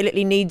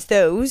absolutely needs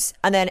those,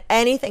 and then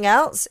anything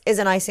else is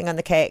an icing on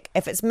the cake.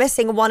 If it's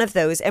missing one of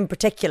those, in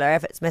particular,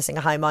 if it's missing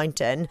a high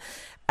mountain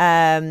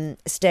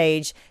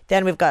stage,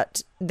 then we've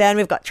got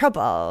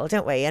trouble,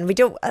 don't we? And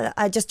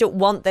I just don't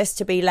want this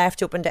to be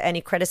left open to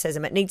any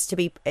criticism. It needs to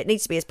be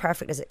as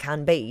perfect as it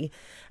can be,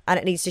 and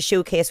it needs to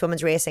showcase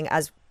women's racing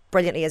as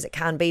brilliantly as it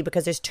can be,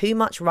 because there's too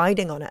much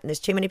riding on it, and there's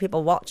too many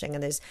people watching,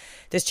 and there's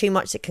too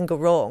much that can go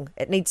wrong.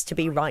 It needs to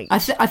be right.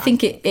 I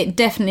think it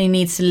definitely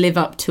needs to live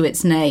up to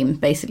its name,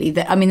 basically.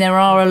 I mean, there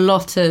are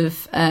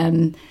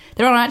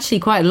actually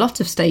quite a lot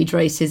of stage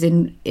races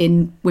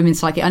in women's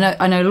cycling.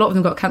 I know a lot of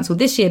them got cancelled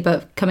this year,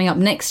 but coming up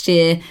next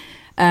year,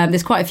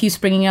 there's quite a few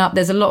springing up.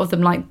 There's a lot of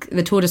them, like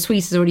the Tour de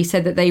Suisse has already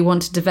said that they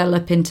want to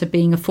develop into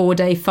being a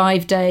 4-day,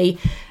 5-day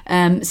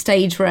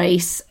stage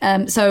race.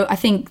 So I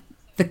think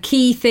the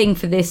key thing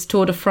for this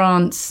Tour de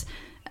France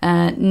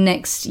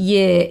next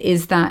year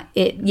is that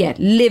it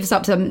lives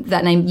up to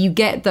that name. You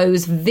get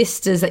those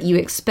vistas that you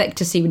expect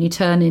to see when you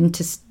turn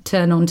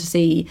on to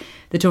see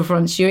the Tour de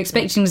France. You're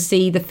expecting to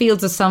see the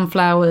fields of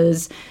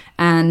sunflowers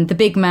and the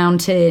big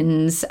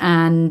mountains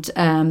and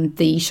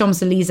the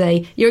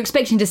Champs-Élysées. You're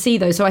expecting to see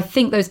those. So I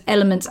think those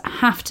elements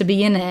have to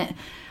be in it.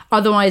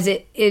 Otherwise,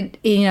 it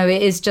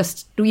is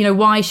just,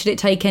 why should it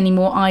take any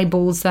more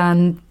eyeballs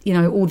than,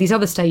 all these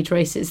other stage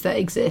races that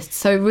exist?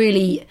 So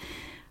really,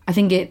 I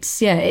think it's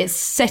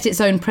set its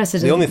own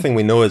precedent. The only thing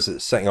we know is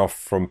it's setting off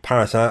from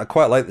Paris. And I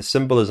quite like the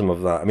symbolism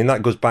of that. I mean,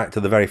 that goes back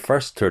to the very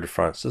first Tour de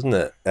France, doesn't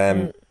it?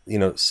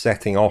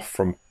 Setting off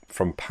from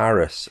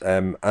Paris.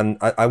 And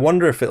I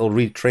wonder if it'll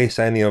retrace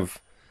any of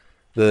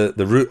the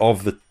route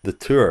of the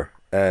Tour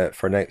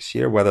for next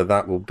year, whether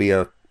that will be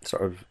a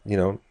sort of,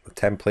 a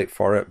template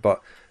for it.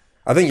 But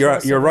I think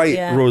you're right,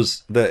 yeah,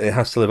 Rose, that it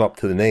has to live up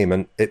to the name,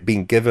 and it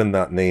being given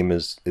that name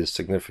is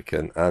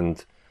significant,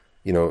 and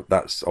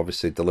that's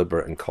obviously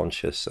deliberate and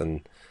conscious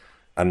and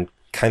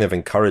kind of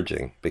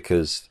encouraging,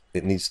 because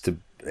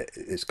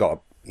it's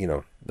got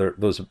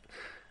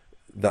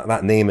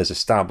that name is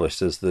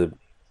established as the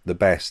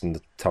best and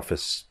the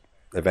toughest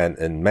event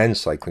in men's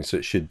cycling, so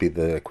it should be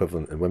the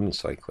equivalent in women's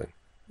cycling.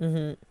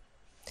 Mm-hmm.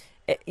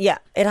 It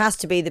has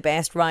to be the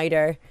best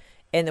rider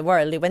in the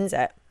world who wins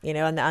it,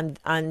 and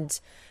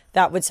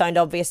that would sound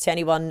obvious to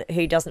anyone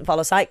who doesn't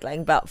follow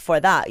cycling, but for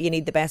that you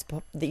need the best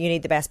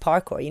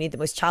parkour. You need the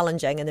most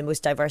challenging and the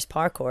most diverse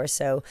parkour.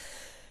 So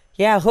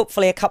yeah,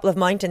 hopefully a couple of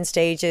mountain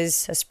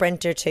stages, a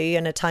sprint or two,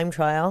 and a time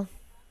trial.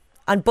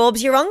 And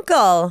Bob's your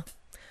uncle.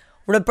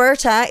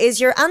 Roberta is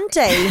your auntie.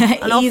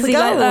 And off we Easy go.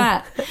 like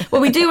that.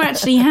 Well, we do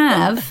actually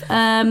have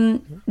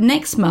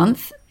next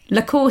month.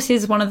 La Course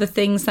is one of the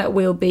things that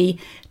we'll be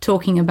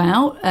talking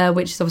about,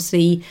 which is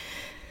obviously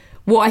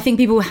what I think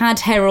people had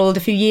heralded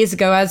a few years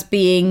ago as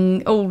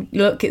being, oh,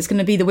 look, it's going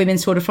to be the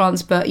Women's Tour de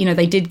France. But, you know,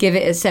 they did give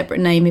it a separate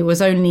name. It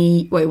was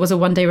only, well, it was a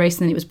one-day race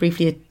and then it was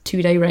briefly a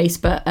two-day race.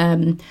 But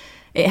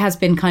it has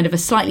been kind of a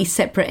slightly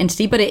separate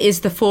entity. But it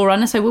is the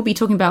forerunner. So we'll be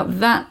talking about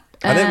that.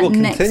 And it will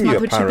next continue,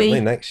 month,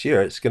 apparently, next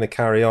year. It's going to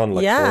carry on.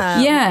 Like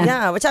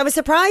Yeah, which I was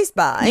surprised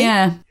by.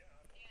 Yeah.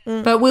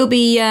 But we'll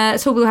be,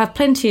 so we'll have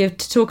plenty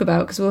to talk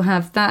about because we'll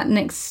have that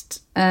next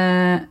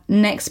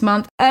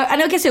month.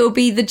 And I guess it will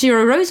be the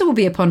Giro Rosa will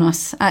be upon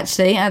us,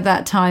 actually, at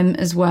that time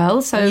as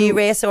well. So new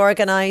race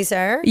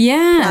organiser.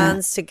 Yeah.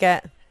 Plans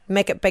to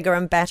make it bigger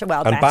and better.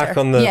 Well, and better. back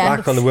on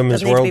the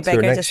Women's World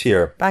Tour next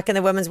year. Back in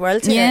the Women's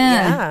World Tour.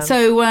 Yeah.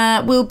 So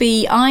we'll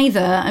be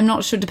either, I'm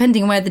not sure,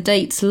 depending on where the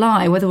dates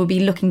lie, whether we'll be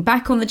looking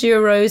back on the Giro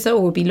Rosa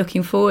or we'll be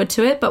looking forward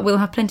to it, but we'll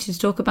have plenty to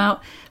talk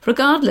about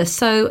regardless.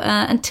 So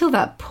until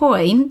that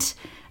point,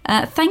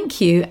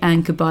 thank you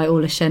and goodbye,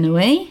 Ola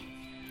Chenoweth.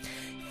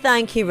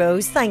 Thank you,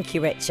 Rose. Thank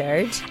you,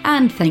 Richard.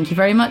 And thank you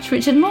very much,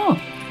 Richard Moore.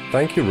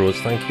 Thank you, Rose.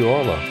 Thank you,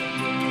 Ola.